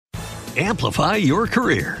Amplify your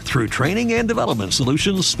career through training and development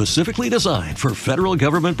solutions specifically designed for federal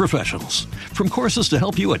government professionals. From courses to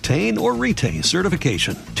help you attain or retain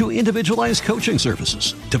certification, to individualized coaching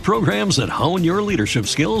services, to programs that hone your leadership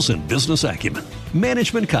skills and business acumen,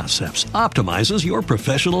 Management Concepts optimizes your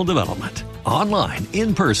professional development. Online,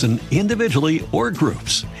 in person, individually, or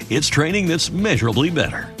groups, it's training that's measurably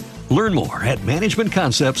better. Learn more at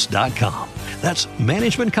managementconcepts.com. That's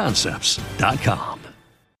managementconcepts.com.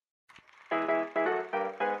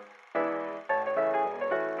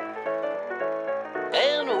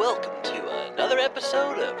 And welcome to another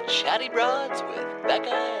episode of Chatty Broads with Becca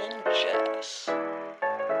and Jess.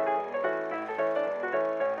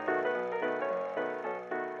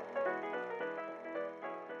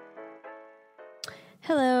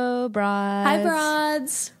 Hello, broads. Hi,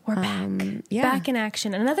 broads. We're back. Yeah. Back in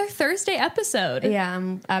action. Another Thursday episode. Yeah,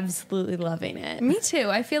 I'm absolutely loving it. Me too.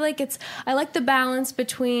 I feel like I like the balance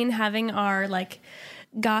between having our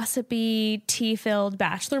gossipy, tea-filled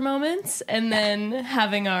bachelor moments and then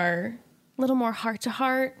having our little more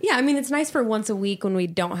heart-to-heart. Yeah, I mean, it's nice for once a week when we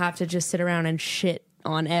don't have to just sit around and shit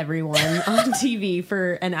on everyone on TV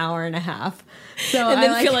for an hour and a half. So And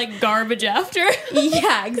then feel like garbage after.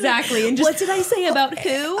 Yeah, exactly. And just, what did I say about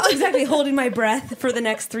who? Exactly, holding my breath for the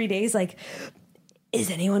next 3 days. Like,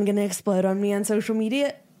 is anyone going to explode on me on social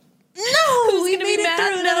media? No, we made it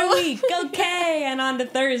through another week. Okay, and on to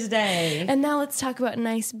Thursday. And now let's talk about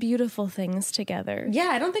nice, beautiful things together. Yeah,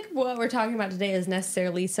 I don't think what we're talking about today is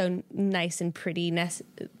necessarily so nice and pretty, I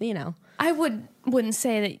wouldn't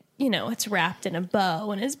say that, it's wrapped in a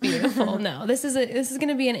bow and it's beautiful. No, this is going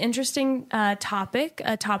to be an interesting topic,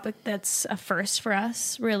 a topic that's a first for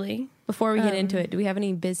us, really. Before we get into it, do we have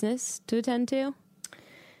any business to attend to?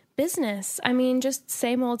 Business. I mean, just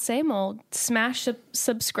same old, same old. Smash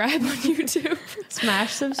subscribe on YouTube.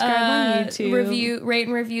 Smash subscribe on YouTube. Rate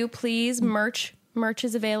and review, please. Merch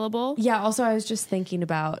is available. Yeah. Also, I was just thinking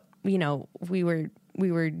about, we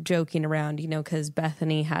were joking around, because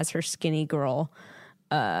Bethany has her Skinny Girl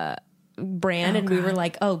brand, and we were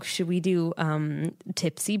like, oh, should we do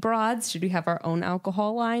Tipsy Broads? Should we have our own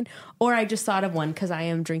alcohol line? Or I just thought of one because I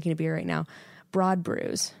am drinking a beer right now. Broad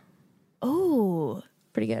Brews. Oh,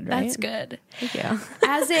 pretty good, right? That's good. Thank you.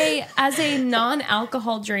 As a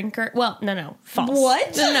non-alcohol drinker, well, no, false.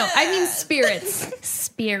 What? No, I mean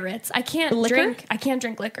spirits. I can't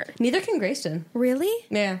drink liquor. Neither can Grayston. Really?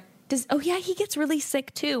 Yeah. He gets really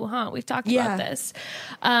sick too, huh? We've talked about this.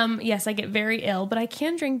 Yes, I get very ill, but I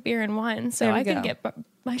can drink beer and wine, so I can get.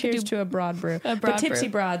 Cheers to a broad brew. But Tipsy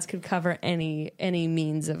Broads could cover any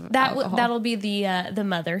means of alcohol. That'll be the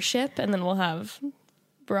mothership, and then we'll have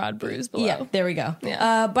broad brews below. Yeah, there we go.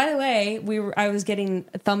 Yeah. By the way, I was getting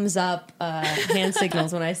thumbs up hand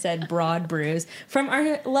signals when I said broad brews from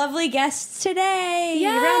our lovely guests today.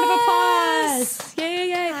 Yes! Round of applause.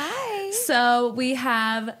 Yay. Hi. So we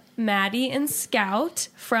have Maddie and Scout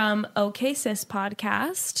from OK Sis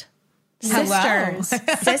podcast. Hello.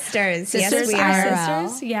 Sisters. Yes, we are are.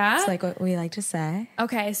 Sisters. Yeah. It's like what we like to say.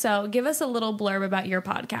 Okay, so give us a little blurb about your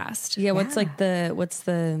podcast. Yeah, what's the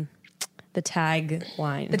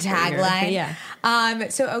tagline? The tagline. Yeah.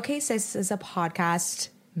 So OK Sis is a podcast.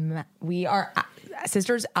 We are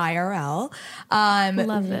sisters IRL.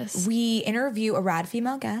 Love this. We interview a rad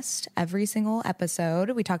female guest every single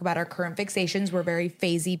episode. We talk about our current fixations. We're very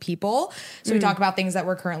phasey people. So we talk about things that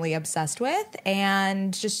we're currently obsessed with,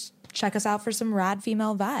 and just check us out for some rad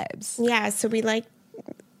female vibes. Yeah, so we like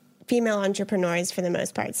female entrepreneurs for the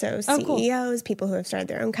most part. So CEOs, people who have started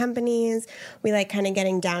their own companies. We like kind of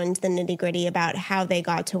getting down into the nitty gritty about how they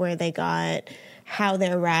got to where they got, how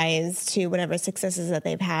their rise to whatever successes that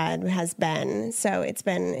they've had has been. So it's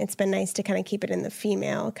been nice to kind of keep it in the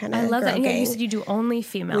female kind of. I love that. game. Yeah, you said you do only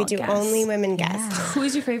female. We do guests. only women guests.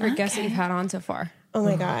 Who's your favorite guest that you've had on so far? Oh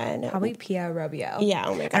my God. Probably Pia Robio. Yeah,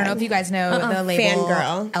 oh my God. I don't know if you guys know the label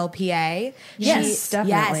Fangirl. LPA. Yes,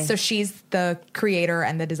 definitely. Yes, so she's the creator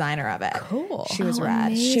and the designer of it. Cool. She was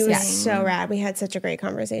rad. She was so rad. We had such a great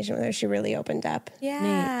conversation with her. She really opened up.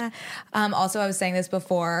 Yeah. Also, I was saying this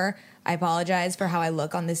before. I apologize for how I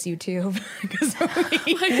look on this YouTube. We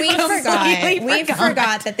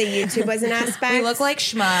forgot that the YouTube was an aspect. We look like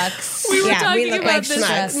schmucks. We were Yeah, talking we look about like this.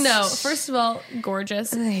 schmucks. No, first of all, gorgeous.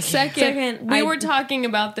 Second, we were talking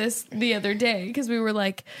about this the other day because we were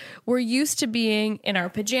like, we're used to being in our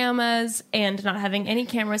pajamas and not having any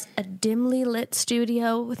cameras, a dimly lit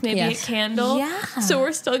studio with maybe a candle. Yeah. So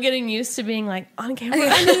we're still getting used to being like on camera.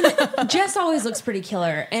 I mean, Jess always looks pretty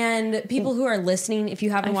killer. And people who are listening, if you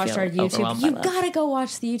haven't watched our YouTube, you gotta go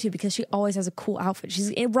watch the YouTube because she always has a cool outfit.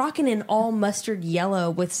 She's rocking an all mustard yellow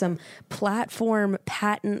with some platform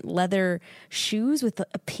patent leather shoes with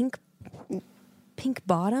a pink pink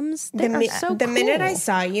bottoms. The The minute I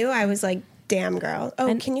saw you, I was like, damn, girl.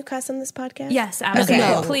 Oh, can you cuss on this podcast? Yes, absolutely.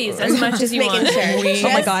 Okay. Please, as much as you want. Oh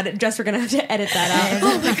my God, Jess, we're going to have to edit that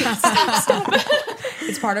out. Stop.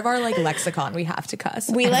 It's part of our like lexicon. We have to cuss.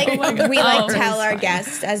 We tell our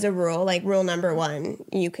guests as a rule, like rule number 1,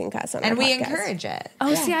 you can cuss on and our we podcast. encourage it.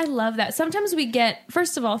 Oh, see, I love that. Sometimes we get,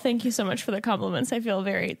 first of all, thank you so much for the compliments. I feel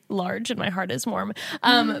very large and my heart is warm.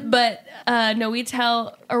 But no, we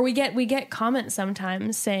get comments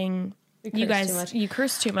sometimes saying, you guys, you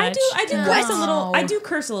curse too much. I do curse a little. I do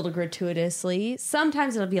curse a little gratuitously.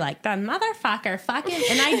 Sometimes it'll be like the motherfucker fucking,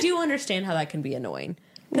 and I do understand how that can be annoying.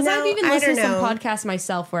 Because I've even listened to some podcasts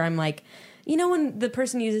myself where I'm like, you know, when the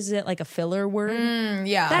person uses it like a filler word,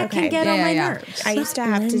 that can get on my nerves. I used to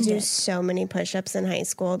have to do so many push-ups in high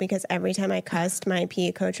school because every time I cussed, my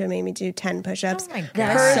PE coach would make me do 10 push-ups per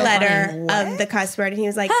letter of the cuss word, and he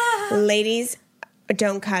was like, "Ladies,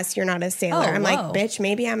 don't cuss, you're not a sailor." I'm like, bitch,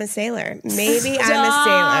 maybe I'm a sailor. Maybe I'm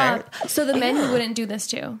a sailor. So the men who wouldn't do this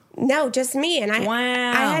too? No, just me. And I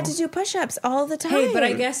had to do push-ups all the time. Hey, but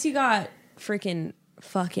I guess you got freaking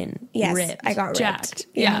fucking ripped. I got jacked. ripped.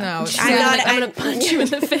 Yeah. No, I'm going to punch you in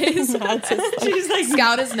the face. she's like,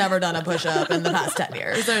 Scout has never done a push-up in the past 10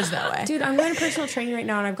 years. There's no way. Dude, I'm going to personal training right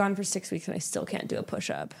now, and I've gone for 6 weeks, and I still can't do a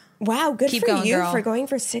push-up. Wow, good Keep for going, you girl. for going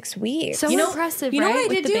for 6 weeks. So impressive, you know right? what I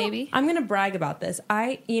With did the do? baby. I'm going to brag about this.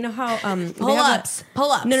 You know how Pull-ups.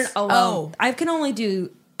 No. I can only do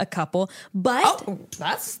a couple, but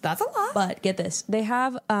that's a lot. But get this, they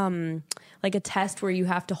have like a test where you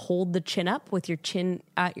have to hold the chin up with your chin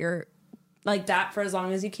at your like that for as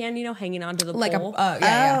long as you can, you know, hanging onto the Like pole.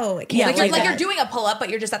 Like you're doing a pull-up, but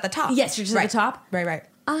you're just at the top. Yes, you're just at the top. Right.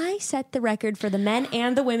 I set the record for the men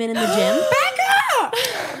and the women in the gym.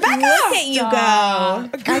 Look at you go.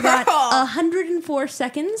 I got 104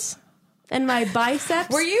 seconds, and my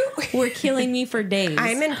biceps were killing me for days.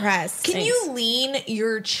 I'm impressed. Can you lean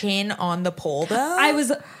your chin on the pole though?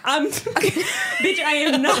 Bitch, I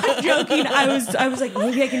am not joking. I was like,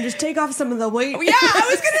 maybe I can just take off some of the weight. Yeah, I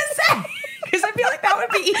was gonna say. Because I feel like that would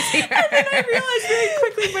be easier. And then I realized very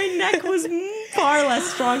quickly my neck was far less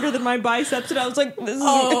stronger than my biceps, and I was like, "This is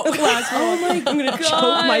last I'm going to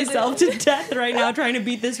choke myself to death right now trying to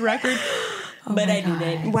beat this record." But I did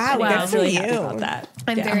it. Wow, good for really you. happy about that.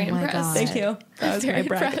 I'm very impressed. Thank you. That was my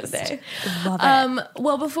brag of the day. Love it.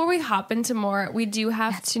 Well, before we hop into more, we do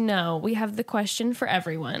have to know, we have the question for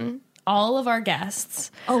everyone, all of our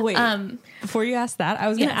guests. Oh, wait. Before you ask that, I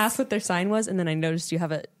was going to Yes. ask what their sign was, and then I noticed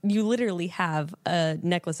you literally have a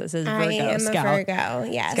necklace that says Virgo. I am Scout. a Virgo,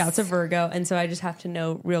 yes. Scout's a Virgo, and so I just have to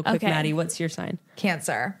know real quick, Okay. Maddie, what's your sign?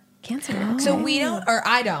 Cancer. Cancer. So we don't, or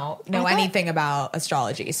I don't know anything about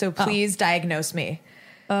astrology. So please diagnose me.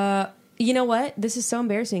 You know what? This is so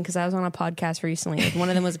embarrassing because I was on a podcast recently. Like, one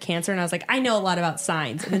of them was a Cancer, and I was like, I know a lot about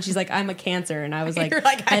signs. And then she's like, I'm a Cancer, and I was like, You're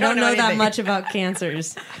like, I don't know that anything. much about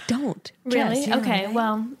Cancers. I don't. Really? Jess, Okay,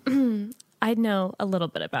 well, I know a little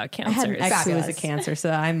bit about I had an cancers. ex who was a Fabulous. Cancer,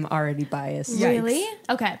 so I'm already biased. Really?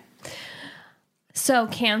 Okay. So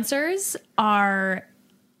cancers are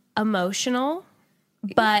emotional,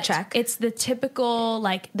 but Check. it's the typical,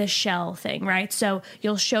 like, the shell thing, right? So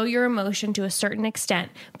you'll show your emotion to a certain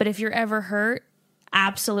extent, but if you're ever hurt,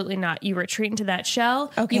 absolutely not. You retreat into that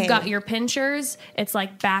shell. Okay. You've got your pinchers. It's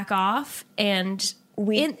like back off, and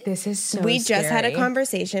This is so We just had a scary.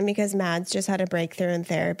 conversation because Mads just had a breakthrough in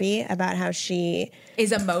therapy about how she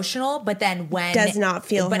Is emotional, but then when does not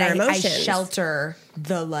feel but her I emotions. shelter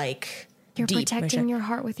the like you're deep protecting emotion. your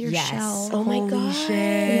heart with your Yes. shell. Oh my god,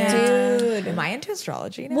 Dude, am I into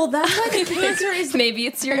astrology now? Well, that's why the Cancer is Maybe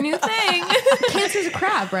it's your new thing. Cancer's a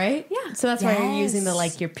crab, right? Yeah. So that's why you're using the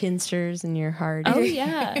Yes. your pincers and your heart. Oh,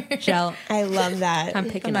 yeah. Shell. I love that. I'm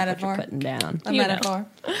picking The up what you're metaphor. putting down. a you know. metaphor.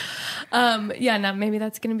 Yeah, no, maybe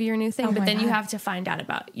that's going to be your new thing. But my then you God. have to find out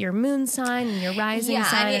about your moon sign and your rising Yeah,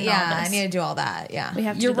 sign and all I this. need to do all that. Yeah. We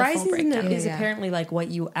have to Your do the full rising breakdown. is Yeah. apparently like what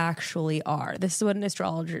you actually are. This is what an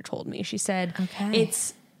astrologer told me. She said, Okay.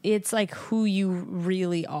 it's like who you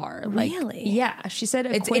really are. Like, Really? yeah. She said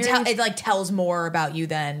it Aquarius. like tells more about you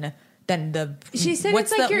than the. She said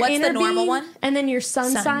what's it's like the, your what's inner the normal being, one? and then your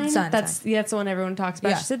sun sign. Sun that's sign. that's the one everyone talks about.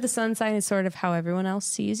 Yeah. She said the sun sign is sort of how everyone else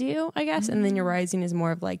sees you, I guess, and then your rising is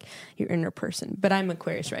more of like your inner person. But I'm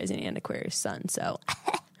Aquarius rising and Aquarius sun, so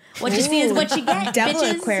what you see is what you get. Double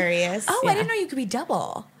bitches. Aquarius. Oh, I didn't know you could be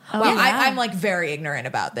double. Well, yeah. I'm like very ignorant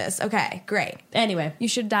about this. Okay, great. Anyway, You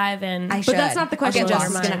should dive in. but that's not the question I'll Jess get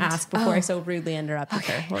is lost. going to ask before I so rudely interrupted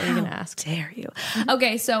her. What were you going to ask? Dare you?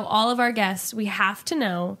 Okay, so all of our guests, we have to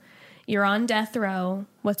know you're on death row.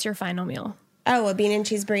 What's your final meal? Oh, a bean and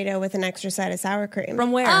cheese burrito with an extra side of sour cream.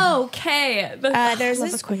 From where? Okay. There's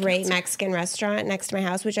this great Mexican restaurant next to my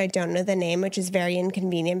house, which I don't know the name, which is very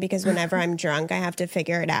inconvenient because whenever I'm drunk, I have to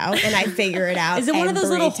figure it out, and I figure it out. Is it one of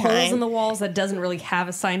those little time. holes in the walls that doesn't really have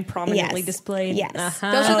a sign prominently displayed? Yes.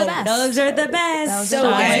 Those are the best. Those are the best. So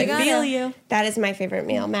good. I feel you. That is my favorite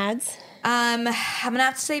meal, Mads. I'm gonna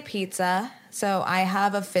have to say pizza. So I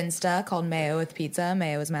have a Finsta called Mayo with Pizza.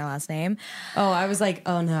 Mayo is my last name. Oh, I was like,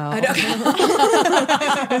 oh no.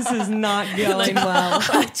 This is not going well.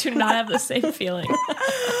 I do not have the same feeling.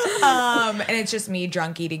 And it's just me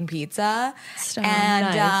drunk eating pizza. So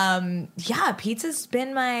and nice. yeah, pizza's been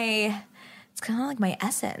it's kind of like my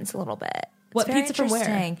essence a little bit. What It's very pizza from where?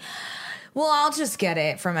 interesting. Well, I'll just get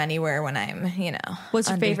it from anywhere when I'm, What's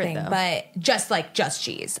your under favorite, thing. though? But just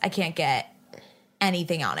cheese. I can't get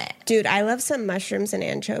anything on it. Dude, I love some mushrooms and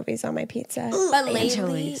anchovies on my pizza. But lately,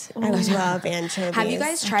 Anchovies. I love anchovies. have you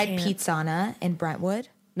guys tried Pizzana in Brentwood?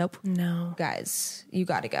 Nope. No. Guys, you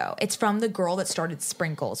got to go. It's from the girl that started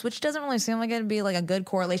Sprinkles, which doesn't really seem like it'd be like a good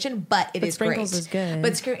correlation, but it is Sprinkles great. is good.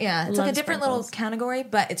 But it's like a Love different Sprinkles. little category,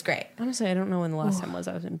 but it's great. Honestly, I don't know when the last time was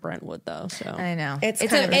I was in Brentwood, though. So I know. It's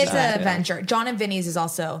It's kind of a expensive. venture. John and Vinny's is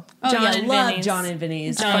also. Oh, John yeah, and love Vinny's. John and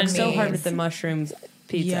Vinny's. John Fuck and so hard Vinny's. with the mushrooms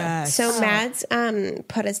pizza. Yes. So Mads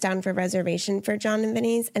put us down for reservation for John and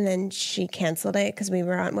Vinny's, and then she canceled it because we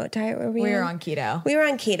were on what diet were we? We were on keto. We were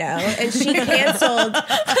on keto, and she canceled.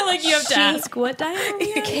 Like you have to ask what diet?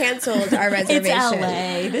 Canceled our reservation. It's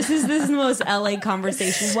LA. This is the most LA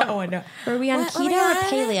conversation. What I know. were we on What were keto we or on?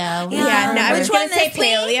 paleo? Yeah, no, I was Which going one to say this week?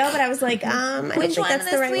 paleo, but I was like, I don't think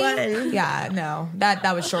that's the right one. Yeah, no.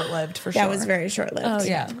 That was short lived for sure. That was very short lived. Oh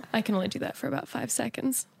Yeah. yeah. I can only do that for about 5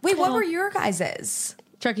 seconds. Wait, what were your guys's?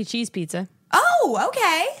 Chuck E. Cheese pizza. Oh,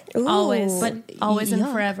 okay. Always, but always and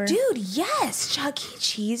yeah. forever. Dude, yes. Chuck E.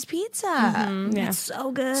 Cheese pizza. Yeah. It's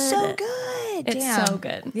so good. So good. It's Damn. so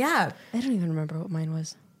good. Yeah. I don't even remember what mine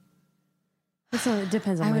was. It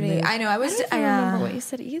depends on I my mood. know. I I was. don't even remember what you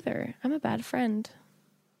said either. I'm a bad friend.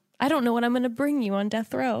 I don't know what I'm going to bring you on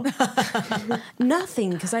death row.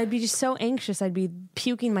 Nothing, because I'd be just so anxious. I'd be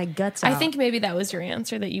puking my guts out. I think maybe that was your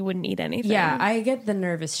answer, that you wouldn't eat anything. Yeah, I get the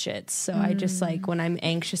nervous shits. So I just like when I'm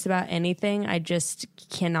anxious about anything, I just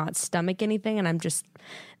cannot stomach anything, and I'm just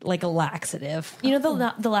like a laxative. You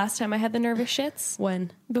know the last time I had the nervous shits?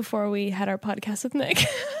 When? Before we had our podcast with Nick.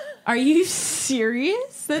 Are you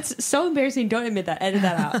serious? That's so embarrassing. Don't admit that. Edit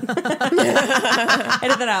that out.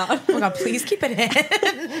 Edit that out. Oh my God, please keep it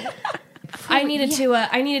in. I needed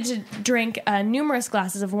to drink numerous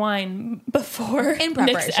glasses of wine before In Nick's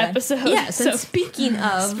preparation. episode. Yes. So And speaking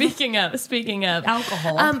of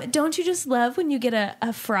alcohol, alcohol, don't you just love when you get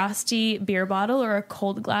a frosty beer bottle or a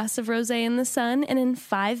cold glass of rosé in the sun, and in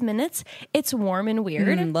 5 minutes it's warm and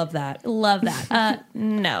weird? love that. Love that.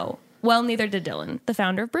 No. Well, neither did Dylan, the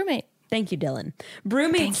founder of Brewmate. Thank you, Dylan.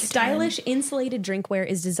 Brewmate's stylish insulated drinkware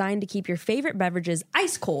is designed to keep your favorite beverages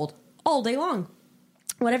ice cold all day long.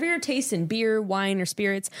 Whatever your taste in beer, wine, or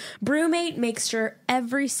spirits, Brewmate makes sure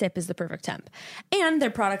every sip is the perfect temp. And their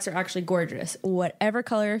products are actually gorgeous. Whatever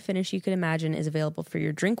color or finish you could imagine is available for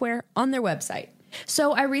your drinkware on their website.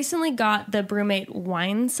 So I recently got the Brewmate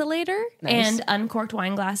wine insulator and uncorked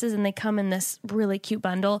wine glasses, and they come in this really cute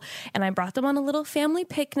bundle. And I brought them on a little family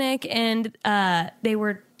picnic, and they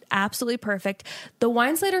were absolutely perfect. The wine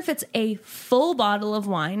insulator fits a full bottle of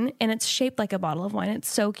wine, and it's shaped like a bottle of wine. It's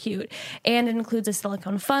so cute. And it includes a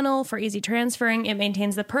silicone funnel for easy transferring. It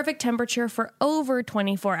maintains the perfect temperature for over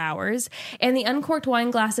 24 hours. And the uncorked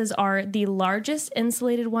wine glasses are the largest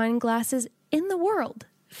insulated wine glasses in the world,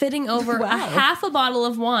 fitting over a half a bottle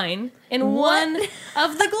of wine in one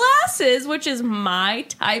of the glasses, which is my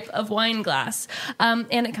type of wine glass. And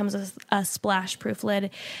it comes with a splash-proof lid.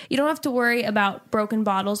 You don't have to worry about broken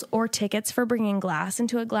bottles or tickets for bringing glass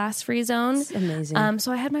into a glass-free zone. It's amazing.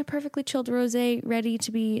 So I had my perfectly chilled rosé ready to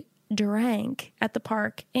be drank at the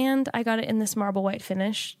park, and I got it in this marble white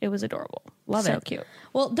finish. It was adorable. Love so it. Cute.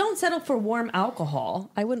 Well, don't settle for warm alcohol.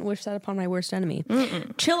 I wouldn't wish that upon my worst enemy.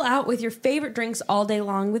 Chill out with your favorite drinks all day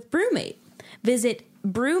long with Brewmate. Visit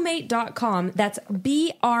brewmate.com. That's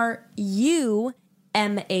BRUMATE,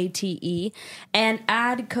 and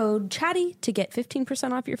add code CHATTY to get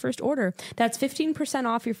 15% off your first order. That's 15%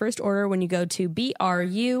 off your first order when you go to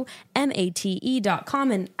brumate.com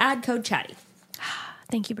and add code CHATTY.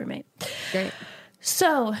 Thank you, Brewmate. Great.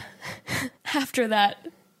 So, after that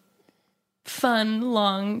fun,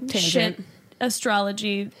 long Tangent. shit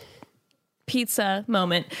astrology pizza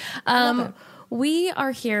moment, we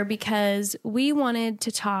are here because we wanted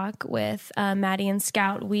to talk with Maddie and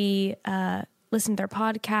Scout. We listened to their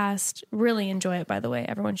podcast. Really enjoy it, by the way.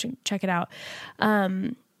 Everyone should check it out.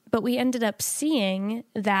 but we ended up seeing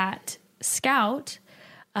that Scout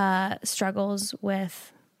struggles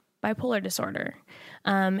with bipolar disorder.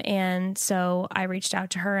 And so I reached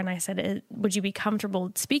out to her and I said, would you be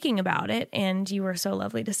comfortable speaking about it? And you were so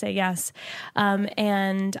lovely to say yes.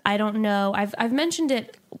 And I don't know, I've mentioned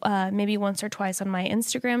it maybe once or twice on my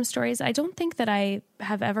Instagram stories. I don't think that I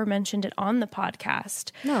have ever mentioned it on the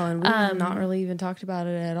podcast. No, and we have not really even talked about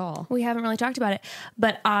it at all. We haven't really talked about it,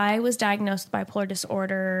 but I was diagnosed with bipolar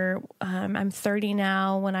disorder. I'm 30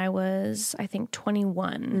 now. When I was, I think,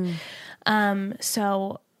 21.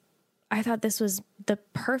 So I thought this was the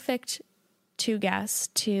perfect two guests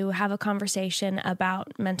to have a conversation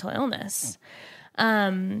about mental illness.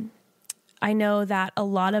 I know that a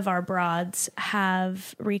lot of our broads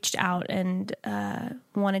have reached out and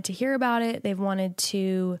wanted to hear about it. They've wanted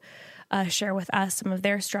to share with us some of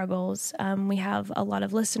their struggles. We have a lot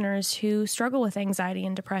of listeners who struggle with anxiety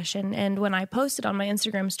and depression. And when I posted on my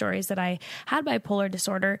Instagram stories that I had bipolar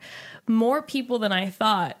disorder, more people than I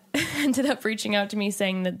thought ended up reaching out to me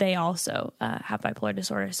saying that they also have bipolar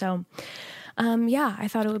disorder. So, I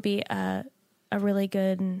thought it would be a really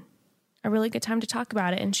good time to talk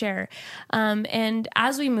about it and share. And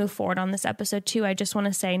as we move forward on this episode too, I just want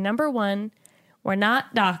to say, number one, we're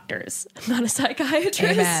not doctors. I'm not a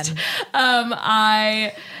psychiatrist.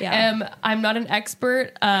 Amen. I'm not an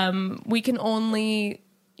expert. We can only,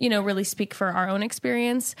 really speak for our own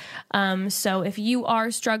experience. So if you are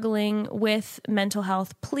struggling with mental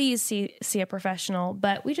health, please see a professional.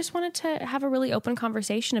 But we just wanted to have a really open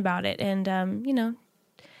conversation about it and,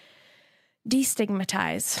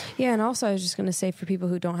 destigmatize. Yeah. And also I was just going to say, for people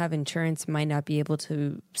who don't have insurance, might not be able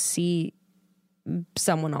to see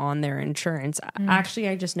someone on their insurance. Actually,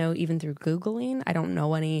 I just know, even through Googling, I don't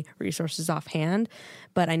know any resources offhand,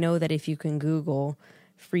 but I know that if you can Google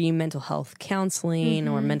free mental health counseling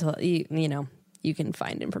or mental, you can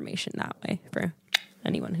find information that way for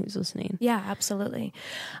anyone who's listening. Yeah, absolutely.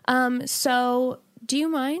 So do you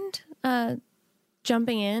mind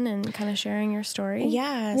jumping in and kind of sharing your story?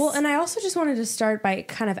 Yes. Well, and I also just wanted to start by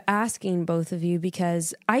kind of asking both of you,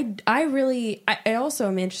 because I also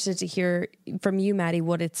am interested to hear from you, Maddie,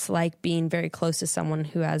 what it's like being very close to someone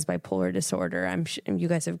who has bipolar disorder. You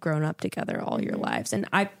guys have grown up together all your lives, and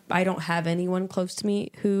I don't have anyone close to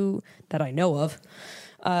me that I know of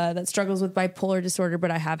that struggles with bipolar disorder,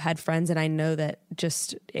 but I have had friends, and I know that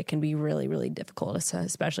just it can be really, really difficult,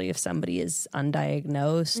 especially if somebody is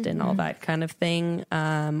undiagnosed and all that kind of thing,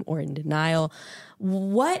 or in denial.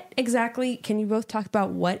 What exactly, can you both talk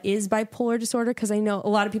about what is bipolar disorder? Because I know a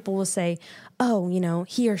lot of people will say, oh,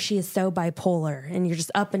 he or she is so bipolar, and you're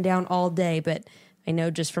just up and down all day. But I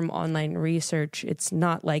know just from online research, it's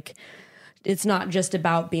not just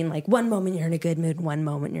about being like, one moment you're in a good mood, one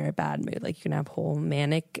moment you're in a bad mood. Like, you can have whole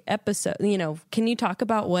manic episodes. Can you talk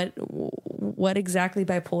about what exactly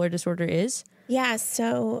bipolar disorder is? Yeah,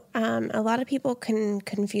 so a lot of people can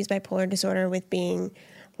confuse bipolar disorder with being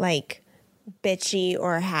like bitchy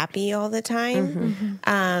or happy all the time.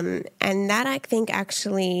 And that, I think,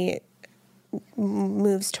 actually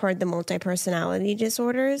moves toward the multi-personality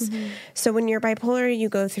disorders. So when you're bipolar, you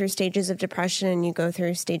go through stages of depression and you go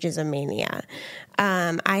through stages of mania.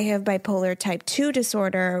 I have bipolar type 2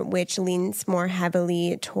 disorder, which leans more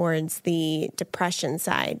heavily towards the depression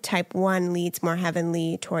side. Type 1 leads more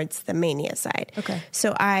heavily towards the mania side. Okay.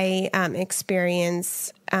 So I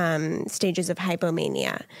experience stages of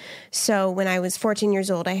hypomania. So when I was 14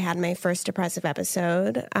 years old, I had my first depressive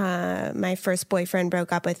episode. My first boyfriend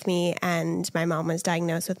broke up with me, and my mom was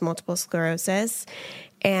diagnosed with multiple sclerosis.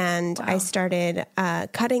 And I started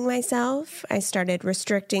cutting myself. I started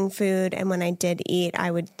restricting food. And when I did eat,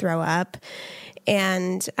 I would throw up.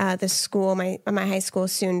 And the school, my high school,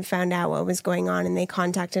 soon found out what was going on, and they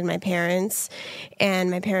contacted my parents. And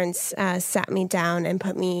my parents sat me down and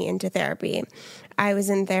put me into therapy. I was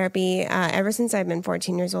in therapy ever since I've been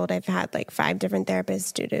 14 years old. I've had like 5 different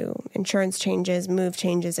therapists due to insurance changes, move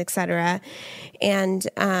changes, etc. And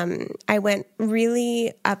I went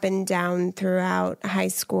really up and down throughout high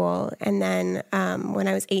school. And then when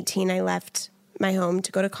I was 18, I left my home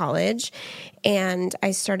to go to college, and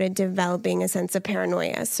I started developing a sense of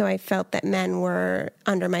paranoia. So I felt that men were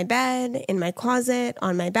under my bed, in my closet,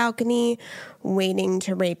 on my balcony, waiting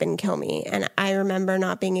to rape and kill me. And I remember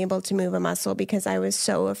not being able to move a muscle because I was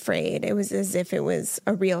so afraid. It was as if it was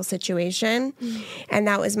a real situation. And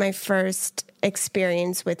that was my first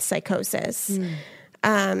experience with psychosis.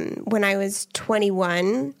 When I was 20,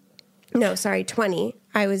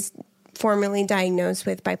 I was formally diagnosed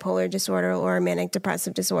with bipolar disorder or manic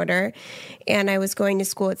depressive disorder. And I was going to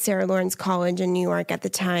school at Sarah Lawrence College in New York at the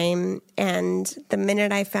time. And the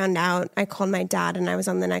minute I found out, I called my dad and I was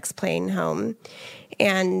on the next plane home.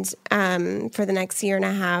 And for the next year and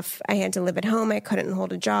a half, I had to live at home. I couldn't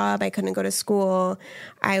hold a job. I couldn't go to school.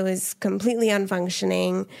 I was completely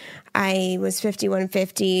unfunctioning. I was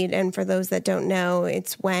 5150'd. And for those that don't know,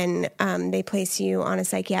 it's when they place you on a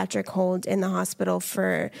psychiatric hold in the hospital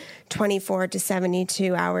for 24 to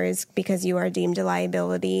 72 hours because you are deemed a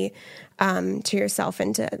liability to yourself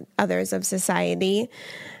and to others of society.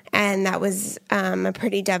 And that was a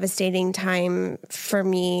pretty devastating time for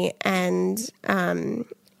me. And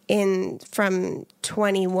from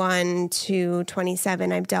 21 to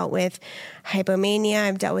 27, I've dealt with hypomania.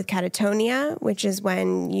 I've dealt with catatonia, which is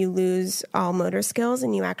when you lose all motor skills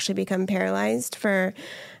and you actually become paralyzed for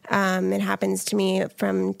it happens to me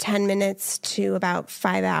from 10 minutes to about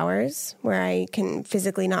 5 hours where I can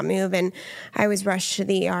physically not move. And I was rushed to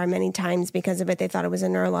the ER many times because of it. They thought it was a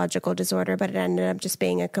neurological disorder, but it ended up just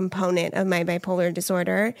being a component of my bipolar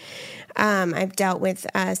disorder. I've dealt with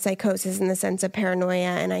psychosis in the sense of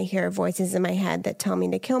paranoia, and I hear voices in my head that tell me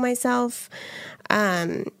to kill myself.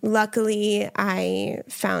 Luckily, I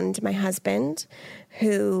found my husband,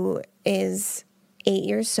 who is 8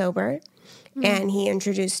 years sober. And he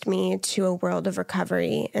introduced me to a world of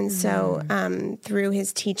recovery. And so through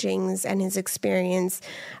his teachings and his experience,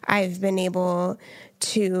 I've been able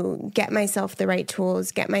to get myself the right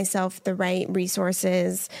tools, get myself the right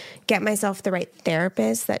resources, get myself the right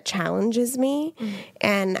therapist that challenges me.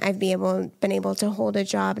 And I've been able to hold a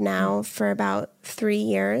job now for about 3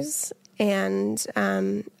 years. And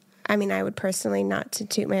I mean, I would personally, not to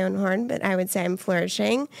toot my own horn, but I would say I'm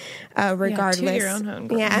flourishing, regardless. Yeah, toot your own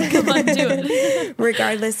horn. Yeah, come on, do it.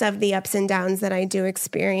 Regardless of the ups and downs that I do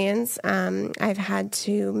experience, I've had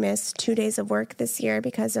to miss 2 days of work this year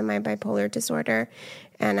because of my bipolar disorder,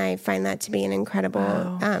 and I find that to be an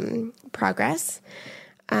incredible progress.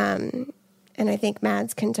 And I think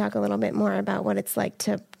Mads can talk a little bit more about what it's like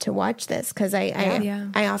to watch this, because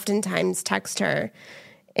I oftentimes text her.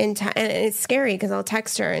 And it's scary because I'll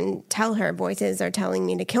text her and tell her voices are telling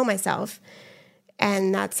me to kill myself.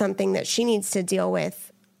 And that's something that she needs to deal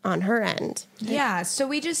with on her end. Yeah. So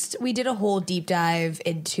we did a whole deep dive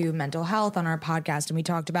into mental health on our podcast, and we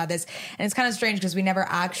talked about this. And it's kind of strange because we never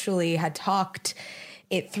actually had talked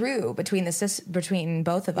it through between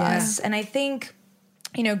both of us. And I think,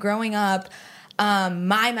 growing up,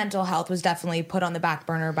 my mental health was definitely put on the back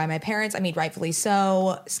burner by my parents. I mean, rightfully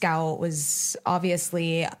so. Scout was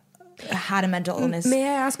obviously had a mental illness. May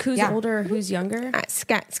I ask who's older, who's younger?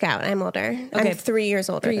 Scout. I'm older. Okay. I'm 3 years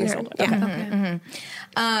older. 3 years than her. older.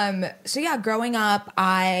 Yeah. Okay. So yeah, growing up,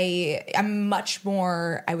 I'm much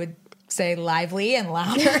more, I would say, lively and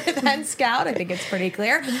louder than Scout. I think it's pretty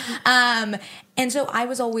clear. And so I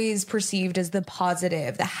was always perceived as the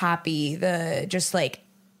positive, the happy, the just like,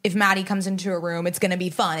 if Maddie comes into a room, it's going to be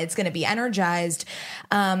fun. It's going to be energized.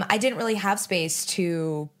 I didn't really have space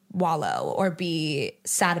to wallow or be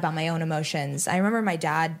sad about my own emotions. I remember my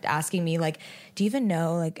dad asking me, like, do you even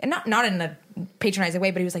know, like, and not in a patronizing way,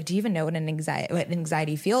 but he was like, do you even know what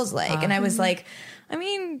anxiety feels like? And I was like, I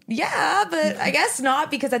mean, yeah, but I guess not,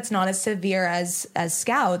 because that's not as severe as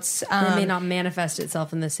Scout's. It may not manifest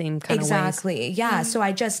itself in the same kind of ways. Exactly. Yeah. So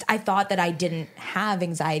I thought that I didn't have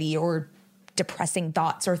anxiety or depressing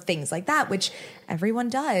thoughts or things like that, which everyone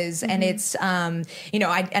does. And it's, I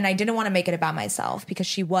didn't want to make it about myself because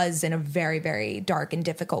she was in a very, very dark and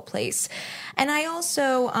difficult place. And I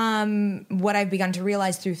also, what I've begun to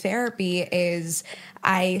realize through therapy is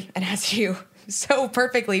and as you so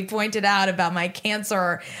perfectly pointed out about my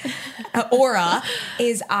Cancer aura,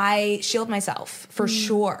 is I shield myself for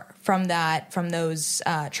sure from those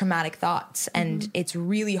traumatic thoughts. And it's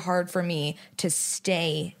really hard for me to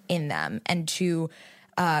stay in them and to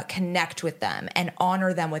connect with them and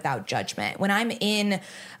honor them without judgment. When I'm in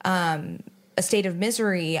a state of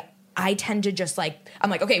misery, I tend to just I'm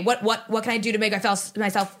like, okay, what can I do to make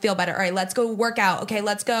myself feel better? All right, let's go work out. Okay,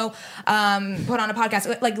 let's go put on a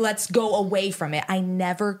podcast. Like, let's go away from it. I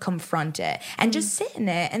never confront it and just sit in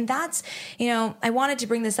it. And that's, I wanted to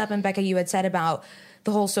bring this up, and Becca, you had said about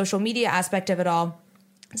the whole social media aspect of it all,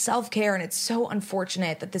 self-care. And it's so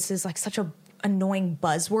unfortunate that this is like such a annoying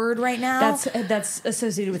buzzword right now. That's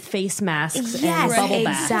associated with face masks yes, and bubble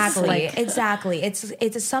baths. Exactly.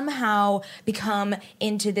 It's somehow become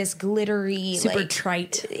into this glittery, super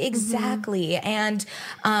trite. Exactly. And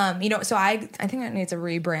so I think it needs a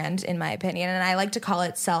rebrand, in my opinion. And I like to call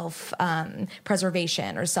it self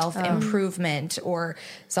preservation or self improvement or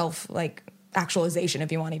self actualization,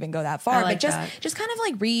 if you want to even go that far, like but just kind of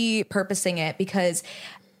like repurposing it, because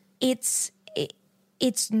it's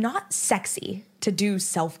not sexy to do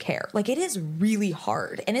self-care. Like, it is really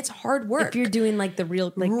hard, and it's hard work. If you're doing like the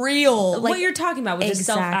real, like, what you're talking about, which is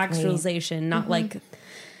self-actualization, not like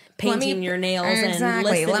painting your nails and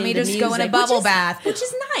listening Let me to just music, go in a bubble bath, which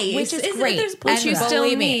is nice, which is great. Which you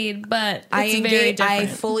still need, but it's very different. I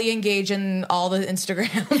fully engage in all the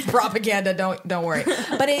Instagram propaganda. Don't worry.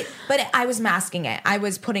 But I was masking it. I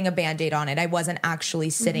was putting a Band-Aid on it. I wasn't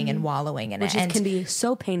actually sitting and wallowing in which it. can be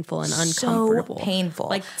so painful and uncomfortable. So painful.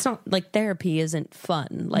 Like, it's not like therapy isn't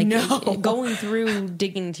fun. Like, going through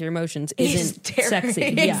digging into your emotions isn't sexy.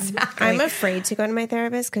 Exactly. I'm afraid to go to my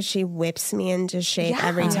therapist because she whips me into shape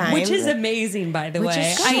every time. Which is amazing, by the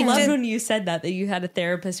way. I I love when you said that you had a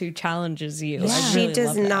therapist who challenges you. Yeah. Really She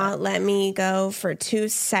does love not let me go for 2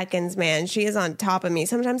 seconds, man. She is on top of me.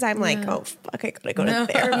 Sometimes I'm like, oh, fuck, I gotta go to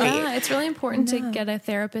therapy. Yeah, it's really important to get a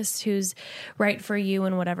therapist who's right for you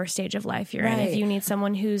in whatever stage of life you're in. If you need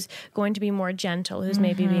someone who's going to be more gentle, who's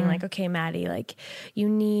maybe being like, okay, Maddie, like, you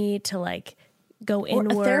need to like go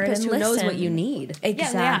inward. A therapist and who knows listen. what you need.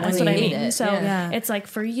 Exactly. Yeah, that's what I mean. It. So it's like,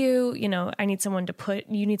 for you, you know, I need someone to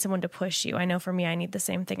you need someone to push you. I know for me, I need the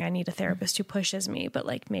same thing. I need a therapist who pushes me, but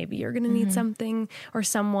like, maybe you're going to need something or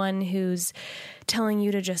someone who's telling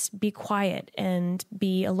you to just be quiet and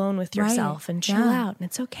be alone with yourself and chill out. And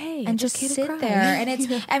it's okay. And it's just okay sit to cry. there. And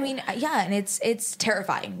it's, I mean, and it's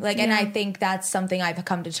terrifying. Like, and I think that's something I've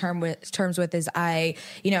come to terms with is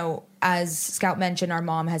as Scout mentioned, our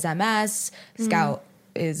mom has MS. Scout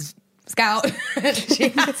is Scout. She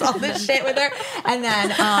has all this shit with her. And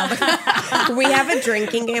then we have a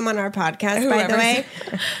drinking game on our podcast, by the way.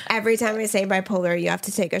 Every time I say bipolar, you have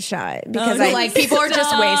to take a shot because people are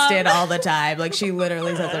just wasted all the time. Like, she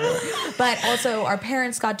literally says everything. But also, our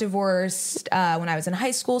parents got divorced when I was in high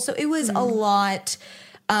school, so it was a lot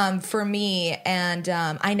for me, and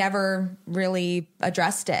I never really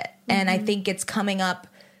addressed it. And I think it's coming up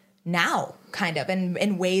now, kind of,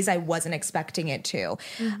 in ways I wasn't expecting it to.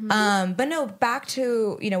 But no, back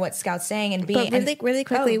to what Scout's saying and being. But really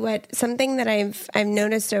quickly, something that I've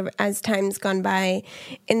noticed as time's gone by.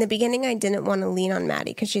 In the beginning, I didn't want to lean on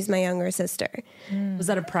Maddie because she's my younger sister. Was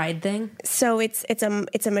that a pride thing? So it's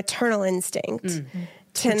a maternal instinct.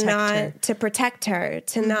 To protect her,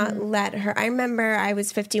 to not let her. I remember I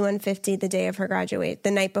was 5150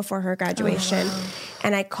 the night before her graduation,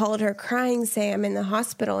 and I called her crying, saying I'm in the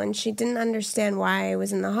hospital, and she didn't understand why I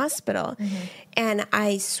was in the hospital, and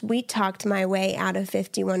I sweet talked my way out of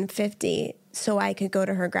 5150 so I could go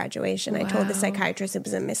to her graduation. I told the psychiatrist it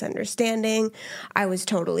was a misunderstanding. I was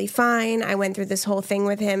totally fine. I went through this whole thing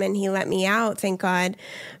with him, and he let me out, thank God.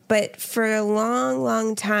 But for a long,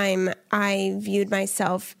 long time, I viewed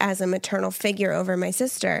myself as a maternal figure over my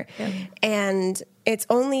sister. Yeah. And it's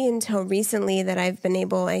only until recently that I've been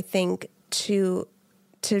able, I think, to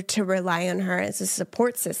rely on her as a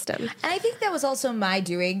support system. And I think that was also my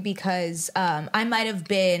doing because I might have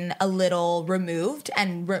been a little removed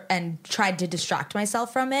and tried to distract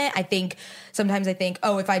myself from it. I think sometimes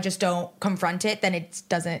if I just don't confront it, then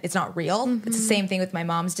it's not real. It's the same thing with my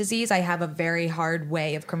mom's disease. I have a very hard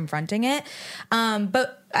way of confronting it.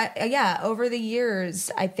 But over the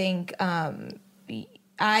years, I think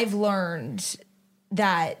I've learned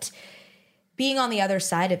that being on the other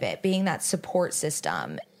side of it, being that support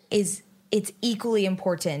system, it's equally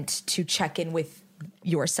important to check in with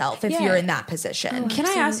yourself if you're in that position. Can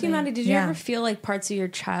I ask you, Maddie, did you ever feel like parts of your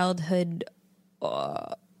childhood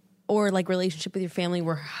or like relationship with your family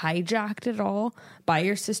were hijacked at all by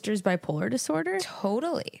your sister's bipolar disorder?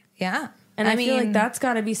 Totally. Yeah. And I feel like that's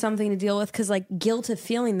got to be something to deal with, because like guilt of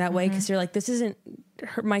feeling that way, because you're like, this isn't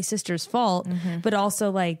my sister's fault, but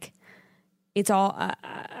also like, it's all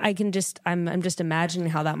I'm just imagining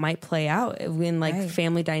how that might play out in like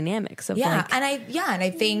family dynamics of and I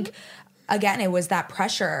think again it was that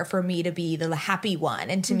pressure for me to be the happy one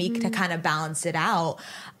and to me to kind of balance it out.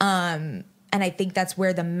 And I think that's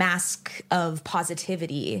where the mask of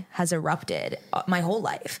positivity has erupted my whole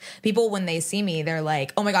life. People, when they see me, they're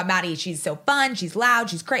like, oh my God, Maddie, she's so fun. She's loud.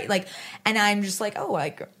 She's great. Like, and I'm just like,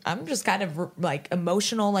 I'm just kind of like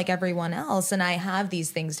emotional like everyone else. And I have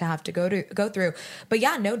these things to have to go through. But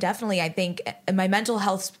yeah, no, definitely. I think my mental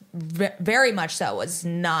health very much so was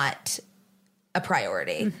not a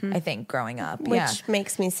priority, I think, growing up. Which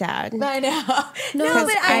makes me sad. I know.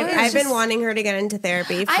 But I've been wanting her to get into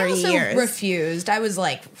therapy for years. I also refused. I was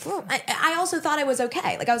like, I also thought I was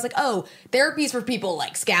okay. Like, I was like, oh, therapy's for people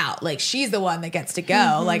like Scout. Like, she's the one that gets to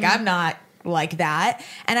go. Like, I'm not like that.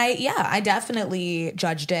 And I definitely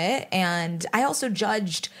judged it. And I also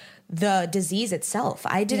judged the disease itself.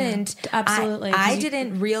 I didn't absolutely. I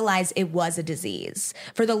didn't realize it was a disease.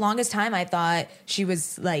 For the longest time I thought she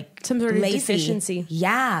was like some sort of lazy. deficiency.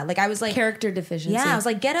 Yeah. Like I was like character deficiency. Yeah. I was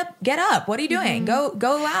like, get up. What are you doing? Go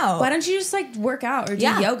out. Why don't you just like work out or do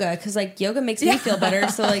yoga? Because like yoga makes me feel better.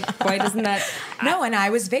 So like why doesn't that No, and I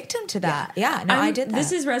was victim to that. Yeah. No, I did that.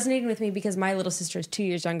 This is resonating with me because my little sister is 2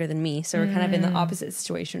 years younger than me. So we're kind of in the opposite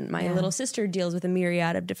situation. My little sister deals with a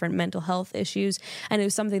myriad of different mental health issues. And it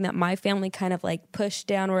was something that my family kind of like pushed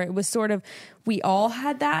down, where it was sort of, we all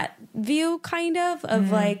had that view kind of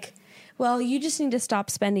like, well, you just need to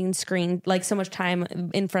stop spending so much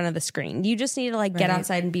time in front of the screen. You just need to like get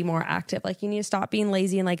outside and be more active. Like you need to stop being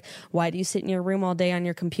lazy and like, why do you sit in your room all day on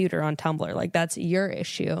your computer on Tumblr? Like that's your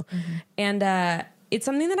issue. And, it's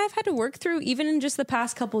something that I've had to work through even in just the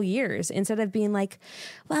past couple years, instead of being like,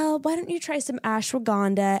 well, why don't you try some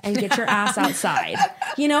ashwagandha and get your ass outside?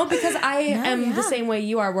 You know, because I am the same way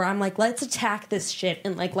you are, where I'm like, let's attack this shit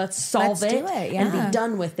and like, let's solve it and be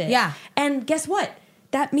done with it. Yeah. And guess what?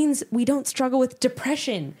 That means we don't struggle with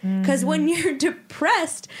depression, because when you're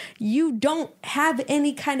depressed, you don't have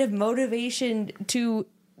any kind of motivation to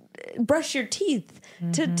brush your teeth,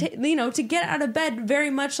 to get out of bed, very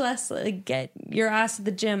much less like get your ass to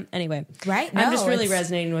the gym. Anyway, right? I'm just really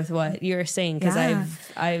resonating with what you're saying, because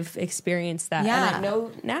I've experienced that, and I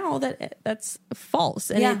know now that that's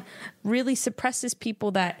false, and it really suppresses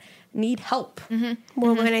people that need help.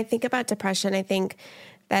 Well, when I think about depression, I think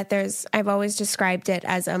that I've always described it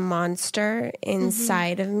as a monster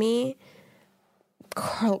inside of me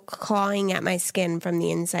clawing at my skin from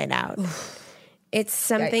the inside out. It's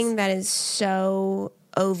something that is so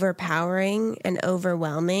overpowering and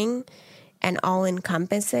overwhelming and all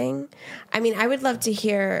encompassing. I mean, I would love to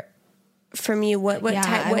hear from you what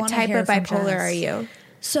type of bipolar are you?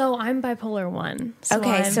 So I'm bipolar 1. So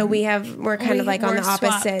we're kind of like on the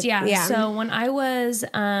opposite. Swapped, yeah. So when I was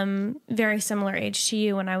very similar age to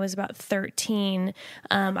you, when I was about 13,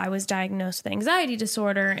 I was diagnosed with anxiety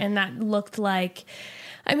disorder, and that looked like,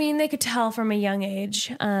 I mean, they could tell from a young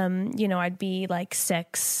age. I'd be like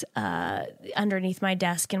 6, underneath my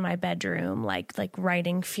desk in my bedroom, like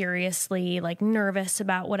writing furiously, like nervous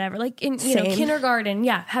about whatever, like in kindergarten,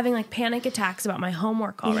 having like panic attacks about my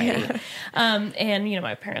homework already. And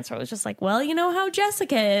my parents were always just like, well, you know how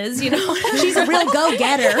Jessica is, she's a real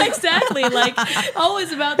go-getter. Exactly, like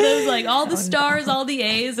always about those, like all the stars, all the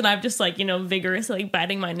A's, and I'm just like vigorously like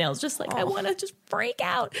biting my nails, just like I want to just freak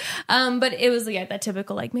out. But it was that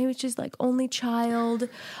typical, like maybe she's like only child.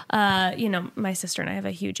 My sister and I have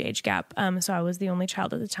a huge age gap, so I was the only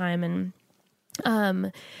child at the time,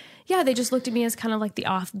 and they just looked at me as kind of like the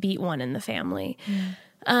offbeat one in the family.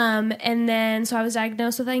 And then so I was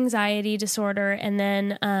diagnosed with anxiety disorder, and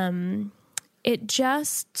then it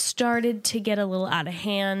just started to get a little out of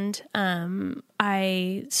hand.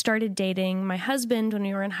 I started dating my husband when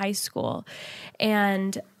we were in high school,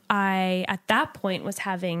 and I, at that point, was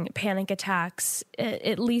having panic attacks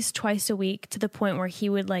at least twice a week, to the point where he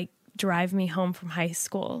would like drive me home from high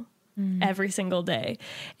school every single day.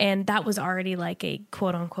 And that was already like a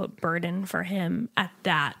quote unquote burden for him at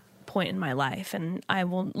that point in my life. And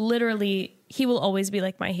he will always be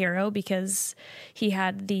like my hero, because he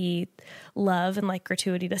had the love and like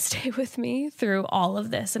gratuity to stay with me through all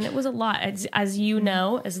of this. And it was a lot, as you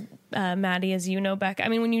know, as Maddie, as you know, Beck. I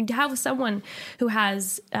mean, when you have someone who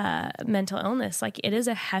has mental illness, like it is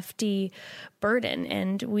a hefty burden.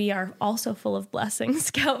 And we are also full of blessings,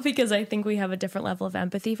 Scout, because I think we have a different level of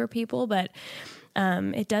empathy for people. But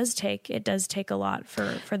it does take a lot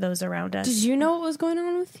for those around us. Did you know what was going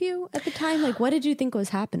on with you at the time? Like, what did you think was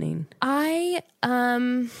happening?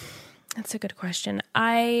 That's a good question.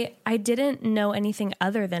 I didn't know anything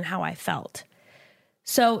other than how I felt.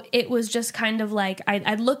 So it was just kind of like,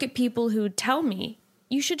 I'd look at people who tell me,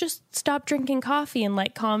 you should just stop drinking coffee and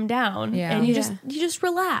like calm down. Yeah. And you just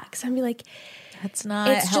relax. I'd be like, it's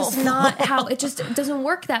helpful. Just not how it doesn't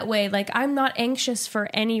work that way. Like, I'm not anxious for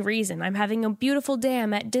any reason. I'm having a beautiful day.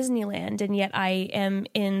 I'm at Disneyland, and yet I am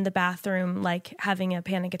in the bathroom, like having a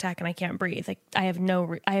panic attack, and I can't breathe. Like, I have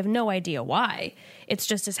no idea why. It's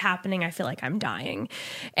just is happening. I feel like I'm dying.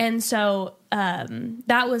 And so,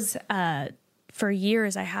 that was, for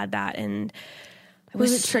years I had that. And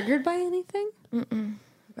was it triggered by anything? Mm-mm.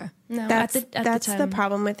 No, that's the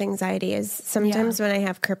problem with anxiety, is sometimes when I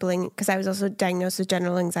have crippling, because I was also diagnosed with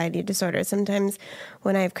general anxiety disorder, sometimes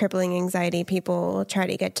when I have crippling anxiety, people will try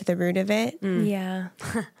to get to the root of it. Yeah.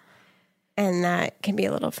 And that can be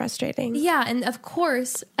a little frustrating. Yeah. And of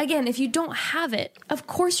course, again, if you don't have it, of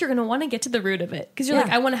course you're going to want to get to the root of it, because you're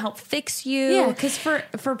like, I want to help fix you. Yeah. Because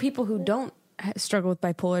for people who don't struggle with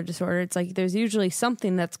bipolar disorder, it's like there's usually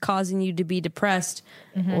something that's causing you to be depressed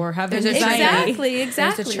or have anxiety.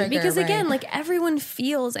 Exactly. Because again, like everyone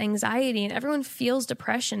feels anxiety and everyone feels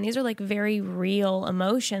depression. These are like very real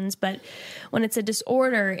emotions, but when it's a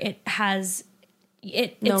disorder, it has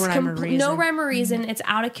no rhyme or reason. It's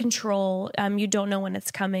out of control. You don't know when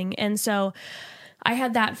it's coming. And so I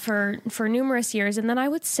had that for numerous years. And then I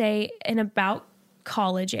would say in about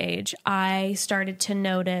college age, I started to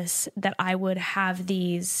notice that I would have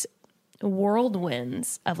these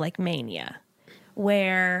whirlwinds of like mania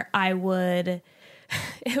where I would,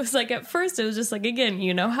 it was like at first it was just like, again,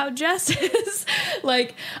 you know how Jess is.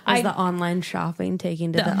 Like the online shopping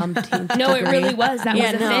taking to the umpteenth No, degree? It really was. That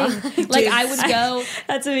was a thing. Like I would go.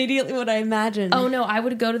 That's immediately what I imagined. Oh no, I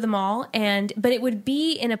would go to the mall but it would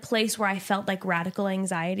be in a place where I felt like radical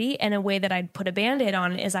anxiety, and a way that I'd put a Band-Aid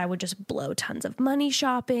on it is I would just blow tons of money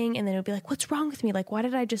shopping, and then it would be like, what's wrong with me? Like, why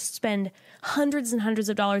did I just spend hundreds and hundreds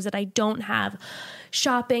of dollars that I don't have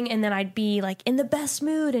shopping? And then I'd be like in the best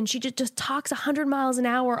mood, and she just talks 100 miles an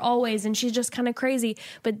hour always, and she's just kind of crazy.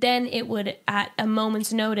 But then it would at a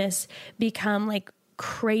moment's notice become like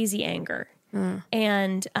crazy anger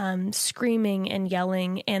and screaming and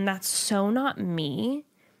yelling, and that's so not me.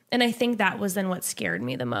 And I think that was then what scared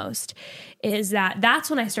me the most, is that's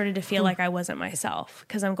when I started to feel like I wasn't myself,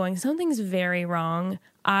 because I'm going, something's very wrong.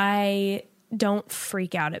 I don't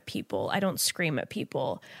freak out at people. I don't scream at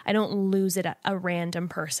people. I don't lose it at a random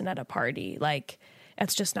person at a party. Like,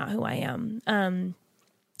 that's just not who I am.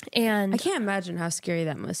 And I can't imagine how scary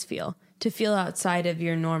that must feel, to feel outside of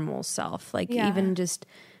your normal self. Like even just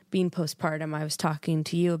being postpartum, I was talking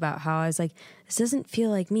to you about how I was like, this doesn't feel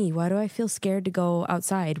like me. Why do I feel scared to go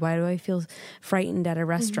outside? Why do I feel frightened at a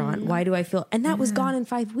restaurant? Why do I feel, and that was gone in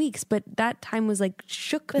 5 weeks, but that time was like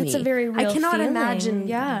shook me. It's a very real I cannot feeling.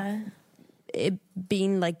 imagine it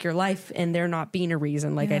being like your life and there not being a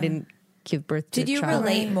reason. Like I didn't give birth to a child. Did you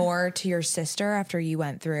relate more to your sister after you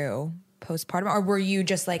went through postpartum, or were you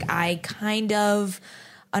just like, I kind of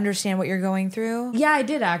understand what you're going through? Yeah, I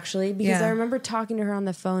did actually, because I remember talking to her on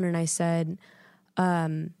the phone and I said,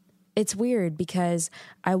 it's weird because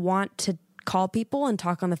I want to call people and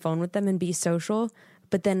talk on the phone with them and be social,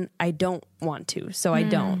 but then I don't want to, so I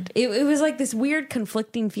don't. It was like this weird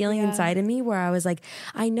conflicting feeling inside of me where I was like,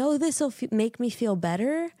 I know this will make me feel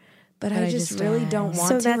better, but I just really don't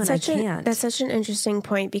want to, and I can't. That's such an interesting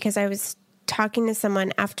point, because I was talking to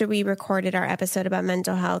someone after we recorded our episode about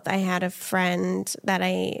mental health. I had a friend that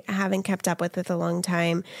I haven't kept up with a long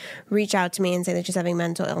time reach out to me and say that she's having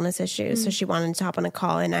mental illness issues. So she wanted to hop on a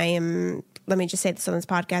call, and let me just say this on this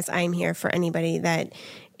podcast, I am here for anybody that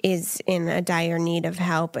is in a dire need of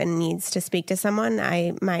help and needs to speak to someone.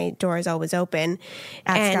 My door is always open.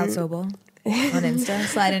 At Scout Sobel on Insta,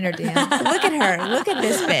 slide in her DM. Look at her. Look at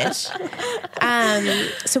this bitch.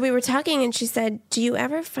 So we were talking, and she said, do you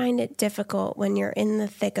ever find it difficult when you're in the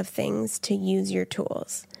thick of things to use your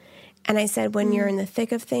tools? And I said, when you're in the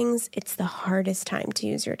thick of things, it's the hardest time to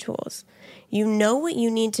use your tools. You know what you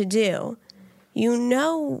need to do. You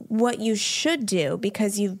know what you should do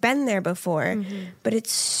because you've been there before, but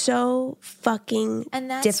it's so fucking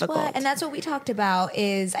difficult. And that's what we talked about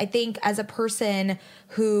is, I think as a person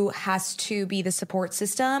who has to be the support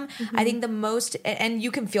system, I think the most, and you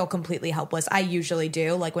can feel completely helpless. I usually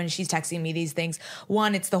do. Like when she's texting me these things,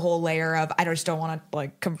 one, it's the whole layer of, I just don't want to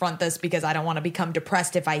like confront this because I don't want to become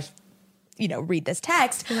depressed if I read this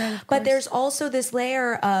text. Right, but there's also this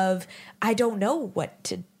layer of, I don't know what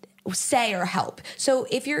to say or help. So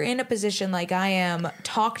if you're in a position like I am,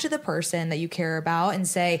 talk to the person that you care about and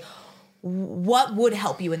say, what would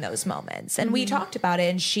help you in those moments? And we talked about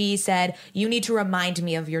it, and she said, you need to remind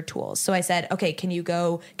me of your tools. So I said, okay, can you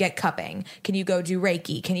go get cupping? Can you go do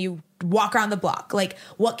Reiki? Can you walk around the block? Like,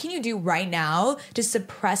 what can you do right now to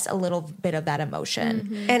suppress a little bit of that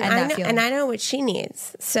emotion? And I know what she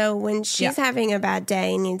needs. So when she's having a bad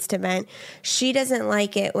day and needs to vent, she doesn't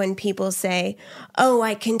like it when people say, oh,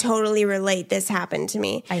 I can totally relate. This happened to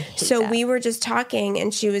me. I hate that. We were just talking,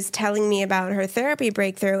 and she was telling me about her therapy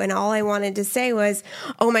breakthrough, and all I wanted to say was,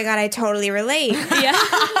 oh my God, I totally relate.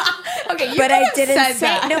 Okay, but I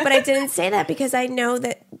didn't say that because I know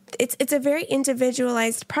that it's a very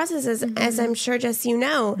individualized process, as I'm sure just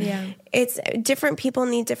it's different people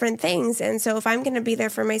need different things. And so if I'm going to be there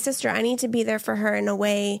for my sister, I need to be there for her in a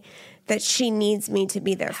way that she needs me to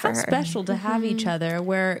be there for her. How special to have each other,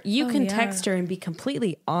 where you can text her and be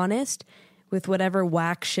completely honest with whatever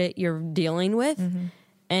whack shit you're dealing with.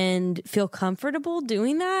 and feel comfortable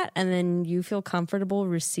doing that, and then you feel comfortable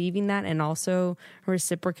receiving that and also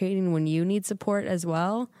reciprocating when you need support as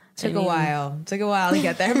well. Took a while to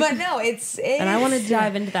get there, but no, it's and I want to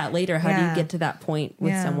dive into that later. How do you get to that point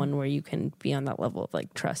with someone where you can be on that level of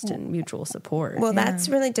like trust and mutual support? Well, that's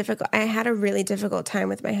really difficult. I had a really difficult time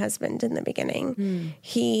with my husband in the beginning.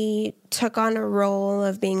 He took on a role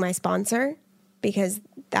of being my sponsor because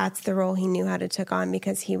that's the role he knew how to take on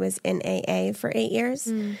because he was in AA for 8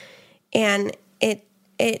 years. And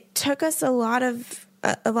it took us a lot of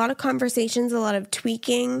conversations, a lot of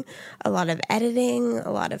tweaking, a lot of editing,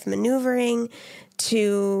 a lot of maneuvering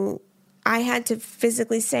I had to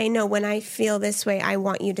physically say, no, when I feel this way, I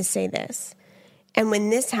want you to say this. And when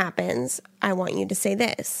this happens, I want you to say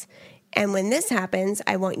this. And when this happens,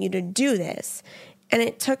 I want you to do this. And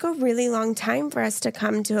it took a really long time for us to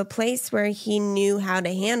come to a place where he knew how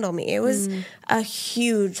to handle me. It was a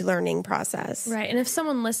huge learning process. Right. And if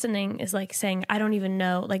someone listening is like saying, I don't even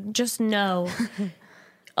know, like just know,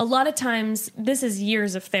 a lot of times this is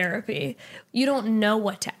years of therapy. You don't know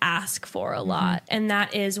what to ask for a lot. And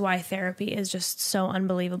that is why therapy is just so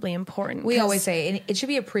unbelievably important. We always say it should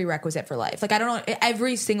be a prerequisite for life. Like, I don't know,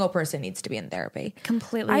 every single person needs to be in therapy.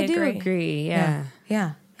 Completely I do agree. Yeah.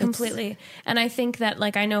 Completely. And I think that,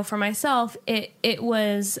 like, I know for myself, it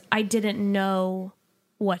was, I didn't know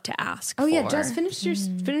what to ask for. Oh, yeah. Just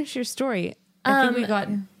finish your story. I think we got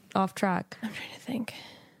off track. I'm trying to think.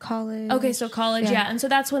 College. Okay, so college, yeah. And so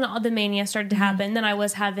that's when all the mania started to happen. Then I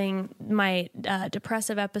was having my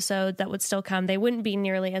depressive episodes that would still come. They wouldn't be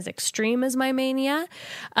nearly as extreme as my mania.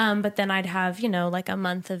 But then I'd have, like a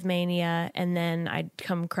month of mania, and then I'd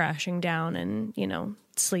come crashing down and,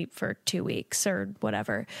 sleep for 2 weeks or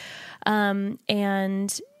whatever.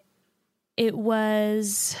 And it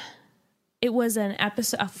was an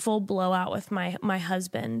episode, a full blowout with my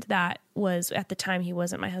husband. That was, at the time, he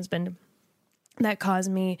wasn't my husband. That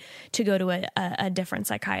caused me to go to a different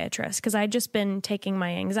psychiatrist because I'd just been taking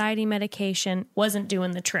my anxiety medication, wasn't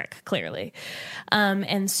doing the trick, clearly.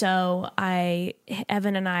 And so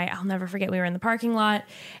Evan and I, I'll never forget, we were in the parking lot,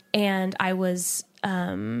 and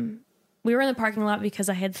we were in the parking lot because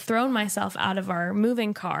I had thrown myself out of our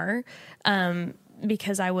moving car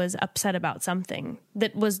because I was upset about something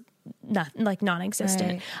that was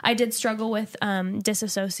non-existent. Right. I did struggle with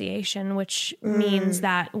disassociation, which means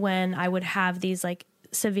that when I would have these like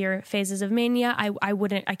severe phases of mania,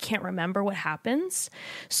 I can't remember what happens.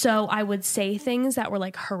 So I would say things that were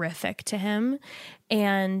like horrific to him,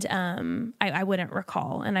 and I wouldn't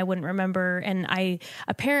recall, and I wouldn't remember. And I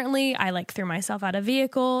like threw myself out of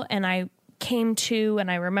vehicle, and I came to,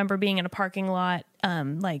 and I remember being in a parking lot,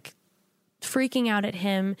 like freaking out at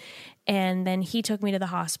him. And then he took me to the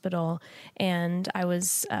hospital, and I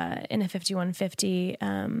was in a 5150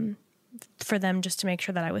 for them just to make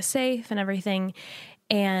sure that I was safe and everything.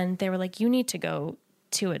 And they were like, you need to go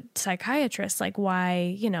to a psychiatrist. Like,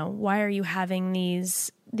 why are you having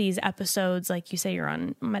these episodes? Like, you say you're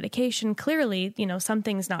on medication. Clearly,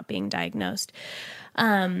 something's not being diagnosed.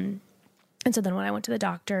 And so then when I went to the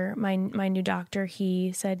doctor, my new doctor,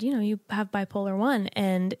 he said, you have bipolar 1.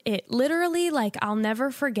 And it literally, like, I'll never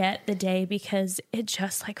forget the day because it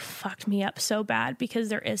just like fucked me up so bad because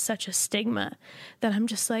there is such a stigma that I'm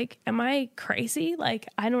just like, am I crazy? Like,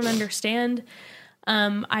 I don't understand.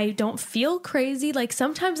 I don't feel crazy. Like,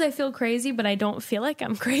 sometimes I feel crazy, but I don't feel like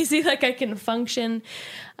I'm crazy. Like, I can function.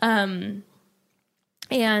 Sorry.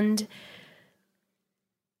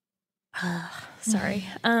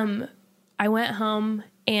 I went home,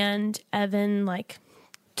 and Evan like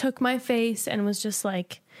took my face and was just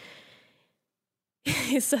like,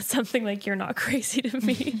 he said something like, you're not crazy to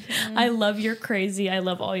me. I love your crazy. I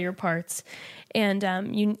love all your parts. And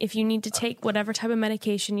if you need to take whatever type of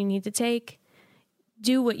medication you need to take,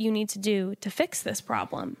 do what you need to do to fix this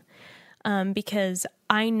problem. Because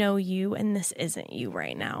I know you, and this isn't you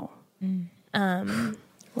right now.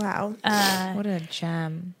 Wow. What a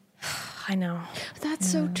gem. I know. That's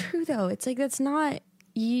so true, though. It's like, that's not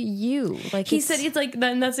you. Like, he said, it's like,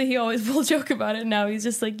 and that's what he always will joke about it now. He's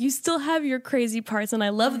just like, you still have your crazy parts, and I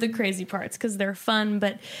love the crazy parts because they're fun.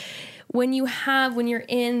 But when you're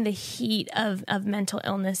in the heat of mental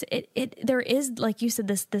illness, there is, like you said,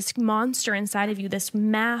 this monster inside of you, this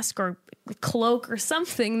mask or cloak or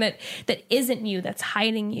something that isn't you, that's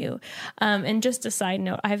hiding you. And just a side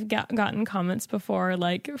note, I've gotten comments before,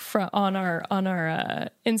 like on our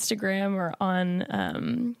Instagram or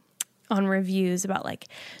on on reviews about like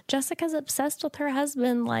Jessica's obsessed with her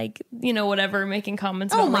husband, like, you know, whatever, making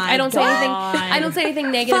comments about like, I don't say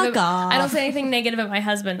anything negative. I don't say anything negative about my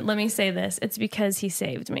husband. Let me say this. It's because he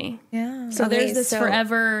saved me. Yeah. So there's this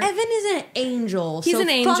forever. Evan is an angel. He's an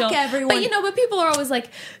angel. Fuck everyone. But you know, but people are always like,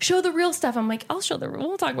 show the real stuff. I'm like, I'll show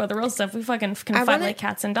we'll talk about the real stuff. We fucking can fight like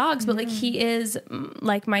cats and dogs, but like he is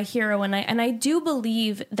like my hero. And I do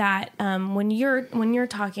believe that when you're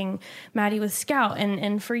talking, Maddie, with Scout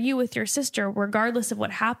and for you with your sister, regardless of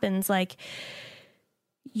what happens, like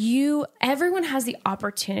everyone has the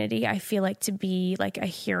opportunity, I feel like, to be like a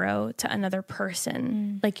hero to another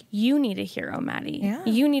person. Like you need a hero, Maddie. Yeah.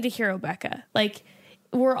 You need a hero, Becca. Like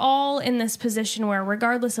we're all in this position where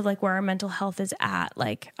regardless of like where our mental health is at,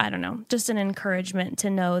 like, I don't know, just an encouragement to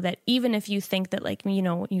know that even if you think that like, you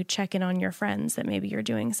know, you check in on your friends that maybe you're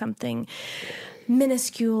doing something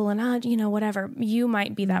minuscule and you know, whatever, you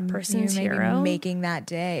might be that person's hero, making that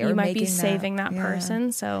day, or you might be saving that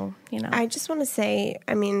person. So, you know, I just want to say,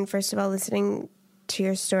 I mean, first of all, listening to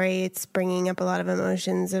your story, it's bringing up a lot of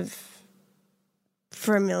emotions of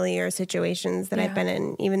familiar situations that I've been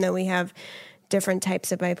in, even though we have different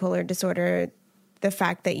types of bipolar disorder. The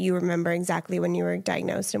fact that you remember exactly when you were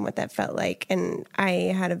diagnosed and what that felt like. And I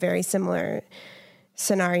had a very similar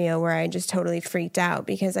scenario where I just totally freaked out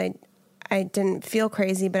because I didn't feel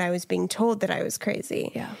crazy, but I was being told that I was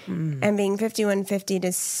crazy. Yeah. And being 5150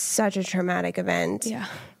 is such a traumatic event. Yeah.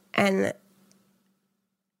 And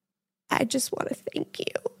I just want to thank you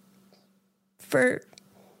for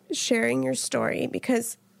sharing your story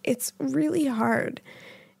because it's really hard.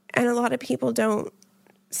 And a lot of people don't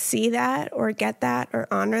see that or get that or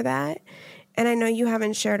honor that. And I know you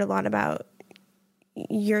haven't shared a lot about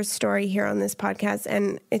your story here on this podcast,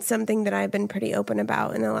 and it's something that I've been pretty open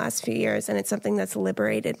about in the last few years, and it's something that's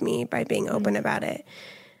liberated me by being open about it.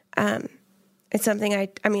 It's something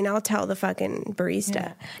I mean, I'll tell the fucking barista.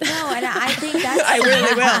 Yeah. No, and I think that's...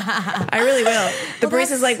 I really will. The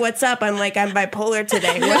barista's like, what's up? I'm like, I'm bipolar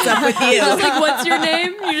today. What's up with you? I was like, what's your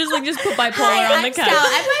name? You just put bipolar on the cup.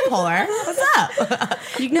 I'm bipolar. What's up?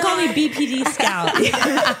 You can call me BPD Scout.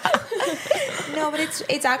 No, but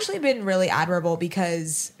it's actually been really admirable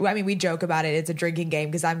because, I mean, we joke about it. It's a drinking game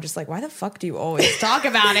because I'm just like, why the fuck do you always talk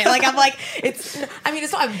about it? Like, I'm like, it's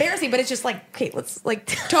not embarrassing, but it's just like, okay, let's like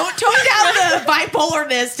tone down the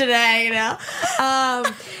bipolarness today, you know?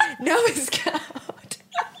 No, it's good.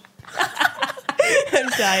 I'm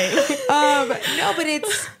dying. No, but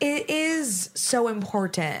it is so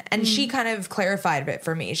important. And she kind of clarified it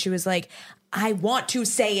for me. She was like, I want to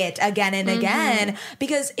say it again and again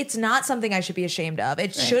because it's not something I should be ashamed of.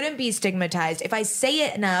 It shouldn't be stigmatized. If I say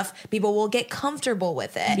it enough, people will get comfortable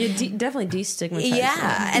with it. You definitely destigmatize.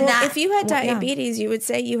 Yeah. And if you had diabetes, you would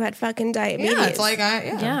say you had fucking diabetes. Yeah, it's like,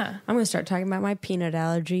 yeah. I'm going to start talking about my peanut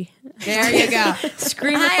allergy. There you go.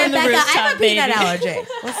 Scream it Hi, from the Becca, rooftop, I have a baby. peanut allergy.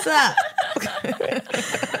 What's up?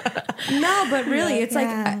 No, but really, it's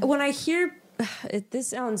like when I hear this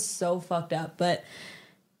sounds so fucked up, but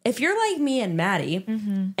if you're like me and Maddie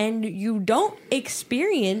and you don't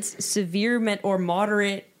experience severe or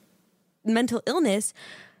moderate mental illness,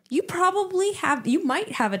 you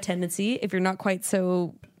might have a tendency, if you're not quite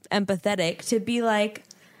so empathetic, to be like,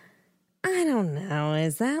 I don't know,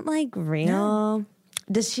 is that like real? No.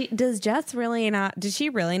 Does she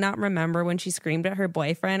really not remember when she screamed at her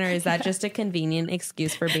boyfriend, or is that just a convenient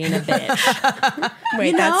excuse for being a bitch?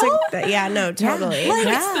 Wait, no, totally. Like,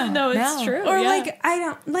 it's true. Or like, I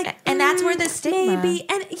don't like, and that's where the stigma. Maybe,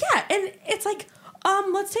 and it's like,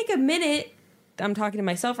 let's take a minute. I'm talking to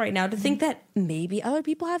myself right now to think that maybe other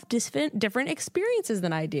people have different experiences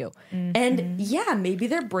than I do. And maybe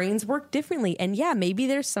their brains work differently. And maybe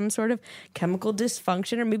there's some sort of chemical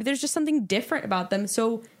dysfunction, or maybe there's just something different about them.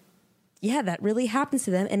 So that really happens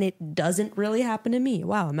to them and it doesn't really happen to me.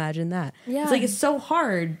 Wow, imagine that. Yeah. It's like, it's so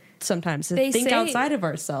hard sometimes to think outside of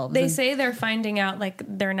ourselves. They say they're finding out, like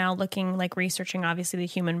they're now looking, like researching obviously the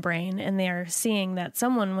human brain, and they are seeing that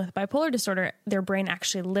someone with bipolar disorder, their brain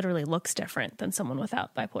actually literally looks different than someone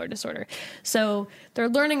without bipolar disorder. So they're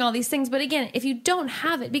learning all these things. But again, if you don't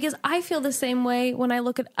have it, because I feel the same way when I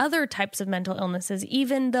look at other types of mental illnesses,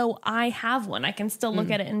 even though I have one, I can still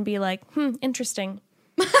look at it and be like, interesting.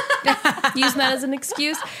 Use that as an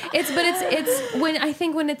excuse. It's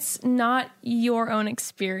when it's not your own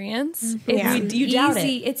experience,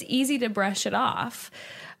 it's easy to brush it off.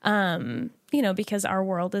 Because our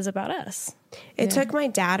world is about us. It took my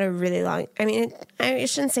dad a really long, I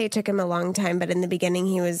shouldn't say it took him a long time, but in the beginning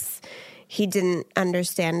he he didn't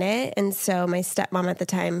understand it. And so my stepmom at the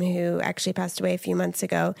time, who actually passed away a few months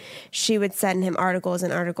ago, she would send him articles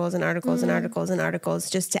and articles and articles and articles and articles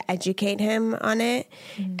just to educate him on it.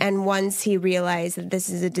 And once he realized that this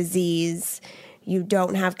is a disease, you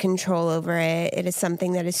don't have control over it. It is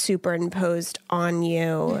something that is superimposed on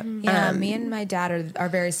you. Yeah, me and my dad are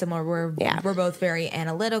very similar. We're both very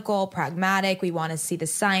analytical, pragmatic. We want to see the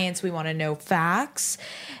science. We want to know facts.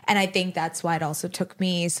 And I think that's why it also took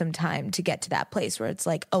me some time to get to that place where it's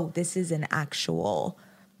like, oh, this is an actual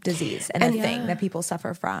disease and a thing that people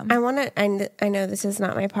suffer from. I know this is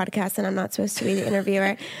not my podcast and I'm not supposed to be the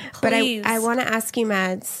interviewer, but I want to ask you,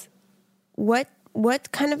 Mads,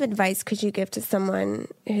 what kind of advice could you give to someone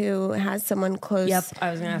who has someone close? Yep,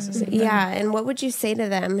 I was going to ask the same thing. Yeah, and what would you say to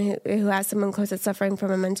them who has someone close that's suffering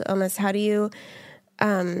from a mental illness? How do you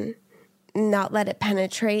not let it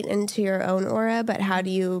penetrate into your own aura, but how do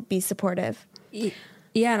you be supportive?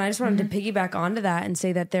 Yeah, and I just wanted to piggyback onto that and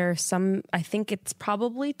say that there are some, I think it's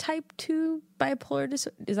probably type 2 bipolar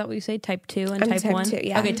disorder. Is that what you say? Type 2 and type 1? 2,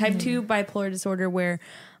 yeah. Okay, type 2 bipolar disorder where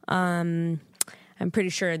I'm pretty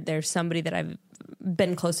sure there's somebody that I've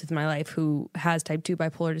been close with in my life who has type 2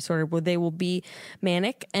 bipolar disorder where they will be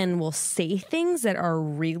manic and will say things that are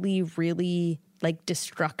really, really like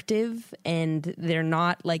destructive, and they're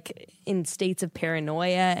not like in states of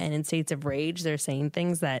paranoia and in states of rage. They're saying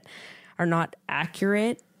things that are not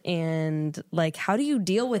accurate. And like, how do you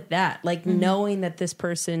deal with that? Like knowing that this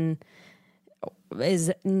person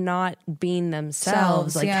is not being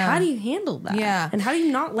themselves. Like, how do you handle that? Yeah. And how do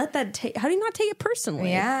you not let that how do you not take it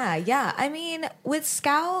personally? Yeah. I mean, with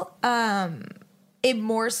Scout, it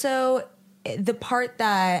more so, the part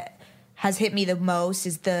that has hit me the most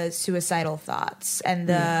is the suicidal thoughts and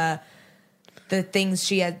the things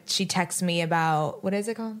she texts me about. What is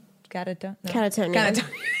it called? Catatonia. I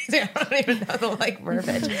don't even know the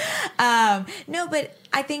verbiage. No, but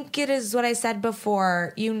I think it is what I said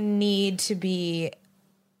before. You need to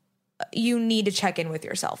check in with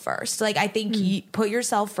yourself first. Like, I think you put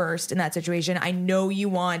yourself first in that situation. I know you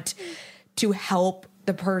want to help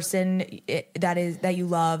the person that you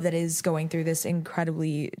love that is going through this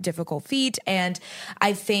incredibly difficult feat, and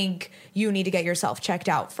I think you need to get yourself checked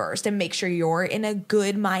out first and make sure you're in a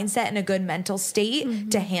good mindset and a good mental state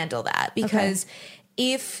to handle that, because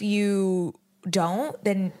if you don't,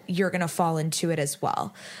 then you're gonna fall into it as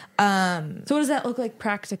well. So what does that look like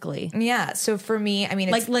practically? Yeah, so for me, I mean,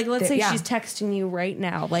 it's like let's say she's texting you right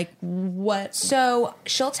now, like what? So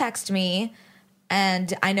she'll text me,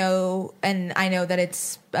 and I know that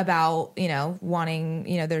it's about,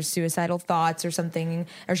 wanting, there's suicidal thoughts or something,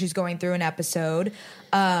 or she's going through an episode.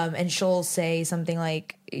 And she'll say something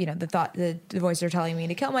like, the voices are telling me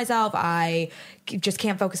to kill myself. I just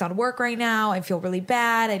can't focus on work right now. I feel really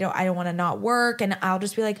bad. I don't want to not work. And I'll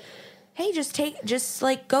just be like, hey, just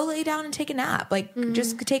go lay down and take a nap. Like,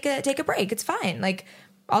 just take a break. It's fine. Like,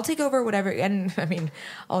 I'll take over whatever. And I mean,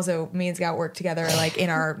 also me and Scout work together like in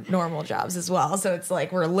our normal jobs as well. So it's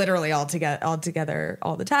like we're literally all together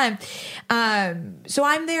all the time. So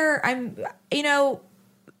I'm there.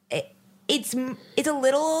 It's a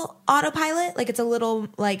little autopilot. Like, it's a little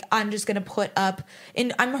like, I'm just going to put up,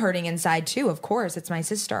 and I'm hurting inside too. Of course, it's my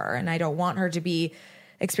sister and I don't want her to be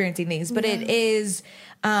experiencing things, but it is,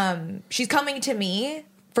 she's coming to me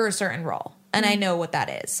for a certain role, and I know what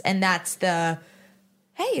that is. And that's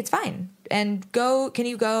hey, it's fine. And can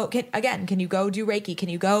you go do Reiki? Can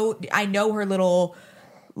you go? I know her little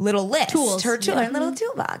list, tools, her little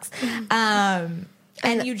toolbox. And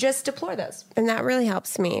you just deploy those. And that really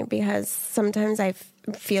helps me, because sometimes I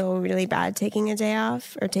feel really bad taking a day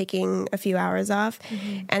off or taking a few hours off.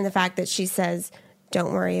 And the fact that she says,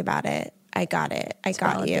 don't worry about it. I got it. I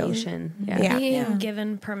got validation. You. Yeah. Being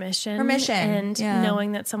given permission and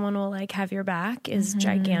knowing that someone will like have your back is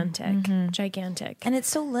gigantic. Gigantic. And it's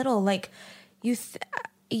so little. Like,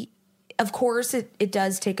 of course it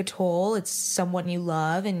does take a toll. It's someone you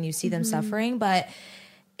love and you see them suffering, but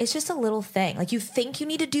it's just a little thing. Like, you think you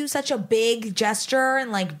need to do such a big gesture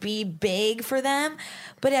and like be big for them,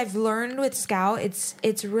 but I've learned with Scout,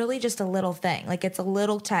 it's really just a little thing. Like, it's a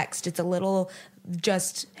little text. It's a little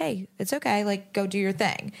just, hey, it's okay. Like, go do your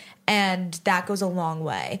thing. And that goes a long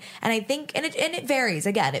way. And I think, and it varies.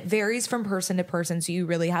 Again, it varies from person to person. So you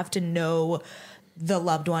really have to know the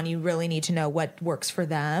loved one. You really need to know what works for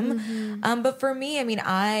them. But for me, I mean,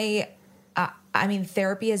 I mean,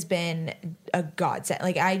 therapy has been a godsend.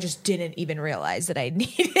 Like, I just didn't even realize that I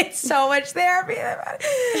needed so much therapy.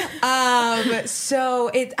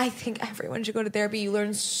 I think everyone should go to therapy. You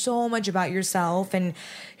learn so much about yourself, and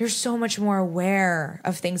you're so much more aware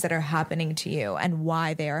of things that are happening to you and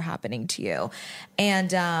why they are happening to you.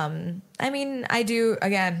 And, I mean,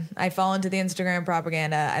 I fall into the Instagram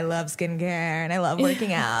propaganda. I love skincare and I love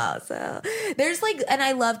working out. So there's and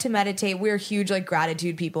I love to meditate. We're huge,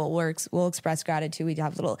 gratitude people. We'll express gratitude. We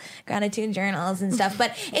have little gratitude journals and stuff,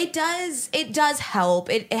 but it does help.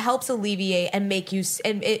 It helps alleviate and make you,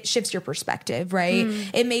 and it shifts your perspective, right?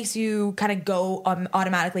 It makes you kind of go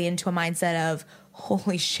automatically into a mindset of,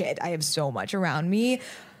 holy shit, I have so much around me.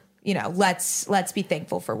 Let's be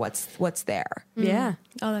thankful for what's there. Yeah.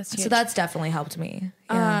 Oh, that's huge. So that's definitely helped me.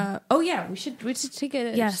 Yeah. We should take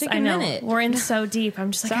a minute. We're in so deep.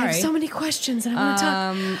 I'm just I have so many questions and I want to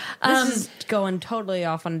talk. This is going totally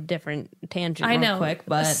off on a different tangent. I know. Quick,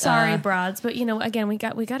 but sorry, broads. But again, we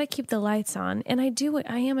got to keep the lights on, and I am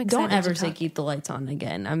excited. Don't ever to say talk. keep the lights on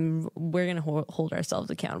again. We're gonna hold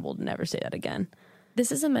ourselves accountable to never say that again.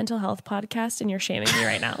 This is a mental health podcast, and you're shaming me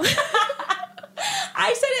right now.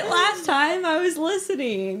 I said it last time. I was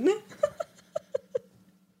listening.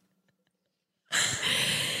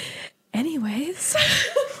 Anyways,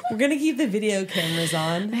 we're gonna keep the video cameras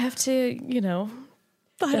on. I have to, I don't know.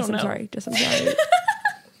 I'm sorry. You could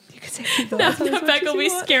say keep the now, lights on. Becca will be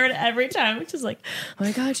scared every time, which is oh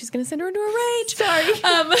my God, she's gonna send her into a rage.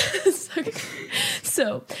 Sorry.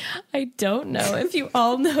 So I don't know if you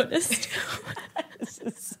all noticed. This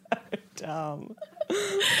is so dumb.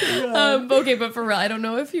 Okay, but for real, I don't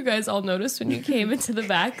know if you guys all noticed when you came into the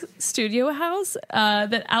back studio house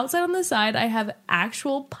that outside on the side I have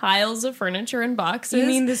actual piles of furniture and boxes. You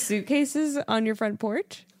mean the suitcases on your front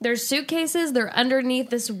porch? There's suitcases, they're underneath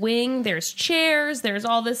this wing, there's chairs, there's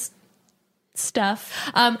all this stuff.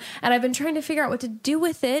 And I've been trying to figure out what to do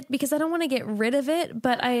with it because I don't want to get rid of it,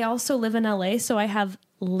 but I also live in LA, so I have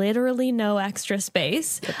literally no extra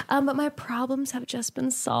space. But my problems have just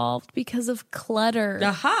been solved because of Clutter.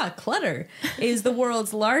 Aha! Clutter is the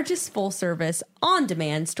world's largest full-service,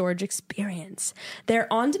 on-demand storage experience. Their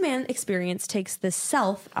on-demand experience takes the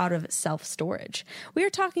self out of self-storage. We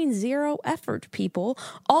are talking zero effort, people.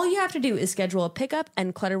 All you have to do is schedule a pickup,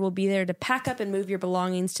 and Clutter will be there to pack up and move your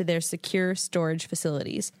belongings to their secure storage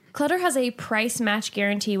facilities. Clutter has a price match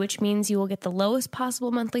guarantee, which means you will get the lowest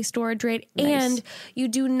possible monthly storage rate, and you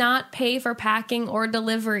do not pay for packing or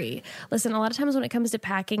delivery. Listen, a lot of times when it comes to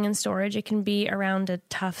packing and storage, it can be around a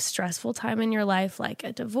tough, stressful time in your life, like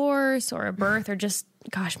a divorce or a birth or just,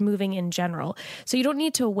 moving in general. So you don't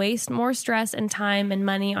need to waste more stress and time and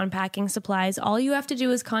money on packing supplies. All you have to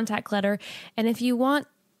do is contact Clutter, and if you want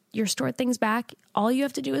your stored things back, all you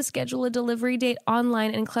have to do is schedule a delivery date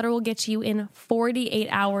online, and Clutter will get to you in 48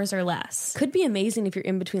 hours or less. Could be amazing if you're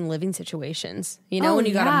in between living situations. When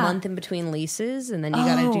you got a month in between leases and then you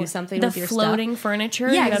got to do something with your stuff. The floating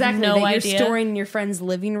furniture. Yeah, you exactly. Have no that idea. You're storing in your friend's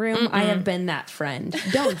living room. I have been that friend.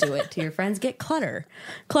 Don't do it to your friends. Get Clutter.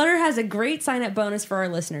 Clutter has a great sign-up bonus for our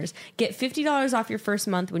listeners. Get $50 off your first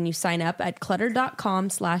month when you sign up at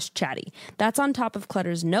clutter.com/chatty. That's on top of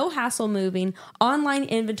Clutter's no hassle moving, online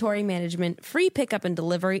inventory management, free pickup and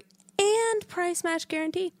delivery, and price match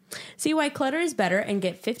guarantee. See why Clutter is better and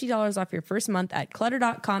get $50 off your first month at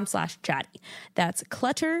clutter.com/chatty. That's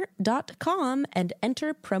clutter.com and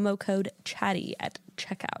enter promo code chatty at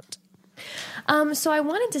checkout. So I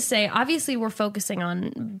wanted to say, obviously we're focusing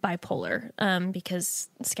on bipolar because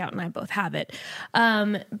Scout and I both have it.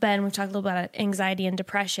 Ben, we've talked a little about anxiety and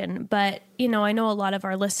depression, but I know a lot of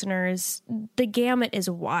our listeners, the gamut is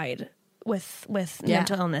wide with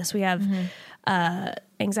mental illness. We have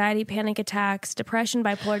anxiety, panic attacks, depression,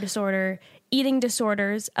 bipolar disorder, eating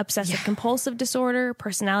disorders, obsessive compulsive disorder,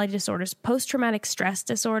 personality disorders, post-traumatic stress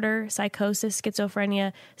disorder, psychosis,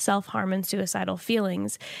 schizophrenia, self-harm, and suicidal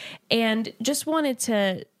feelings. And just wanted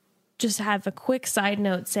to just have a quick side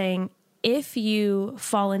note saying, if you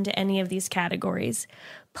fall into any of these categories,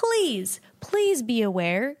 please be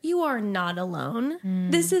aware you are not alone.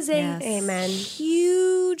 This is a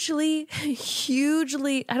hugely,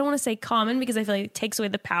 I don't want to say common because I feel like it takes away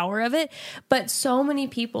the power of it, but so many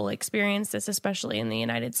people experience this, especially in the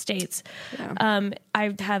United States. Yeah.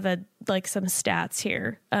 I have some stats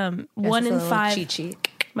here. 1 in 5 cheat sheet.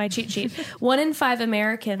 My cheat sheet. 1 in 5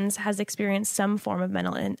 Americans has experienced some form of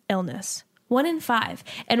mental illness. 1 in 5.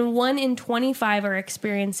 And 1 in 25 are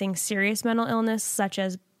experiencing serious mental illness, such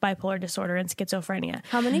as bipolar disorder and schizophrenia.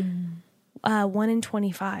 How many? 1 in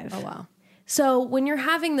 25. Oh, wow. So when you're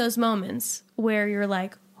having those moments where you're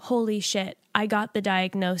like, holy shit, I got the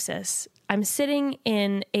diagnosis, I'm sitting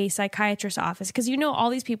in a psychiatrist's office because all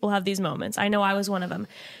these people have these moments. I know I was one of them.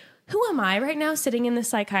 Who am I right now sitting in the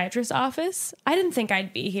psychiatrist's office? I didn't think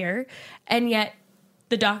I'd be here. And yet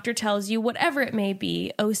the doctor tells you whatever it may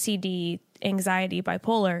be, OCD, anxiety,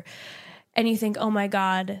 bipolar, and you think, oh my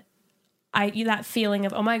God, that feeling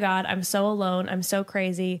of, oh my God, I'm so alone. I'm so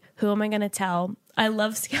crazy. Who am I going to tell? I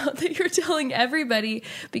love, Scout, that you're telling everybody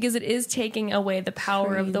because it is taking away the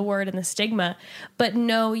power of the word and the stigma. But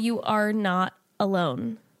no, you are not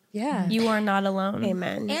alone. Yeah. You are not alone.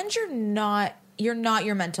 Amen. And you're not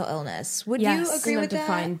your mental illness. Would you agree with that?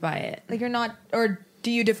 Defined by it. Like you're not, or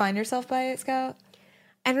do you define yourself by it, Scout?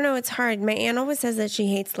 I don't know. It's hard. My aunt always says that she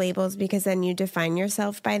hates labels because then you define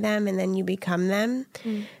yourself by them and then you become them.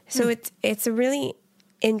 So it's a really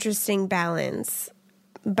interesting balance.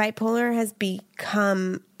 Bipolar has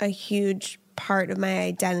become a huge part of my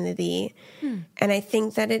identity. And I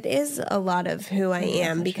think that it is a lot of who I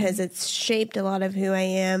am because it's shaped a lot of who I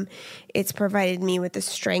am. It's provided me with the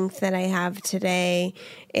strength that I have today.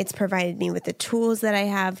 It's provided me with the tools that I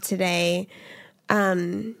have today.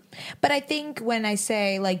 But I think when I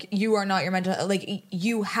say like you are not your mental, like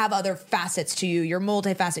you have other facets to you. You're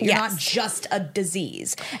multifaceted. You're not just a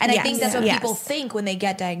disease. And I think that's what people think when they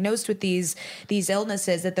get diagnosed with these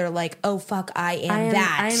illnesses, that they're like, oh fuck, I am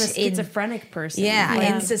that. I am a schizophrenic person.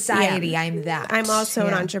 In society, I'm that. I'm also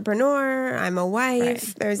an entrepreneur. I'm a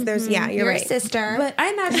wife. Right. There's you're right. A sister. But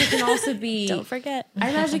I imagine it can also be. Don't forget. I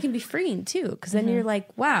imagine it can be freeing too, because then you're like,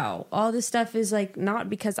 wow, all this stuff is like not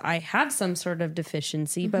because I have some sort of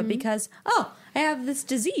deficiency, but because I have this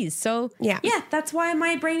disease. So that's why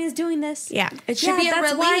my brain is doing this. Yeah, it should be a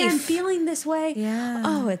that's relief. why I'm feeling this way. Yeah.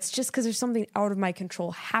 Oh, it's just because there's something out of my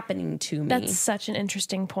control happening to me. That's such an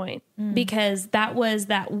interesting point because it was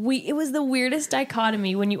the weirdest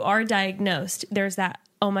dichotomy when you are diagnosed. There's that,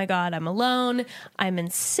 oh my God, I'm alone, I'm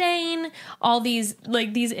insane. All these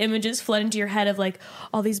images flood into your head of like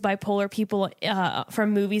all these bipolar people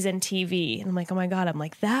from movies and TV. And I'm like, oh my God, I'm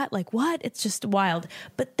like that? Like what? It's just wild.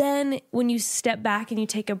 But then when you step back and you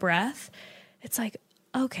take a breath, it's like,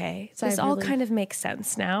 okay, this all kind of makes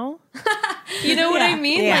sense now. You know what I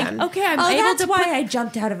mean? Yeah. Like, okay, I'm able that's to why I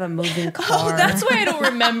jumped out of a moving car. Oh, that's why I don't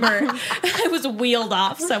remember. I was wheeled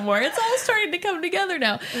off somewhere. It's all starting to come together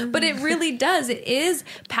now. But it really does. It is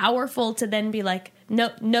powerful to then be like,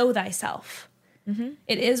 know thyself.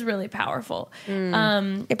 It is really powerful.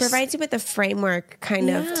 It provides you with a framework kind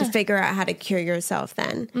of to figure out how to cure yourself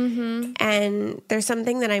then. And there's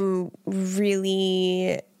something that I'm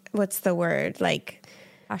really, what's the word? Like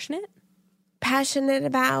passionate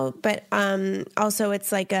about, but also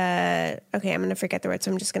it's like I'm going to forget the word,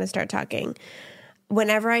 so I'm just going to start talking.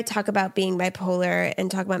 Whenever I talk about being bipolar and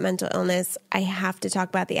talk about mental illness, I have to talk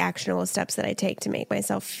about the actionable steps that I take to make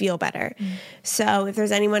myself feel better. So if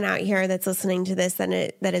there's anyone out here that's listening to this that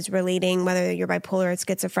is relating, whether you're bipolar or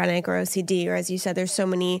schizophrenic or OCD, or as you said, there's so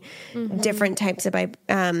many different types of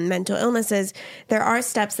mental illnesses, there are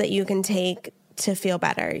steps that you can take to feel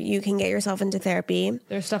better. You can get yourself into therapy.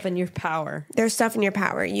 There's stuff in your power.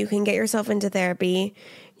 You can get yourself into therapy.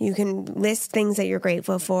 You can list things that you're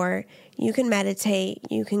grateful for. You can meditate.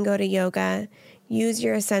 You can go to yoga. Use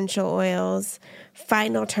your essential oils.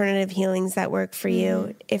 Find alternative healings that work for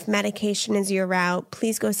you. If medication is your route,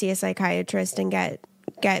 please go see a psychiatrist and get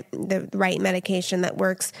the right medication that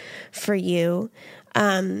works for you.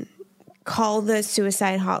 Call the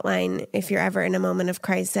suicide hotline if you're ever in a moment of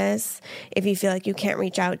crisis. If you feel like you can't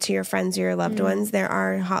reach out to your friends or your loved ones, there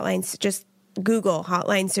are hotlines. Just Google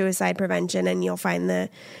hotline suicide prevention and you'll find the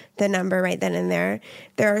number right then and there.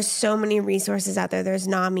 There are so many resources out there. There's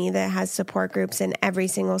NAMI that has support groups in every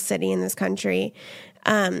single city in this country.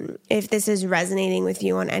 If this is resonating with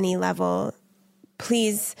you on any level,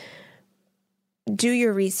 please do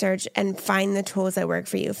your research and find the tools that work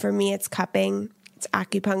for you. For me, it's cupping. It's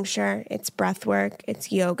acupuncture, it's breath work,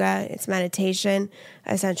 it's yoga, it's meditation,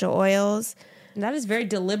 essential oils. And that is very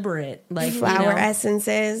deliberate. Like flower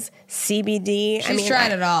essences, CBD. She's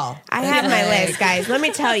tried it all. I have my list, guys. Let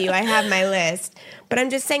me tell you, I have my list. But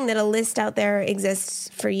I'm just saying that a list out there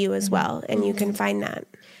exists for you as well, and you can find that.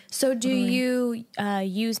 So do you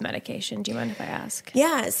use medication? Do you mind if I ask?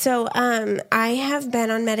 Yeah. So I have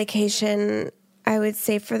been on medication, I would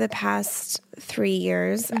say, for the past 3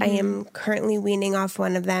 years. I am currently weaning off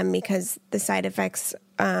one of them because the side effects,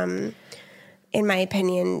 in my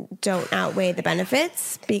opinion, don't outweigh the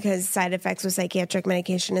benefits, because side effects with psychiatric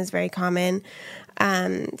medication is very common.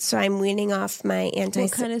 So I'm weaning off my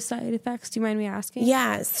What kind of side effects? Do you mind me asking?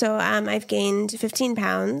 Yeah. So I've gained 15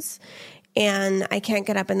 pounds and I can't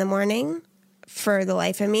get up in the morning for the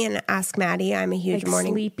life of me. And ask Maddie, I'm a huge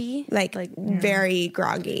morning sleepy, like very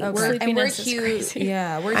groggy. We're huge.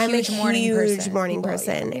 Yeah, we're I'm huge a morning huge person. morning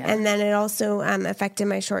person. Yeah. And then it also affected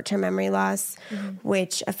my short-term memory loss,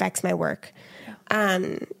 which affects my work.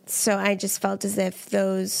 So I just felt as if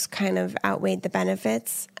those kind of outweighed the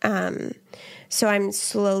benefits. So I'm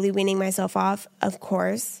slowly weaning myself off, of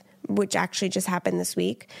course, which actually just happened this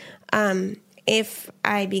week. If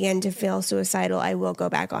I begin to feel suicidal, I will go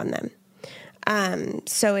back on them.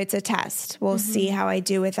 So it's a test. We'll see how I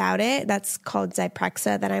do without it. That's called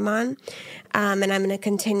Zyprexa that I'm on. And I'm going to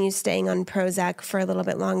continue staying on Prozac for a little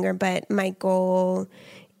bit longer, but my goal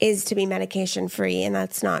is to be medication free. And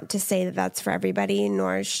that's not to say that that's for everybody,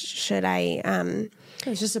 nor should I,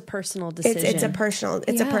 it's just a personal decision. It's a personal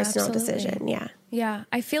absolutely. decision. Yeah. Yeah.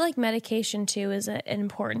 I feel like medication too is an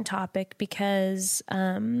important topic because,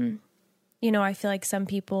 I feel like some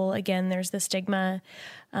people, again, there's the stigma.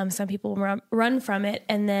 Some people run from it,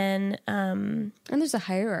 and then and there's a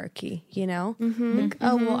hierarchy, Like,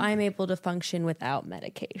 well, I'm able to function without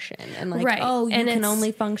medication, and like, you can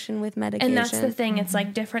only function with medication. And that's the thing; it's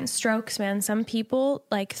like different strokes, man. Some people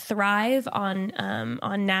like thrive on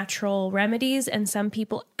natural remedies, and some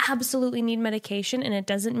people absolutely need medication. And it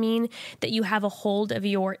doesn't mean that you have a hold of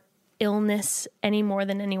your illness any more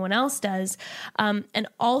than anyone else does. And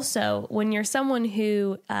also, when you're someone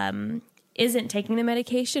who isn't taking the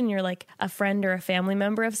medication, you're like a friend or a family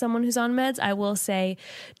member of someone who's on meds, I will say,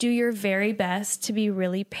 do your very best to be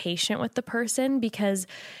really patient with the person, because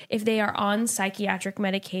if they are on psychiatric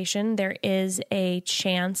medication, there is a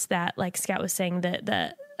chance that, like Scott was saying, that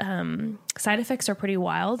the side effects are pretty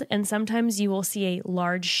wild, and sometimes you will see a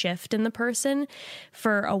large shift in the person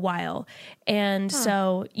for a while. And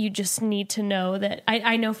so you just need to know that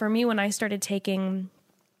I know for me, when I started taking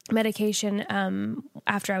medication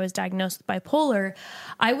after I was diagnosed with bipolar,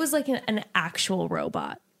 I was like an actual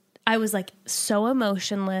robot. I was like so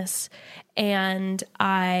emotionless, and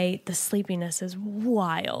the sleepiness is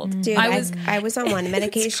wild. Dude, I was on one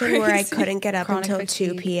medication where I couldn't get up until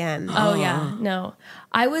 2 p.m. Oh yeah, no.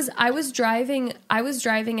 I was driving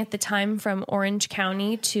at the time from Orange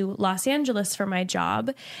County to Los Angeles for my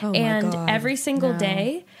job, and every single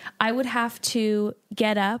day I would have to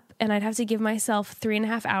get up, and I'd have to give myself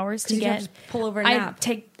 3.5 hours to get pull over a nap.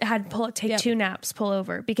 Take 2 naps, pull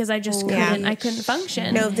over, because I just couldn't. I couldn't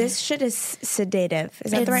function. No, this shit is sedative.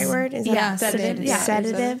 Is that the right word? Is that sedative. Yeah.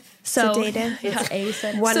 Sedative. So sedative. It's a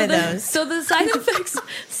sedative. One of those. So the side effects.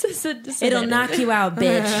 It'll knock you out,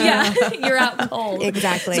 bitch. Yeah, you're out cold.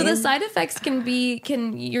 Exactly. So the side effects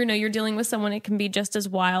you're dealing with someone. It can be just as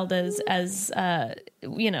wild as Did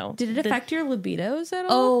it affect your libidos at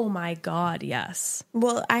all? Oh my God, yes.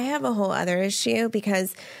 Well, I have a whole other issue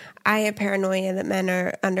because I have paranoia that men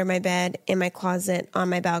are under my bed, in my closet, on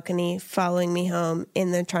my balcony, following me home,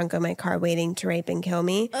 in the trunk of my car, waiting to rape and kill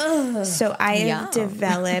me. Ugh, so I have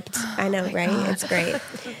developed, I know, right? God. It's great.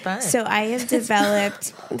 So I have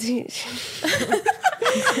developed,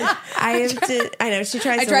 I know, she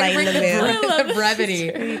tries to lighten the mood. The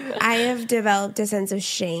brevity. I have developed a sense of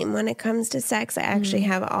shame when it comes to sex. I actually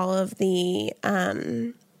have all of the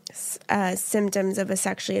symptoms of a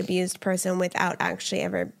sexually abused person without actually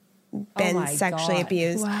ever been sexually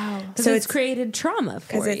abused. Wow. So it's created trauma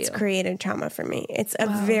for you. Because it's created trauma for me. It's a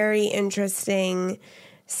very interesting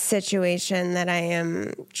situation that I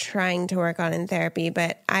am trying to work on in therapy,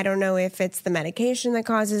 but I don't know if it's the medication that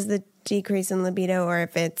causes the decrease in libido, or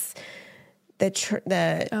if it's the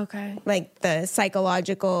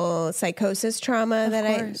psychological psychosis trauma so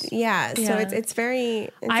it's very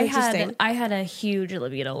interesting. I had a huge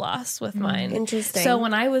libido loss with mine. Interesting. So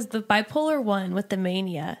when I was the bipolar 1 with the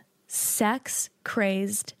mania, sex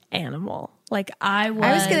crazed animal. Like I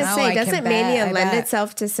was going to say, doesn't mania lend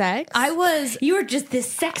itself to sex? You were just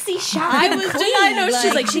this sexy shot. I know.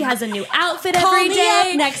 She's like, she has a new outfit every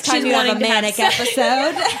day. Next time you have a manic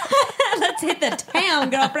episode. Let's hit the town,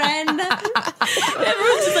 girlfriend.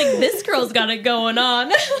 Everyone's just like, this girl's got it going on.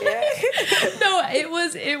 No,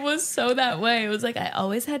 it was so that way. It was like, I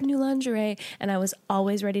always had new lingerie and I was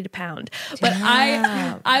always ready to pound. But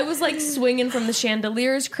I was like swinging from the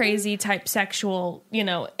chandeliers, crazy type sexual,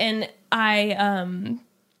 and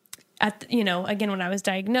again, when I was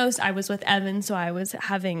diagnosed, I was with Evan, so I was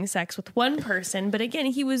having sex with one person. But again,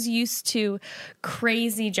 he was used to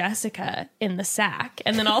crazy Jessica in the sack,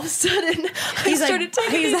 and then all of a sudden, He's like,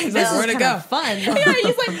 where to go? Fun. Yeah,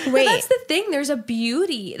 he's like, wait. That's the thing. There's a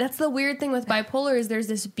beauty. That's the weird thing with bipolar is there's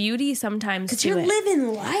this beauty sometimes to it. Because you're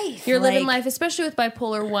living life. You're living life, especially with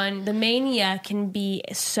bipolar 1. The mania can be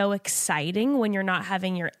so exciting when you're not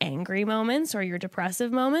having your angry moments or your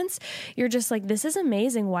depressive moments. You're just like, this is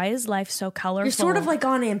amazing. Why is life so colorful. You're sort of like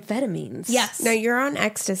on amphetamines. Yes. No, you're on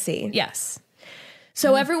ecstasy. Yes.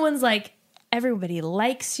 So everyone's like, everybody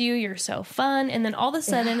likes you. You're so fun. And then all of a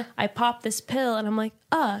sudden I pop this pill and I'm like,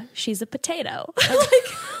 she's a potato.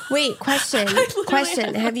 Wait, question.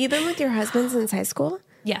 Have you been with your husband since high school?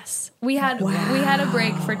 Yes. We had a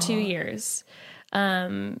break for 2 years,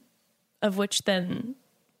 of which then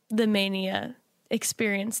the mania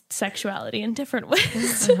experienced sexuality in different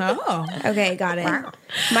ways. Oh. Okay, got it. Wow.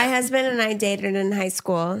 My husband and I dated in high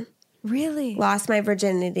school. Really? Lost my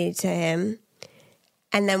virginity to him.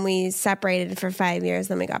 And then we separated for 5 years.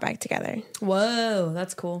 Then we got back together. Whoa,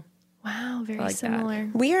 that's cool. Wow, very like similar.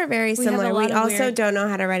 We are very similar. We also don't know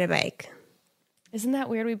how to ride a bike. Isn't that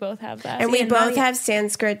weird? We both have that. And we both have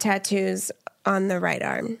Sanskrit tattoos on the right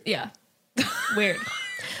arm. Yeah. Weird.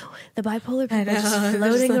 The bipolar people just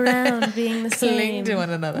floating around being the same. to one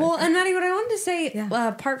another. Well, and Maddie, what I wanted to say,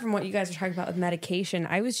 apart from what you guys are talking about with medication,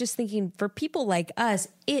 I was just thinking for people like us,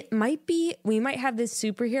 we might have this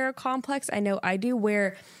superhero complex. I know I do,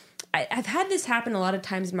 where I've had this happen a lot of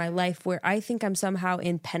times in my life where I think I'm somehow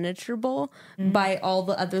impenetrable by all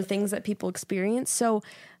the other things that people experience. So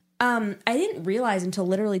I didn't realize until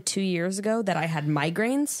literally 2 years ago that I had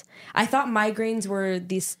migraines. I thought migraines were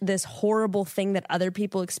this horrible thing that other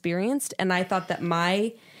people experienced, and I thought that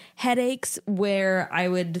my headaches where I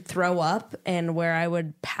would throw up and where I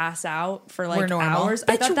would pass out for like hours.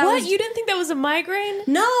 I thought that you didn't think that was a migraine?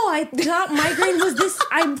 No, I thought migraine was this.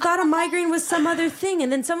 I thought a migraine was some other thing,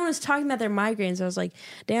 and then someone was talking about their migraines. I was like,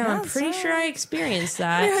 "Damn, I'm pretty sure I experienced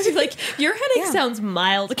that." Like your headache sounds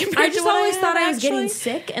mild compared I to just what always thought I was actually. getting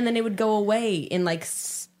sick, and then it would go away in like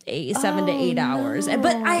 7 to 8 hours.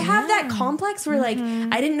 But I have that complex where like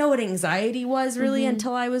I didn't know what anxiety was really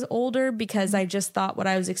until I was older, because I just thought what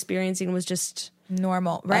I was experiencing was just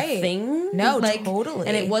normal, a thing. No, like, totally.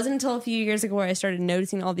 And it wasn't until a few years ago where I started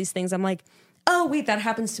noticing all these things. I'm like, oh wait, that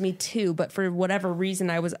happens to me too. But for whatever reason,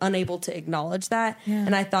 I was unable to acknowledge that,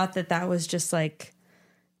 and I thought that was just like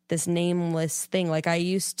this nameless thing. Like I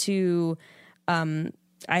used to.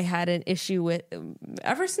 I had an issue with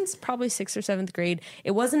ever since probably 6th or 7th grade.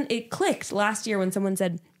 It clicked last year when someone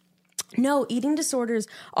said, no, eating disorders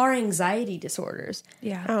are anxiety disorders.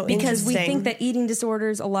 Yeah. Oh, because we think that eating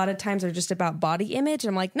disorders a lot of times are just about body image.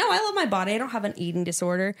 I'm like, no, I love my body. I don't have an eating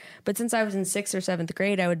disorder. But since I was in 6th or 7th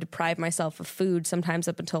grade, I would deprive myself of food sometimes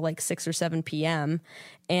up until like 6 or 7 p.m.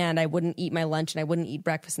 And I wouldn't eat my lunch and I wouldn't eat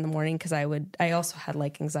breakfast in the morning because I also had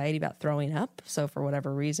like anxiety about throwing up. So for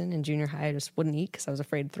whatever reason in junior high, I just wouldn't eat because I was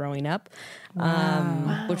afraid of throwing up,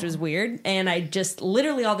 which was weird. And I just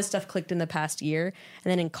literally all this stuff clicked in the past year.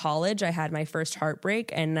 And then in college, I had my first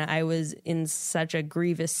heartbreak and I was in such a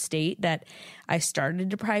grievous state that I started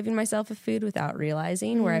depriving myself of food without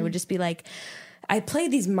realizing, where I would just be like, I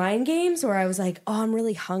played these mind games where I was like, oh, I'm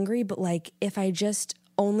really hungry, but like if I just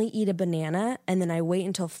only eat a banana and then I wait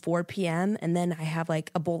until 4 p.m. and then I have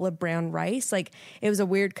like a bowl of brown rice, like it was a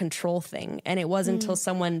weird control thing. And it wasn't until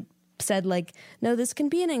someone said like, no, this can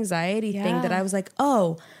be an anxiety thing, that I was like,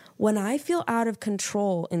 oh, when I feel out of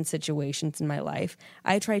control in situations in my life,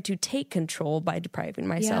 I try to take control by depriving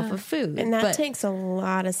myself of food. And that takes a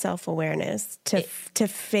lot of self-awareness to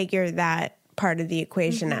figure that part of the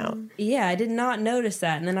equation out. Yeah, I did not notice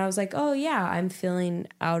that. And then I was like, oh yeah, I'm feeling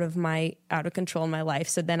out of control in my life.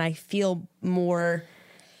 So then I feel more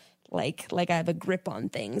like I have a grip on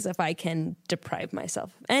things if I can deprive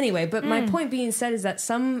myself. Anyway, but my point being said is that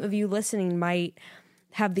some of you listening might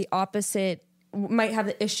have the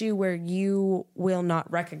issue where you will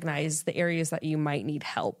not recognize the areas that you might need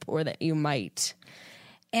help or that you might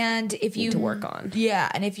need to work on. Yeah,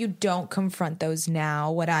 and if you don't confront those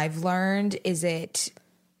now, what I've learned is it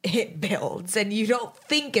builds, and you don't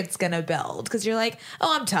think it's gonna build because you're like,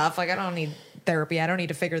 oh, I'm tough. Like I don't need therapy. I don't need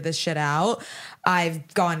to figure this shit out.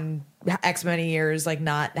 I've gone X many years like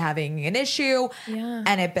not having an issue,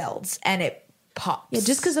 and it builds and it pops. Yeah,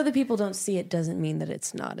 just because other people don't see it doesn't mean that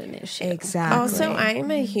it's not an issue. Exactly. Also, I'm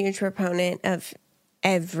a huge proponent of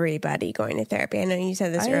everybody going to therapy. I know you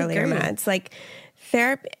said this earlier, Mads. Like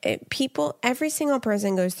therapy, every single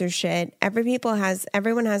person goes through shit. Everyone has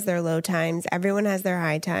their low times. Everyone has their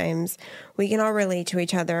high times. We can all relate to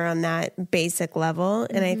each other on that basic level.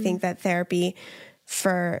 And I think that therapy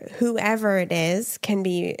for whoever it is can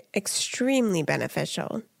be extremely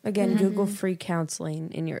beneficial. Again, Google free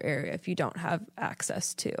counseling in your area if you don't have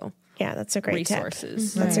access to that's a great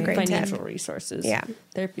resources. Tip. That's a great financial tip. resources. Yeah.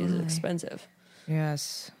 Therapy is expensive.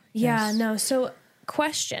 Yes. Yeah, no. So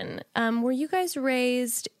question. Were you guys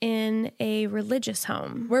raised in a religious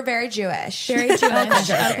home? We're very Jewish. Very Jewish.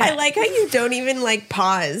 I like how you don't even like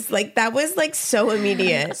pause. Like that was like so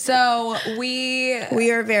immediate. So we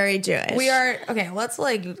are very Jewish. We are okay. We're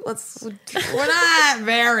not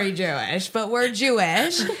very Jewish, but we're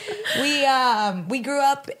Jewish. We grew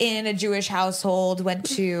up in a Jewish household. Went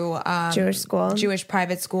to Jewish school, Jewish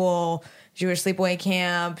private school, Jewish sleepaway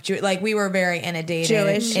camp. We were very inundated.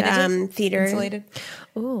 Jewish theater. Insulated.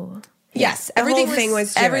 Ooh. Yes, everything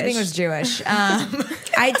was Jewish. Everything was Jewish.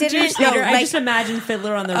 I didn't know. I just imagine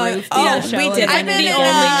Fiddler on the Roof. We did. I've been the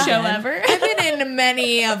only show ever. I've been in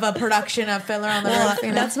many of a production of Fiddler on the Roof. You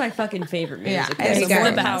know? That's my fucking favorite music. Yeah, There's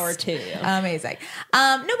more power to you. Amazing.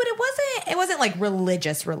 No, but it wasn't like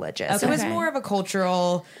religious. Okay. It was more of a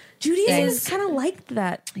cultural. Judaism is kind of like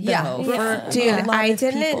that. Though, Dude, I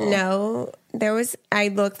didn't know there was. I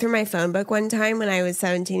looked through my phone book one time when I was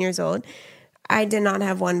 17 years old. I did not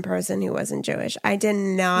have one person who wasn't Jewish. I did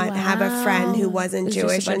not have a friend who wasn't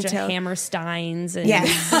Jewish just a bunch until of Hammersteins and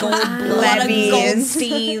Levies,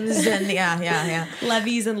 Goldsteins, and yeah,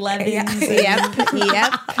 Levies and Levies.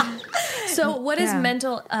 Yep. So, what does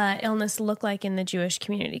mental illness look like in the Jewish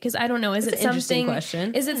community? Because I don't know. Is it something?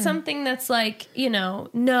 Question. Is it something that's like,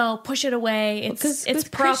 no, push it away? It's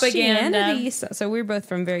propaganda. So we're both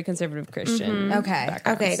from very conservative Christian. backgrounds.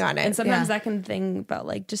 Okay, got it. And sometimes that can think about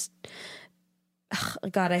like just.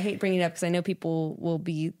 God, I hate bringing it up because I know people will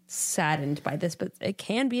be saddened by this, but it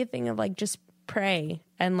can be a thing of like just pray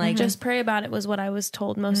and like just pray about it was what I was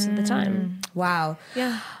told most of the time. Wow.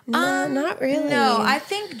 Yeah. No, not really. No, I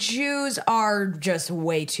think Jews are just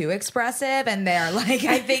way too expressive, and they're like,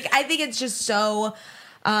 I think it's just so.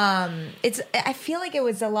 I feel like it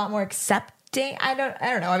was a lot more accepting. I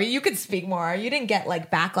don't know. I mean, you could speak more. You didn't get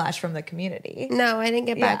like backlash from the community. No, I didn't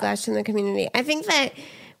get backlash from the community. I think that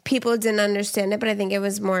people didn't understand it, but I think it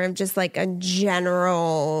was more of just like a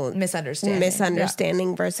general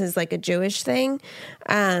misunderstanding versus like a Jewish thing.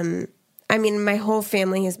 I mean, my whole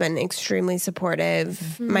family has been extremely supportive.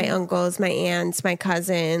 Mm-hmm. My uncles, my aunts, my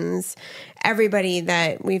cousins, everybody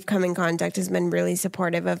that we've come in contact has been really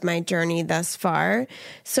supportive of my journey thus far.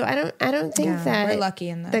 So I don't think that we're lucky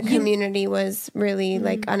in that. The community was really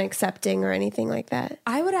like unaccepting or anything like that.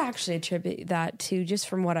 I would actually attribute that to just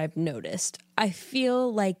from what I've noticed. I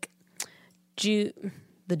feel like the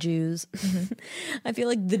Jews. I feel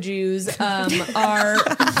like the Jews are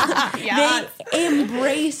they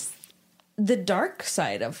embrace the dark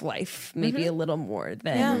side of life maybe a little more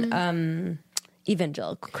than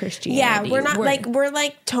evangelical Christianity. Yeah, we're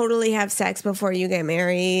like totally have sex before you get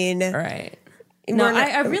married. Right. No,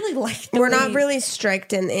 I really like we're not really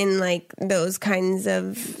strict in like those kinds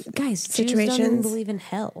of situations. Jews don't even believe in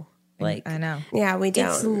hell. Like I know. Yeah, we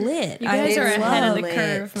don't. It's lit. You guys are ahead of the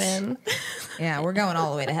curve, man. Yeah, we're going all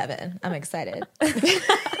the way to heaven. I'm excited.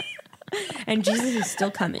 And Jesus is still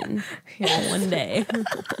coming one day.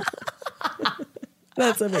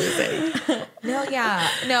 That's amazing.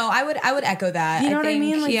 No, I would echo that. You know what I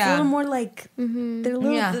mean? Like a little more like they're a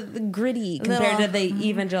little the gritty compared to the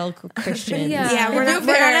evangelical Christians. We're not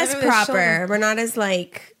as proper. We're not as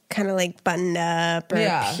like kind of like buttoned up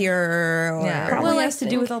or pure or probably has to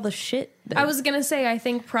do with all the shit. I was gonna say, I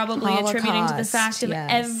think probably attributing to the fact of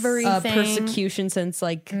everything persecution since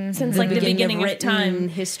the beginning of time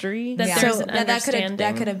history. That there's an understanding.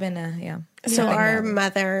 That could have been a So our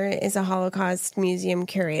mother is a Holocaust museum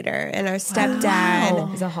curator, and our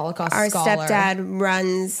stepdad is a Holocaust Our scholar. stepdad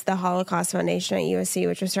runs the Holocaust Foundation at USC,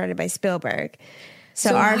 which was started by Spielberg.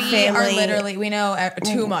 So our we family are literally we know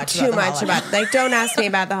too much about like don't ask me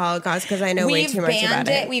about the Holocaust because I know way too much about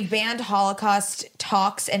it. We've banned Holocaust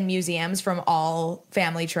talks and museums from all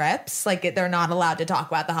family trips. Like they're not allowed to talk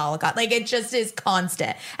about the Holocaust. Like it just is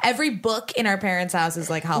constant. Every book in our parents' house is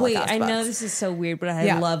like Holocaust. Wait, I books. know this is so weird, but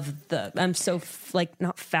I love I'm so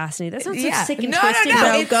not fascinated. That sounds so sick and No, twisted.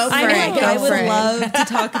 no, go for it. I would love to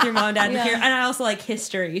talk with your mom and dad here, and I also like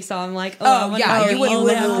history, so I'm like, you would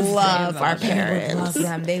love our parents. Love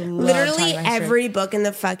them. They literally every book in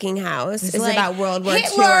the fucking house is like, about World War II or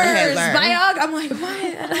Hitler's Hitler. I'm like, what?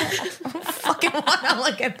 I don't fucking want to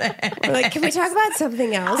look at that. We're like, can we talk about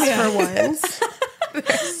something else for once?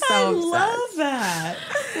 I love that.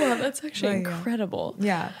 Well, that's actually incredible.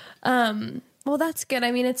 Yeah. Well, that's good.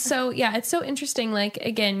 I mean, it's so interesting. Like,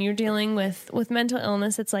 again, you're dealing with mental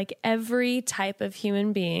illness. It's like every type of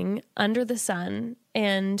human being under the sun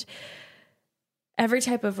and every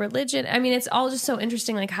type of religion. I mean, it's all just so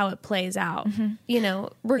interesting, like how it plays out,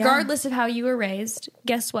 regardless of how you were raised,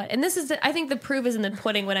 guess what? And this is, I think the proof is in the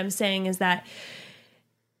pudding. What I'm saying is that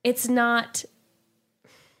it's not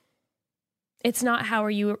it's not how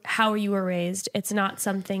you were raised. It's not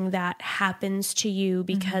something that happens to you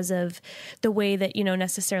because of the way that, you know,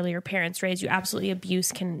 necessarily your parents raised you. Absolutely,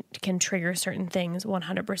 abuse can trigger certain things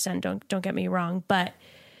 100%. Don't get me wrong. But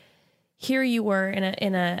here you were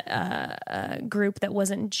in a group that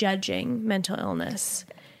wasn't judging mental illness,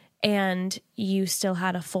 and you still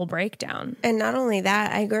had a full breakdown. And not only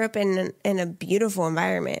that, I grew up in a beautiful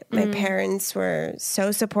environment. My parents were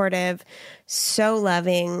so supportive, so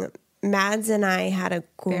loving. Mads and I had a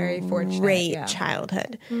great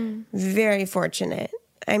childhood. Very fortunate.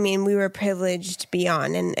 I mean, we were privileged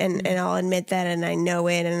beyond, and I'll admit that, and I know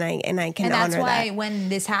it, and I can honor that. And that's why when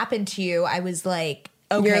this happened to you, I was like,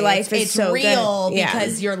 okay, your life is so real good.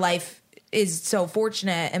 because your life is so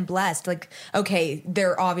fortunate and blessed. Like, okay,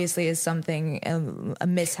 there obviously is something, a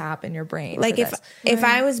mishap in your brain. Like if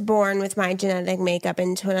I was born with my genetic makeup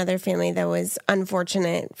into another family that was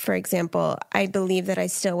unfortunate, for example, I believe that I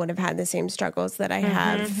still would have had the same struggles that I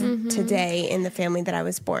have today in the family that I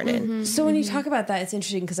was born in. So when you talk about that, it's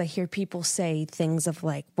interesting because I hear people say things of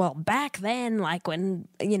like, well, back then, like when,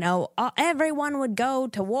 you know, everyone would go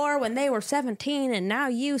to war when they were 17, and now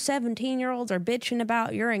you 17-year-olds are bitching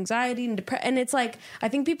about your anxiety and and it's like, I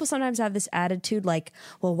think people sometimes have this attitude like,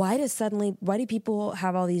 well, why do people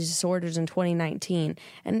have all these disorders in 2019?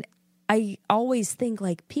 And I always think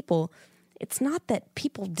like it's not that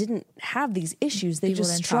people didn't have these issues. They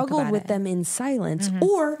just struggled with them in silence.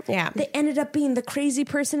 Or they ended up being the crazy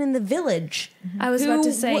person in the village. I was about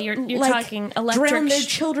to say, you're like, talking electric... drown their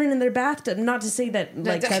children in their bathtub. Not to say that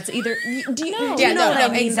like that's either... Do you know what I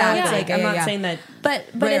mean? Exactly. Like, I'm not saying that... But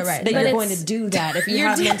that you're going to do that if you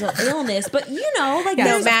have mental illness. But you know, like...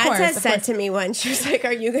 No, Mads has said to me once, she was like,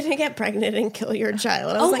 are you going to get pregnant and kill your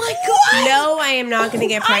child? I was like, my God! No, I am not going to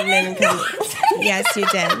get pregnant and kill Yes, you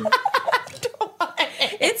did.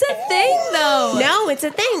 It's a thing, though. No, it's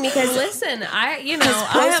a thing because listen, I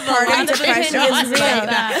have a lot of opinions about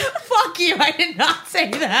that. Fuck you! I did not say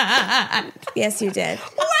that. Yes, you did.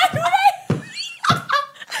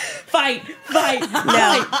 Fight.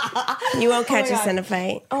 No, you won't catch us in a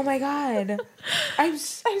fight. Oh my God. I'm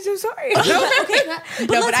so sorry. But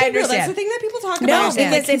I understand. That's the thing that people talk about. No,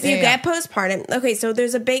 because if you get postpartum, okay, so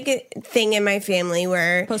there's a big thing in my family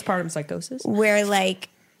where postpartum psychosis, where like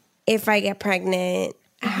if I get pregnant,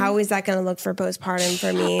 how is that going to look for postpartum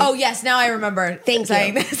for me? Oh yes, now I remember. Thank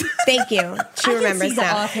you. Thank you. She remembers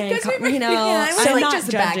now. You know, so I'm like not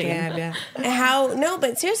just judging. backhand. How? No,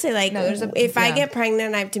 but seriously, like if I get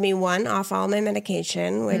pregnant, I have to be one, off all my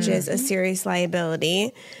medication, which is a serious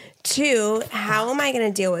liability. 2, how am I going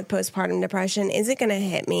to deal with postpartum depression? Is it going to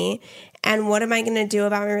hit me? And what am I going to do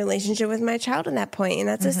about my relationship with my child at that point? And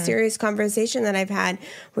that's a serious conversation that I've had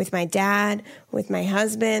with my dad, with my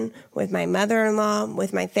husband, with my mother-in-law,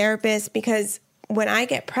 with my therapist. Because when I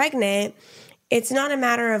get pregnant, it's not a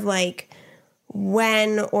matter of like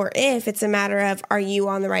when or if, it's a matter of, are you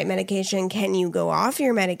on the right medication? Can you go off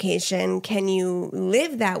your medication? Can you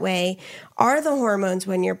live that way? Are the hormones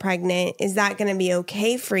when you're pregnant, is that going to be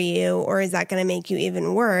okay for you, or is that going to make you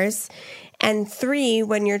even worse? And 3,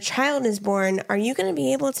 when your child is born, are you going to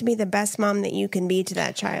be able to be the best mom that you can be to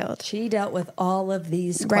that child? She dealt with all of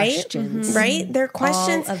these questions. Right? They're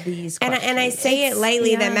questions. All of these questions. And I say it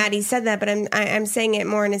lightly that Maddie said that, but I'm saying it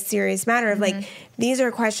more in a serious matter of like, these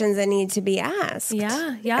are questions that need to be asked.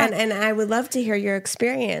 Yeah. And I would love to hear your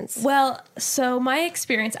experience. Well, so my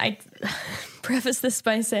experience, I preface this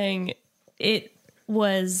by saying it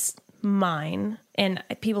was mine, and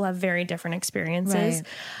people have very different experiences.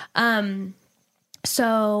 Right.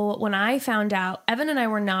 So when I found out, Evan and I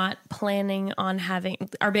were not planning on having,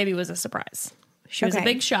 our baby was a surprise. She was a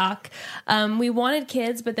big shock. We wanted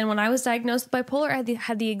kids, but then when I was diagnosed with bipolar, I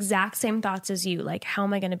had the exact same thoughts as you. Like, how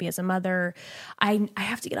am I going to be as a mother? I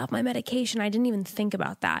have to get off my medication. I didn't even think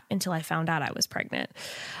about that until I found out I was pregnant.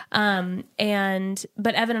 But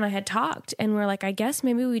Evan and I had talked, and we're like, I guess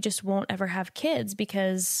maybe we just won't ever have kids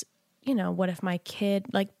because, you know, what if my kid,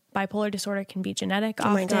 like, bipolar disorder can be genetic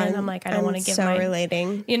often. God. I'm like, I don't want to give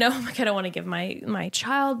relating. You know, like, I don't want to give my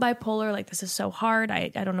child bipolar. Like, this is so hard. I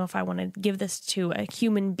don't know if I want to give this to a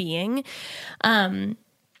human being.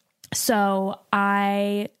 So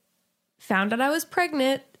I found out I was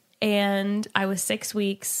pregnant, and I was 6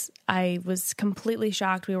 weeks. I was completely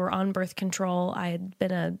shocked. We were on birth control. I had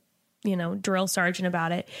been a, drill sergeant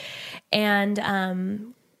about it,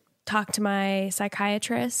 and talked to my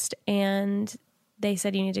psychiatrist, and they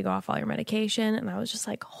said, you need to go off all your medication. And I was just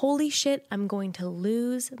like, holy shit, I'm going to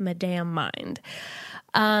lose my damn mind.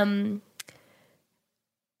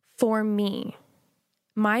 For me,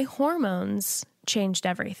 my hormones changed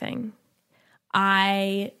everything.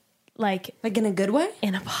 I Like in a good way?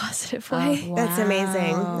 In a positive way. Wow. That's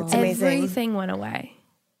amazing. That's amazing. Everything went away.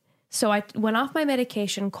 So I went off my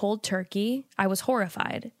medication cold turkey. I was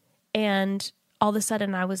horrified. And all of a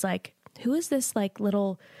sudden I was like, who is this like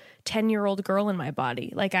little 10-year-old girl in my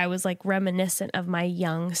body? Like I was like reminiscent of my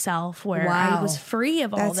young self where I was free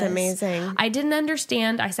of all this. That's amazing. I didn't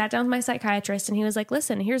understand. I sat down with my psychiatrist and he was like,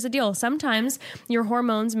 listen, here's the deal. Sometimes your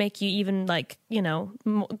hormones make you even like, you know,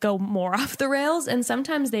 go more off the rails. And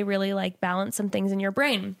sometimes they really like balance some things in your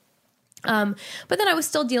brain. But then I was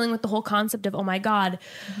still dealing with the whole concept of, oh my God,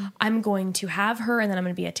 I'm going to have her and then I'm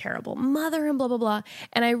going to be a terrible mother and blah, blah, blah.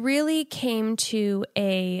 And I really came to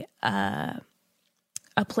a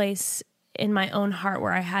place in my own heart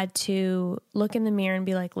where I had to look in the mirror and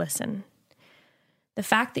be like, listen, the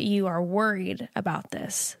fact that you are worried about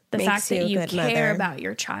this, the fact that you care about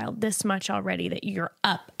your child this much already, that you're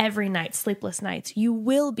up every night, sleepless nights, you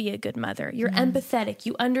will be a good mother. You're empathetic.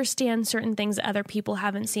 You understand certain things that other people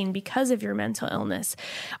haven't seen because of your mental illness.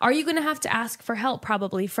 Are you going to have to ask for help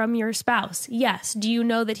probably from your spouse? Yes. Do you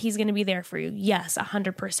know that he's going to be there for you? Yes,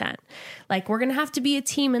 100%. Like we're going to have to be a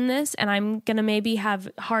team in this and I'm going to maybe have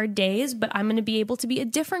hard days, but I'm going to be able to be a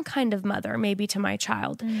different kind of mother maybe to my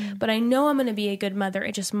child. But I know I'm going to be a good mother.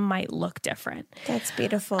 It just might look different. That's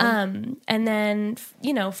beautiful. And then,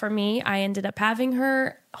 you know, for me, I ended up having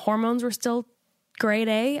her. Hormones were still grade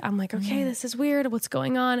A. I'm like, okay, this is weird. What's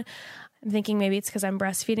going on? I'm thinking maybe it's because I'm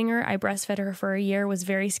breastfeeding her. I breastfed her for a year, was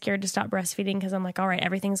very scared to stop breastfeeding because I'm like, all right,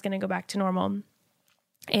 everything's going to go back to normal.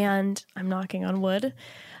 And I'm knocking on wood.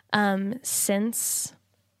 Since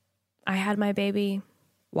I had my baby.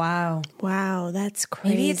 Wow, that's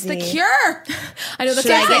crazy. Maybe it's the cure. I know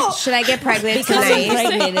should I get pregnant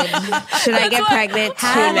tonight? Should I get pregnant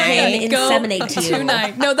tonight? Inseminate you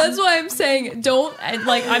tonight. No, that's why I'm saying don't.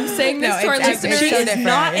 Like I'm saying this to our listeners. She is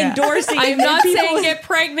not endorsing. I'm not saying get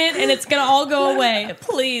pregnant and it's gonna all go away.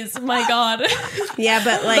 Please, my God. Yeah,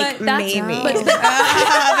 but like maybe. But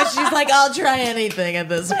she's like, I'll try anything at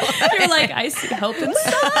this point. You're like, I see hope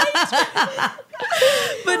inside.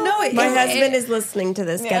 But no, my husband is listening to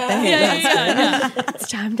this. Get the hint. Yeah. It's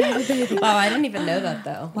time to have a baby. Oh, I didn't even know that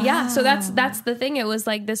though. Wow. Yeah, so that's the thing. It was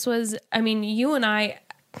like this was. I mean, you and I,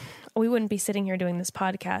 we wouldn't be sitting here doing this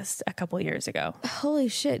podcast a couple years ago. Holy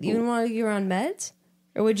shit! Even while you were on meds,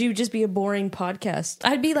 or would you just be a boring podcast?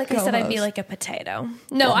 I'd be like co-host. I said, I'd be like a potato.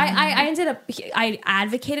 No, I ended up. I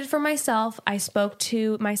advocated for myself. I spoke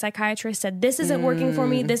to my psychiatrist. Said this isn't working for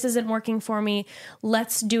me. This isn't working for me.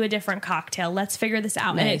 Let's do a different cocktail. Let's figure this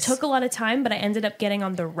out. Nice. And it took a lot of time, but I ended up getting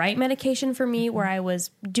on the right medication for me, where I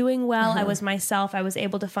was doing well. I was myself. I was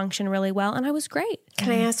able to function really well, and I was great.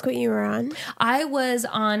 Can I ask what you were on? I was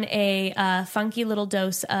on a funky little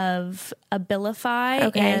dose of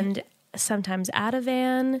Abilify and sometimes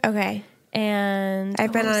Ativan. Okay. And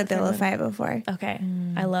I've been on Abilify before. Okay.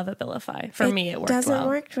 I love Abilify. For me, it worked doesn't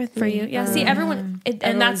work with for me. you. Yeah. See, everyone,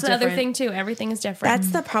 and that's the other thing too. Everything is different.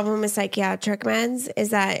 That's the problem with psychiatric meds is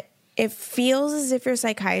that it feels as if your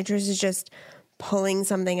psychiatrist is just pulling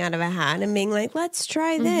something out of a hat and being like, let's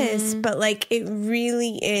try this. But like, it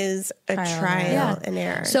really is a trial and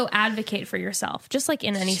error. So advocate for yourself, just like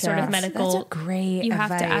in any sort of medical. That's a great You advice.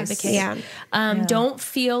 have to advocate. Yeah. Don't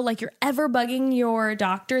feel like you're ever bugging your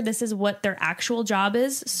doctor. This is what their actual job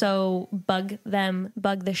is. So bug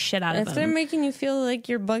the shit out of them. If they're making you feel like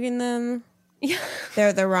you're bugging them,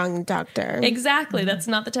 they're the wrong doctor. Exactly. That's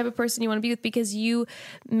not the type of person you want to be with, because you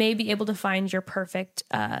may be able to find your perfect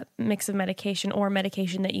mix of medication or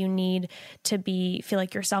medication that you need to feel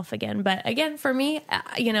like yourself again. But again, for me,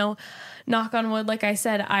 knock on wood, like I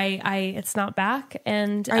said, I it's not back.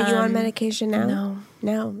 And are you on medication now?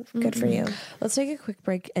 No. Good for you. Let's take a quick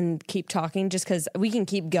break and keep talking, just because we can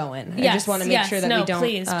keep going. I just want to make sure that we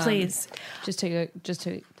don't. Please. Just take a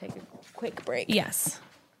quick break. Yes.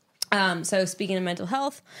 So speaking of mental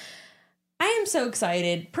health, I am so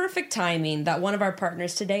excited. Perfect timing that one of our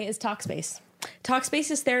partners today is Talkspace. Talkspace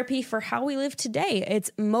is therapy for how we live today.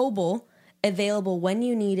 It's mobile, available when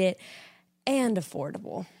you need it, and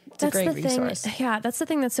affordable. It's a great resource. Yeah, that's the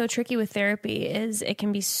thing that's so tricky with therapy is it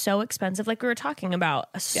can be so expensive, like we were talking about,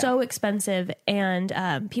 so expensive,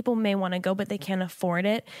 and people may want to go, but they can't afford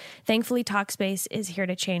it. Thankfully, Talkspace is here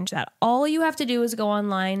to change that. All you have to do is go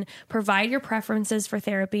online, provide your preferences for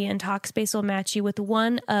therapy, and Talkspace will match you with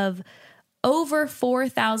one of over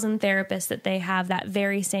 4,000 therapists that they have that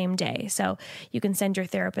very same day. So you can send your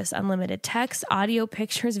therapist unlimited text, audio,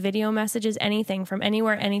 pictures, video messages, anything from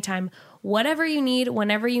anywhere, anytime, whatever you need,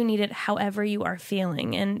 whenever you need it, however you are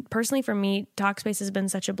feeling. And personally for me, Talkspace has been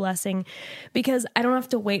such a blessing because I don't have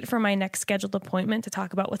to wait for my next scheduled appointment to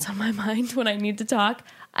talk about what's on my mind. When I need to talk,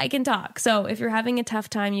 I can talk. So if you're having a tough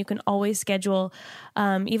time, you can always schedule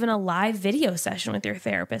even a live video session with your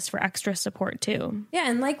therapist for extra support too. Yeah,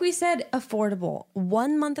 and like we said, affordable.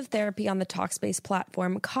 1 month of therapy on the Talkspace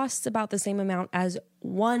platform costs about the same amount as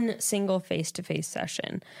one single face-to-face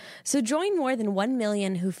session. So join more than 1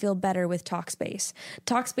 million who feel better with Talkspace.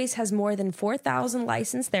 Talkspace has more than 4,000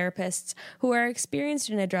 licensed therapists who are experienced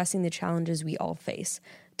in addressing the challenges we all face.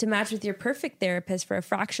 To match with your perfect therapist for a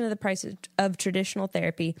fraction of the price of traditional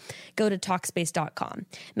therapy, go to Talkspace.com.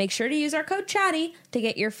 Make sure to use our code CHATTY to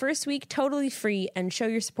get your first week totally free and show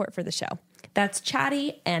your support for the show. That's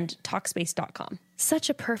CHATTY and Talkspace.com. Such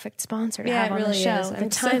a perfect sponsor to have on the show. Is.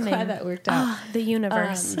 I'm so glad that worked out. The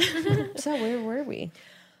universe. So where were we?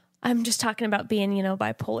 I'm just talking about being,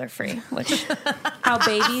 bipolar free, which how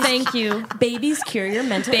babies. Thank you. Babies cure your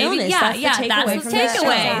mental illness. Yeah, that's the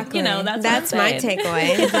takeaway. Exactly. That's my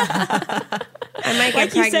takeaway. I might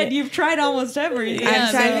get pregnant. You said, you've tried almost everything.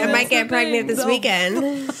 I might get pregnant this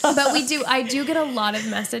weekend. But I do get a lot of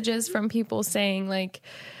messages from people saying like,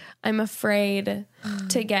 I'm afraid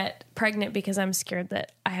to get pregnant because I'm scared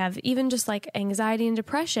that I have even just like anxiety and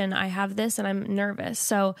depression. I have this and I'm nervous.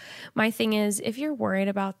 So my thing is, if you're worried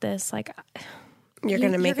about this, like you're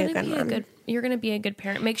going to make a good mom. You're going to be a good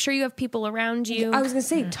parent. Make sure you have people around you. I was going to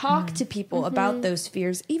say, talk to people about those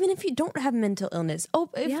fears, even if you don't have mental illness.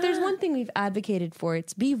 If there's one thing we've advocated for,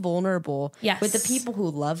 it's be vulnerable with the people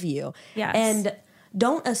who love you. Yes. And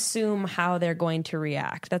don't assume how they're going to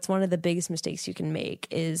react. That's one of the biggest mistakes you can make,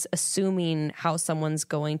 is assuming how someone's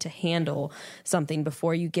going to handle something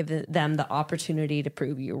before you give them the opportunity to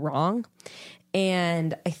prove you wrong.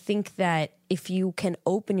 And I think that if you can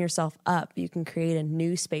open yourself up, you can create a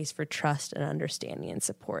new space for trust and understanding and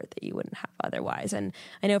support that you wouldn't have otherwise. And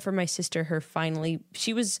I know for my sister,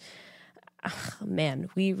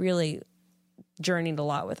 we really journeyed a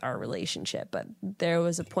lot with our relationship, but there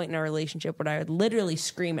was a point in our relationship where I would literally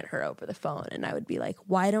scream at her over the phone, and I would be like,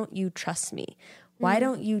 why don't you trust me? Why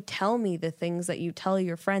don't you tell me the things that you tell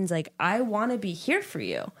your friends? Like, I want to be here for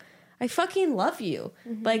you. I fucking love you.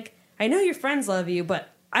 Like, I know your friends love you, but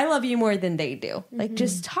I love you more than they do. Like,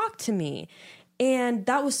 just talk to me. And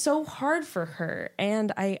that was so hard for her.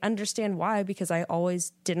 And I understand why, because I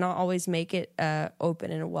did not always make it open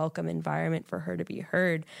and a welcome environment for her to be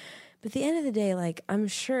heard. But at the end of the day, like, I'm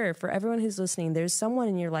sure for everyone who's listening, there's someone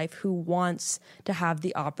in your life who wants to have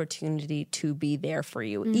the opportunity to be there for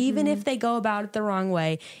you, even if they go about it the wrong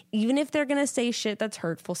way, even if they're going to say shit that's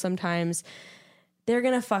hurtful sometimes. They're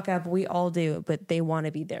going to fuck up. We all do, but they want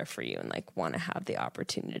to be there for you and like want to have the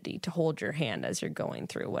opportunity to hold your hand as you're going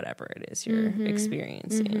through whatever it is you're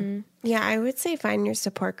experiencing. Yeah, I would say find your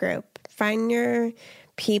support group. Find your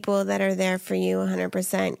people that are there for you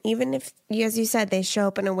 100%. Even if, as you said, they show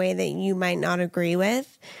up in a way that you might not agree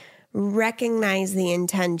with, recognize the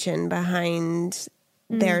intention behind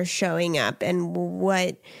their showing up and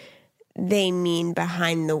what they mean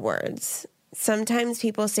behind the words. Sometimes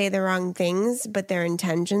people say the wrong things, but their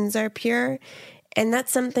intentions are pure. And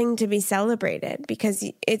that's something to be celebrated, because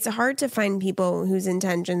it's hard to find people whose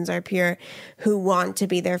intentions are pure, who want to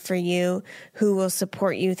be there for you, who will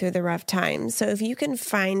support you through the rough times. So if you can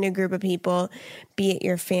find a group of people, be it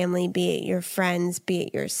your family, be it your friends, be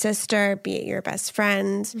it your sister, be it your best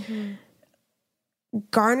friend,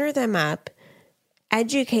 garner them up,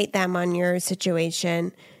 educate them on your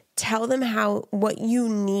situation, tell them what you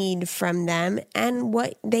need from them and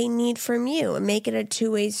what they need from you, and make it a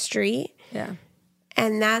two-way street. Yeah.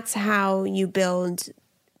 And that's how you build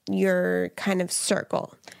your kind of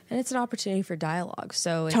circle. And it's an opportunity for dialogue.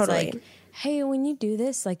 So it's totally. like, hey, when you do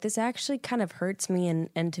this, like, this actually kind of hurts me.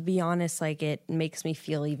 And to be honest, like, it makes me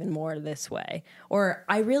feel even more this way. Or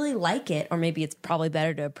I really like it. Or maybe it's probably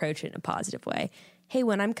better to approach it in a positive way. Hey,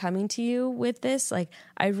 when I'm coming to you with this, like,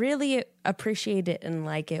 I really appreciate it and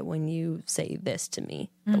like it when you say this to me.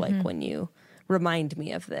 Or like when you remind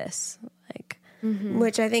me of this. Like,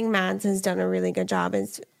 which I think Mads has done a really good job,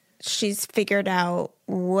 is she's figured out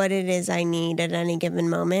what it is I need at any given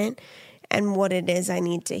moment and what it is I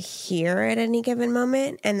need to hear at any given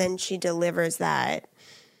moment. And then she delivers that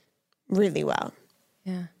really well.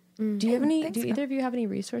 Yeah. Do either of you have any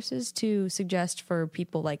resources to suggest for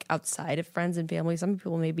people like outside of friends and family? Some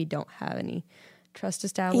people maybe don't have any trust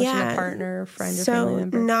established in a partner, friend, or family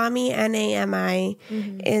member. So NAMI, N-A-M-I,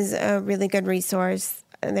 is a really good resource.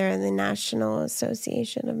 they're the National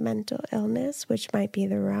Association of Mental Illness, which might be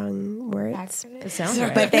the wrong words. It sounds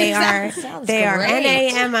right. But they are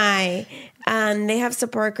great. NAMI. They have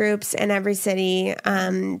support groups in every city.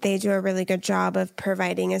 They do a really good job of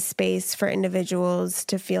providing a space for individuals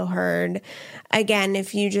to feel heard. Again,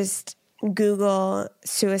 if you just Google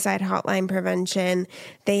suicide hotline prevention,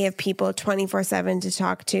 they have people 24/7 to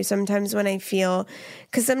talk to. Sometimes I feel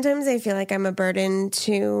like I'm a burden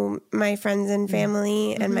to my friends and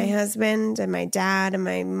family and my husband and my dad and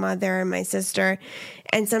my mother and my sister.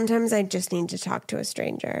 And sometimes I just need to talk to a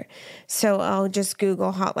stranger. So I'll just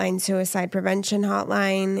Google hotline, suicide prevention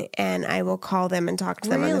hotline, and I will call them and talk to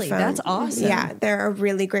them on the phone. That's awesome. Yeah, they're a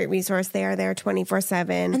really great resource. They are there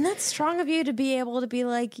 24/7. And that's strong of you to be able to be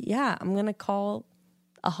like, yeah, I'm going to call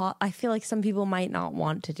I feel like some people might not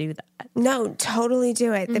want to do that. No, totally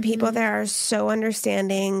do it. The people there are so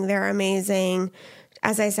understanding. They're amazing.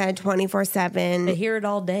 As I said, 24/7. They hear it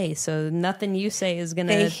all day, so nothing you say is going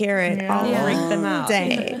to... They hear it all freak them out.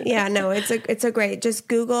 day. Yeah, no, it's a great... Just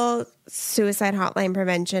Google suicide hotline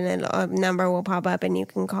prevention and a number will pop up and you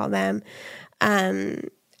can call them.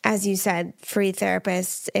 As you said, free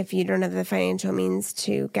therapists if you don't have the financial means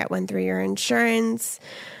to get one through your insurance.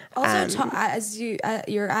 Also,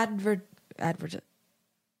 your advertiser.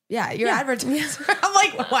 I'm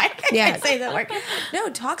like, why can't I say that word? No,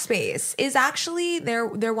 Talkspace is actually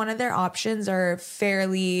they're one of their options are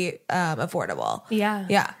fairly affordable.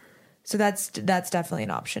 Yeah. So that's definitely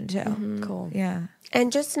an option too. Cool. Yeah.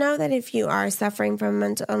 And just know that if you are suffering from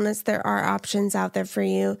mental illness, there are options out there for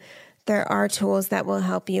you. There are tools that will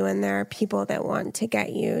help you, and there are people that want to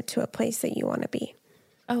get you to a place that you want to be.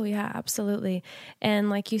 Oh yeah, absolutely. And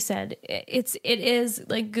like you said, it is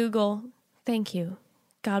like Google. Thank you.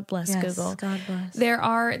 God bless Google. God bless. There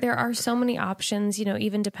are so many options,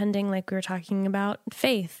 even depending, like we were talking about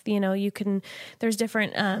faith, there's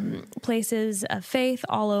different places of faith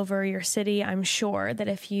all over your city. I'm sure that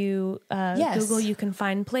if you Google, you can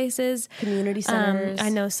find places. Community centers. I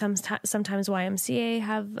know sometimes YMCA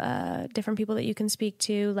have different people that you can speak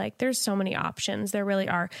to. Like there's so many options. There really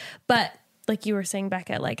are. But like you were saying,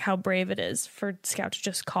 Becca, like how brave it is for Scout to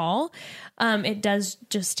just call. It does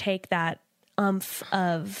just take that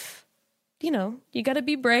of, you got to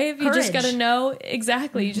be brave. Courage. You just got to know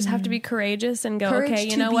exactly. You just have to be courageous and go, Courage okay,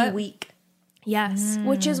 you know to be what? Weak. Yes.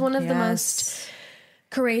 Which is one of the most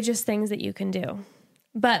courageous things that you can do.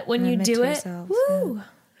 But when you do it, it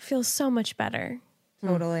feels so much better.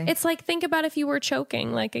 Totally. It's like, think about if you were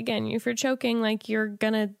choking, like, again, if you're choking, like you're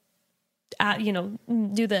going to,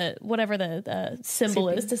 do the, whatever the symbol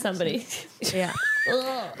is to somebody. Yeah.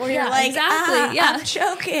 Or you're like, exactly. I'm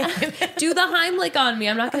choking. Do the Heimlich on me.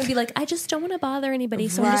 I'm not going to be like, I just don't want to bother anybody.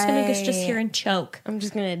 So I'm just going to just here and choke. I'm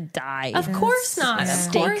just going to die. Of course not. Of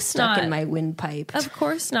Stake course stuck not. in my windpipe. Of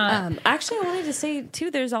course not. Actually, I wanted to say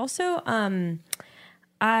too, there's also,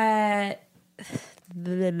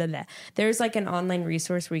 there's like an online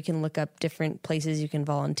resource where you can look up different places you can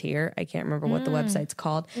volunteer. I can't remember what the website's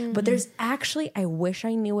called, but there's actually, I wish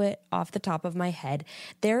I knew it off the top of my head.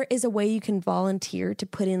 There is a way you can volunteer to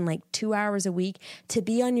put in like 2 hours a week to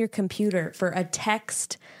be on your computer for a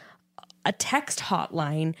text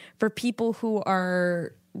hotline for people who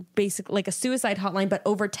are basically like a suicide hotline, but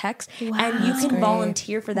over text. Wow, and you can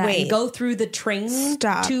volunteer for that and go through the training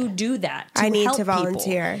to do that. I need to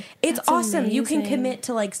volunteer. People. It's awesome. Amazing. You can commit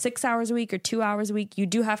to like 6 hours a week or 2 hours a week. You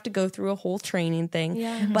do have to go through a whole training thing.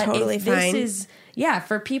 Yeah. But totally if fine. This is,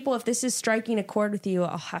 for people, if this is striking a chord with you,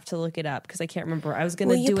 I'll have to look it up because I can't remember. I was going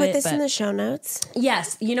to do it. Will you put this in the show notes?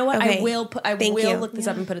 Yes. You know what? Okay. I will look this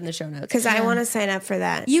up and put it in the show notes. Because I want to sign up for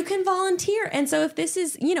that. You can volunteer. And so if this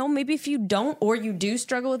is, maybe if you don't or you do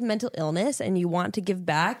struggle with mental illness and you want to give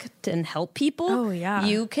back and help people,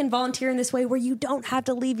 you can volunteer in this way where you don't have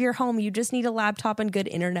to leave your home. You just need a laptop and good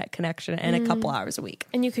internet connection and a couple hours a week.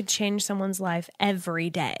 And you could change someone's life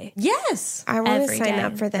every day. Yes. I want to sign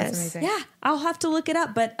up for this. Yeah. I'll have to look it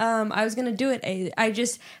up. But I was going to do it. I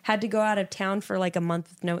just had to go out of town for like a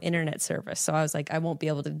month with no internet service. So I was like, I won't be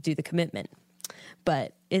able to do the commitment.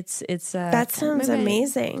 But it's that sounds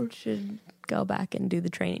amazing. I should go back and do the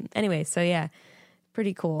training. Anyway, so yeah,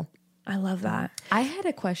 pretty cool. I love that. I had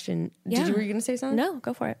a question. Yeah. Were you going to say something? No,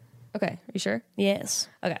 go for it. Okay. Are you sure? Yes.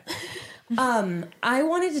 Okay. I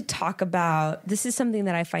wanted to talk about, this is something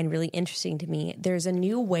that I find really interesting to me. There's a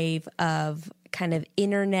new wave of kind of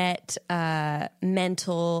internet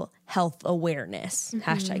mental health awareness,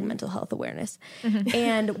 hashtag mental health awareness.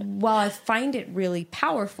 And while I find it really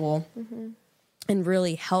powerful and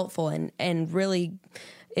really helpful and really,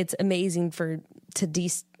 it's amazing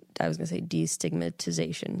I was going to say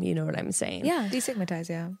destigmatization. You know what I'm saying? Yeah. Destigmatize,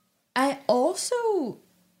 yeah. I also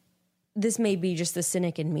this may be just the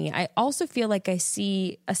cynic in me, I also feel like I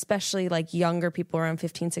see, especially like younger people around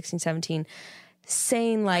 15, 16, 17,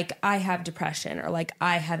 saying like, I have depression or like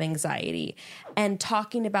I have anxiety, and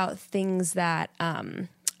talking about things that,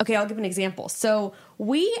 okay, I'll give an example. So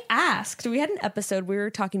we had an episode, we were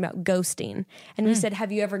talking about ghosting, and we said,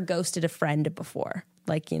 have you ever ghosted a friend before?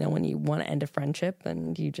 Like, you know, when you want to end a friendship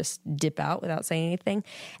and you just dip out without saying anything.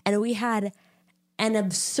 And we had an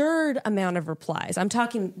absurd amount of replies. I'm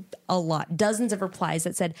talking a lot, dozens of replies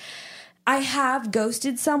that said, I have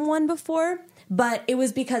ghosted someone before, but it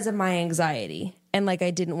was because of my anxiety. And like,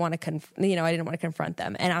 I didn't want to confront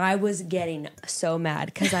them. And I was getting so mad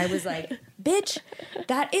because I was like, bitch,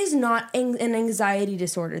 that is not an anxiety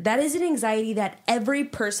disorder. That is an anxiety that every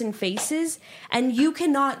person faces. And you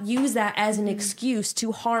cannot use that as an excuse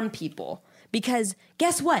to harm people. Because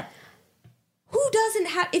guess what? Who doesn't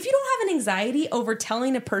have, if you don't have an anxiety over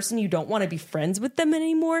telling a person you don't want to be friends with them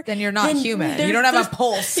anymore, then you're not human. You don't have a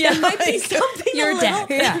pulse. There might be something. You're dead.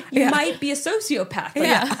 Yeah. You might be a sociopath.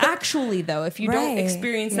 Like, actually, though, if you don't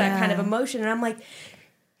experience that kind of emotion. And I'm like,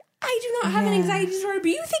 I do not have an anxiety disorder, but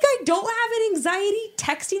you think I don't have an anxiety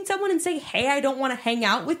texting someone and saying, hey, I don't want to hang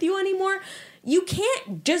out with you anymore? You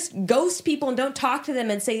can't just ghost people and don't talk to them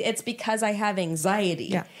and say it's because I have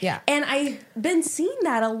anxiety. Yeah. And I've been seeing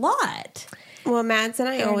that a lot. Well, Mads and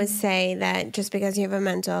I always say that just because you have a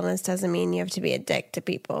mental illness doesn't mean you have to be a dick to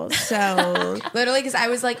people. So literally, because I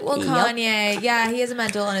was like, well, Kanye, he has a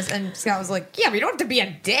mental illness. And Scott was like, yeah, but you don't have to be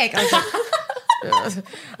a dick. I was like,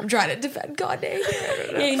 I'm trying to defend Kanye.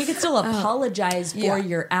 Yeah, and you can still apologize for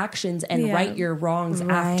your actions and right your wrongs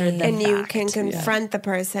after the fact. And you can confront the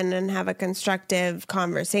person and have a constructive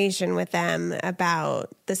conversation with them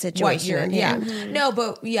about the situation. No,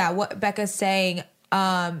 but what Becca's saying,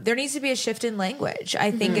 there needs to be a shift in language.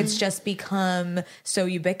 I think it's just become so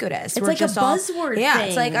ubiquitous. It's like just a buzzword thing.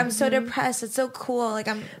 It's like, I'm so depressed. It's so cool. Like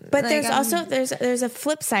But there's also there's a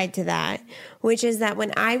flip side to that, which is that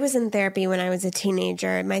when I was in therapy when I was a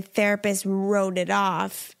teenager, my therapist wrote it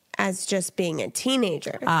off as just being a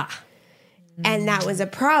teenager. And that was a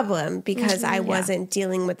problem because I wasn't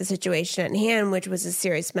dealing with the situation at hand, which was a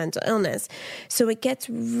serious mental illness. So it gets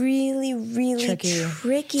really, really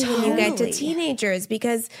tricky when you get to teenagers,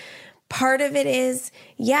 because part of it is,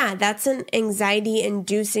 that's an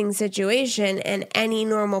anxiety-inducing situation, and any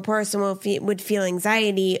normal person would feel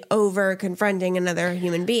anxiety over confronting another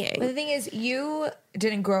human being. But the thing is, you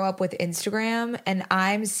didn't grow up with Instagram, and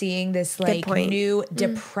I'm seeing this like new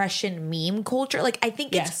depression meme culture. Like, I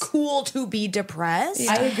think it's cool to be depressed.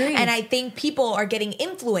 I agree. And I think people are getting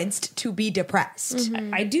influenced to be depressed.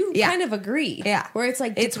 I do kind of agree. Yeah. Where it's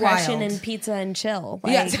like It's depression wild. and pizza and chill.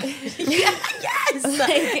 Like, Yes. like,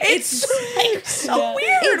 It's like so weird.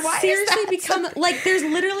 It's Why seriously is that become like, there's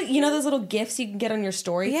literally, you know, those little GIFs you can get on your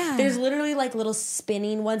story. Yeah. There's literally like little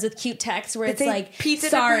spinning ones with cute text where it's they like, pizza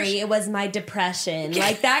sorry, depression. it was my depression,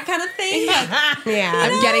 like that kind of thing.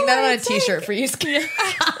 I'm getting that on a t-shirt for you.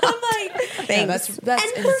 I'm like, Thanks. That's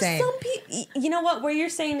and for insane. some people, you know what you're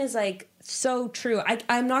saying is like so true.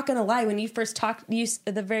 I'm not gonna lie. When you first talked, you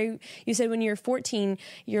said when you were 14,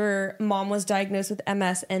 your mom was diagnosed with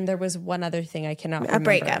MS, and there was one other thing I cannot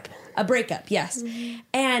remember. A breakup, yes.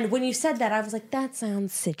 And when you said that, I was like, that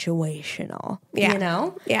sounds situational. Yeah. You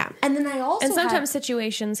know? Yeah. And then I also And sometimes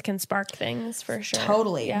situations can spark things for sure.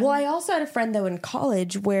 Totally. Yeah. Well, I also had a friend though in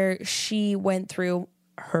college where she went through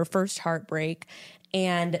her first heartbreak,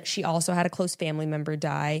 and she also had a close family member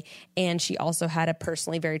die, and she also had a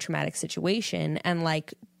personally very traumatic situation. And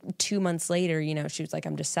like 2 months later, you know, she was like,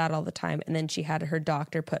 I'm just sad all the time. And then she had her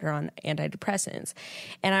doctor put her on antidepressants.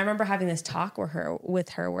 And I remember having this talk with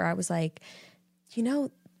her where I was like, you know,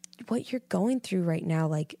 what you're going through right now,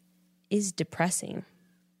 like, is depressing.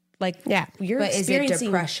 Like, you're but is it experiencing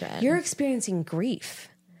depression? You're experiencing grief.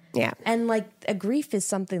 Yeah. And like a grief is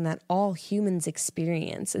something that all humans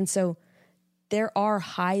experience. And so there are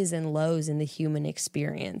highs and lows in the human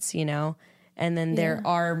experience, you know? And then there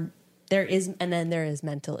is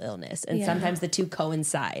mental illness. And sometimes the two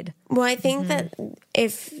coincide. Well, I think that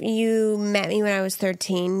if you met me when I was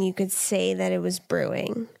 13, you could say that it was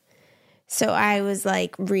brewing. So I was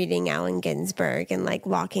like reading Allen Ginsberg and like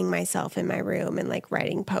locking myself in my room and like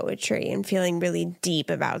writing poetry and feeling really deep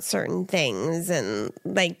about certain things and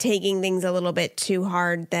like taking things a little bit too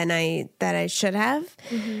hard that I should have.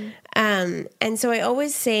 And so I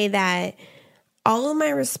always say that all of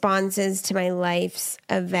my responses to my life's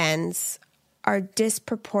events are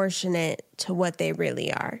disproportionate to what they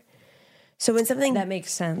really are. So when something... That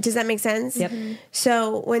makes sense. Does that make sense? Yep.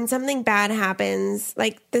 So when something bad happens,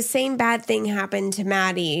 like the same bad thing happened to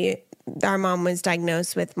Maddie our mom was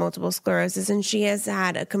diagnosed with multiple sclerosis, and she has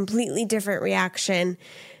had a completely different reaction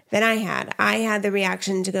than I had. I had the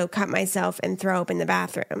reaction to go cut myself and throw up in the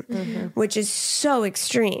bathroom, which is so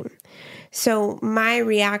extreme. So my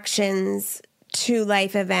reactions to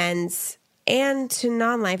life events and to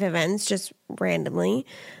non-life events, just randomly,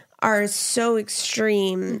 are so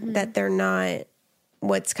extreme that they're not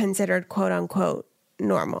what's considered quote unquote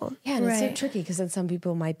normal. Yeah, and it's so tricky because then some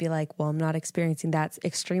people might be like, well, I'm not experiencing that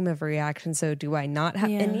extreme of a reaction, so do I not have?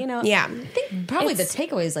 And Yeah. I think probably the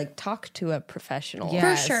takeaway is like talk to a professional.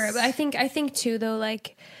 For sure. But I think too, though,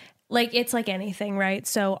 like it's like anything, right?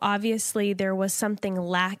 So obviously there was something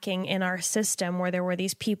lacking in our system where there were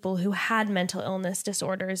these people who had mental illness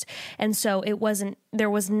disorders. And so there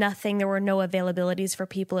was no availabilities for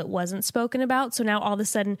people. It wasn't spoken about. So now all of a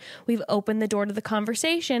sudden we've opened the door to the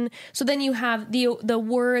conversation. So then you have the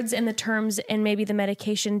words and the terms, and maybe the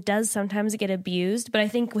medication does sometimes get abused. But I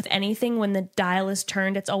think with anything, when the dial is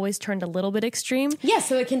turned, it's always turned a little bit extreme. Yeah,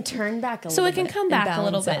 so it can turn back a little bit. So it can come back a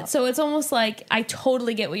little bit. Out. So it's almost like I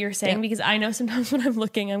totally get what you're saying, because I know sometimes when I'm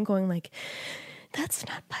looking, I'm going like, that's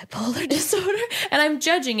not bipolar disorder. And I'm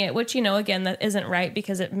judging it, which, again, that isn't right,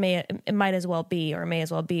 because it might as well be, or may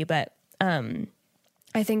as well be. But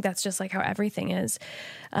I think that's just like how everything is.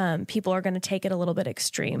 People are going to take it a little bit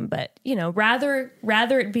extreme, but rather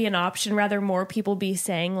it be an option, rather more people be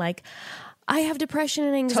saying like, I have depression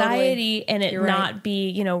and anxiety, and it not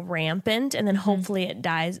be, rampant, and then hopefully it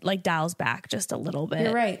dials back just a little bit.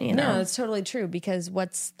 You're right. No, it's totally true, because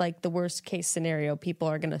what's like the worst case scenario? People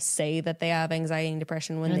are going to say that they have anxiety and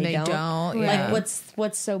depression when they don't. Yeah. Like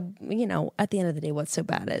what's so, at the end of the day, what's so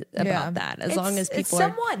bad about that? As long as people it's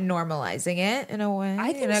somewhat normalizing it in a way.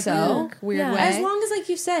 I think so. Weird way. As long as, like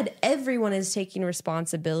you said, everyone is taking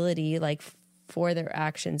responsibility, like, for their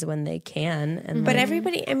actions when they can. And But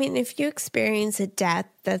everybody, I mean, if you experience a death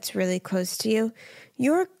that's really close to you,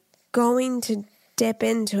 you're going to dip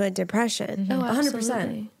into a depression. Oh,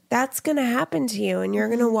 100%. That's going to happen to you, and you're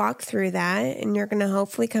going to walk through that, and you're going to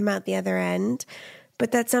hopefully come out the other end.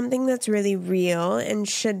 But that's something that's really real and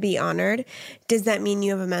should be honored. Does that mean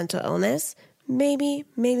you have a mental illness? Maybe,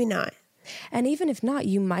 maybe not. And even if not,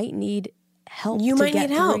 you might need help You to might get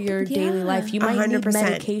need through help. your daily life. You might 100%. need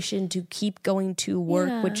medication to keep going to work,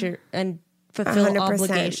 and fulfill 100%.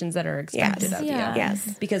 obligations that are expected Yes. of you.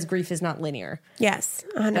 Yes. Because grief is not linear. Yes,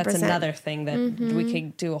 100%. That's another thing that we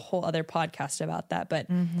could do a whole other podcast about that. But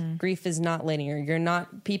grief is not linear. You're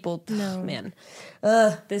not people. No, man.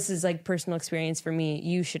 This is like personal experience for me.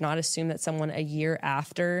 You should not assume that someone a year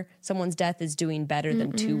after someone's death is doing better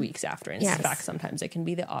than 2 weeks after. In fact, sometimes it can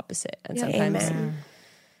be the opposite. And sometimes, Amen.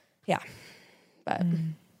 yeah. But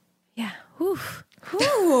Yeah. Oof.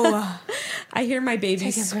 I hear my baby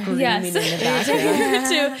screaming Yes. in the background.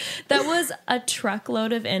 Too. That was a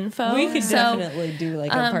truckload of info. We could definitely do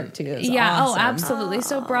like a part two. It's awesome. Absolutely.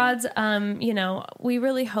 So Broads, we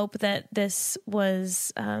really hope that this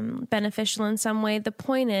was beneficial in some way. The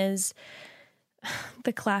point is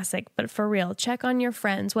the classic, but for real, check on your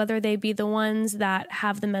friends, whether they be the ones that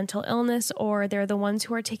have the mental illness or they're the ones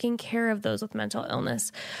who are taking care of those with mental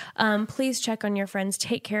illness. Please check on your friends.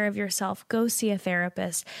 Take care of yourself. Go see a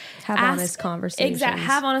therapist. Have honest conversations.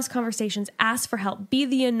 Have honest conversations. Ask for help. Be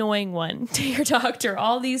the annoying one to your doctor.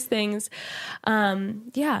 All these things.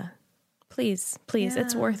 Please,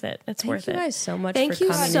 it's worth it. It's worth it. Thank you guys so much. Thank for you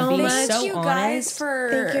coming so and being much. So Thank you guys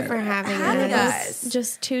honest. Thank you for having us.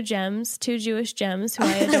 Just two gems, two Jewish gems who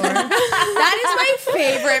I adore. That is my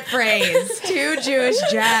favorite phrase. Two Jewish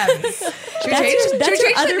gems. Should we change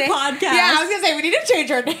your other the name? podcast. Yeah, I was gonna say we need to change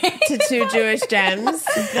our name To two Jewish gems.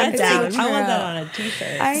 I'm down. I want that on a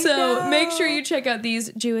t-shirt. So make sure you check out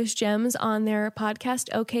these Jewish gems on their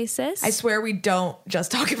podcast, Okay Sis. I swear we don't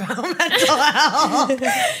just talk about mental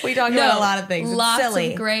health. We talk about a lot of things. It's Lots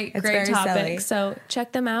silly. of great It's very topics. silly. So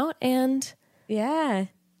check them out, and Yeah.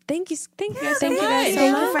 Thank you guys so thank you much. guys so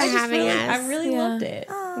Thank you much. for having us. I really loved it.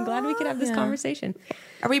 I'm glad we could have this conversation.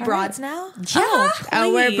 Are we broads now? Oh,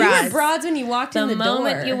 we're You were broads. broads when you walked The in the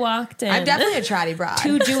moment door. you walked in, I'm definitely a chatty broad.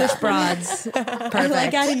 Two Jewish broads. I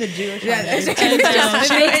like adding the Jewish one. it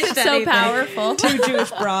makes it so powerful. Two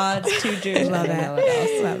Jewish broads, two Jewish. Love I don't it. know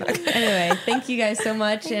what else. Anyway, thank you guys so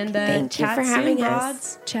much, and Thank you chat for soon, having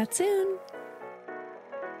us. broads. Chat soon.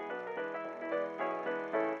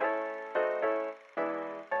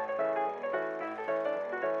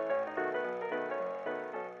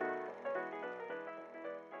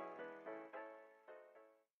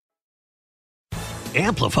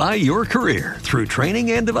 Amplify your career through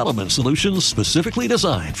training and development solutions specifically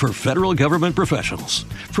designed for federal government professionals.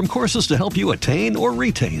 From courses to help you attain or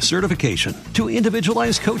retain certification, to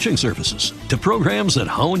individualized coaching services, to programs that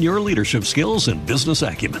hone your leadership skills and business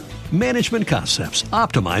acumen, Management Concepts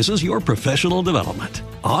optimizes your professional development.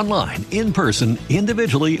 Online, in person,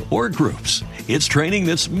 individually, or groups, it's training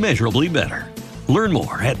that's measurably better. Learn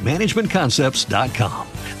more at managementconcepts.com.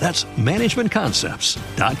 That's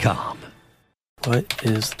managementconcepts.com. What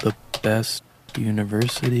is the best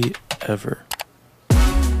university ever?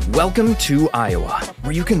 Welcome to Iowa,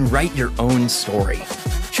 where you can write your own story.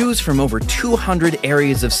 Choose from over 200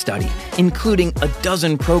 areas of study, including a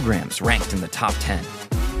dozen programs ranked in the top 10.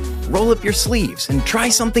 Roll up your sleeves and try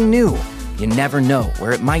something new. You never know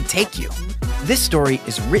where it might take you. This story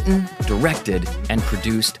is written, directed, and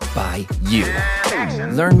produced by you.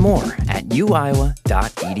 Learn more at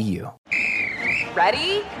uiowa.edu.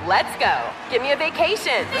 Ready? Let's go. Give me a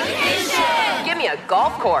vacation. Vacation. Give me a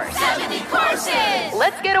golf course. 70 courses.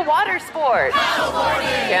 Let's get a water sport.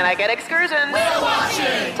 Paddleboarding. Can I get excursions? Whale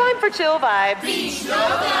watching. Time for chill vibes. Beach yoga.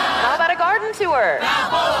 How about a garden tour?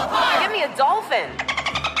 Balboa Park. Give me a dolphin.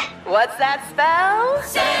 What's that spell?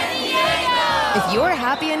 San Diego. If you're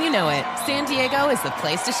happy and you know it, San Diego is the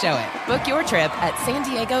place to show it. Book your trip at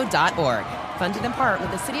sandiego.org. Funded in part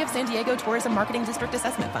with the City of San Diego Tourism Marketing District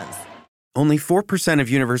Assessment Funds. Only 4% of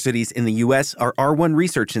universities in the U.S. are R1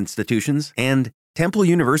 research institutions, and Temple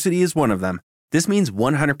University is one of them. This means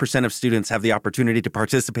 100% of students have the opportunity to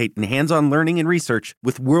participate in hands-on learning and research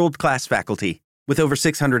with world-class faculty. With over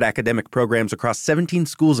 600 academic programs across 17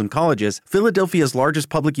 schools and colleges, Philadelphia's largest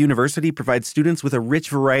public university provides students with a rich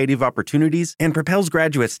variety of opportunities and propels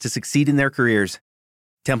graduates to succeed in their careers.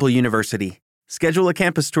 Temple University. Schedule a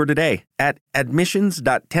campus tour today at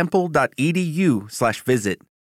admissions.temple.edu/visit.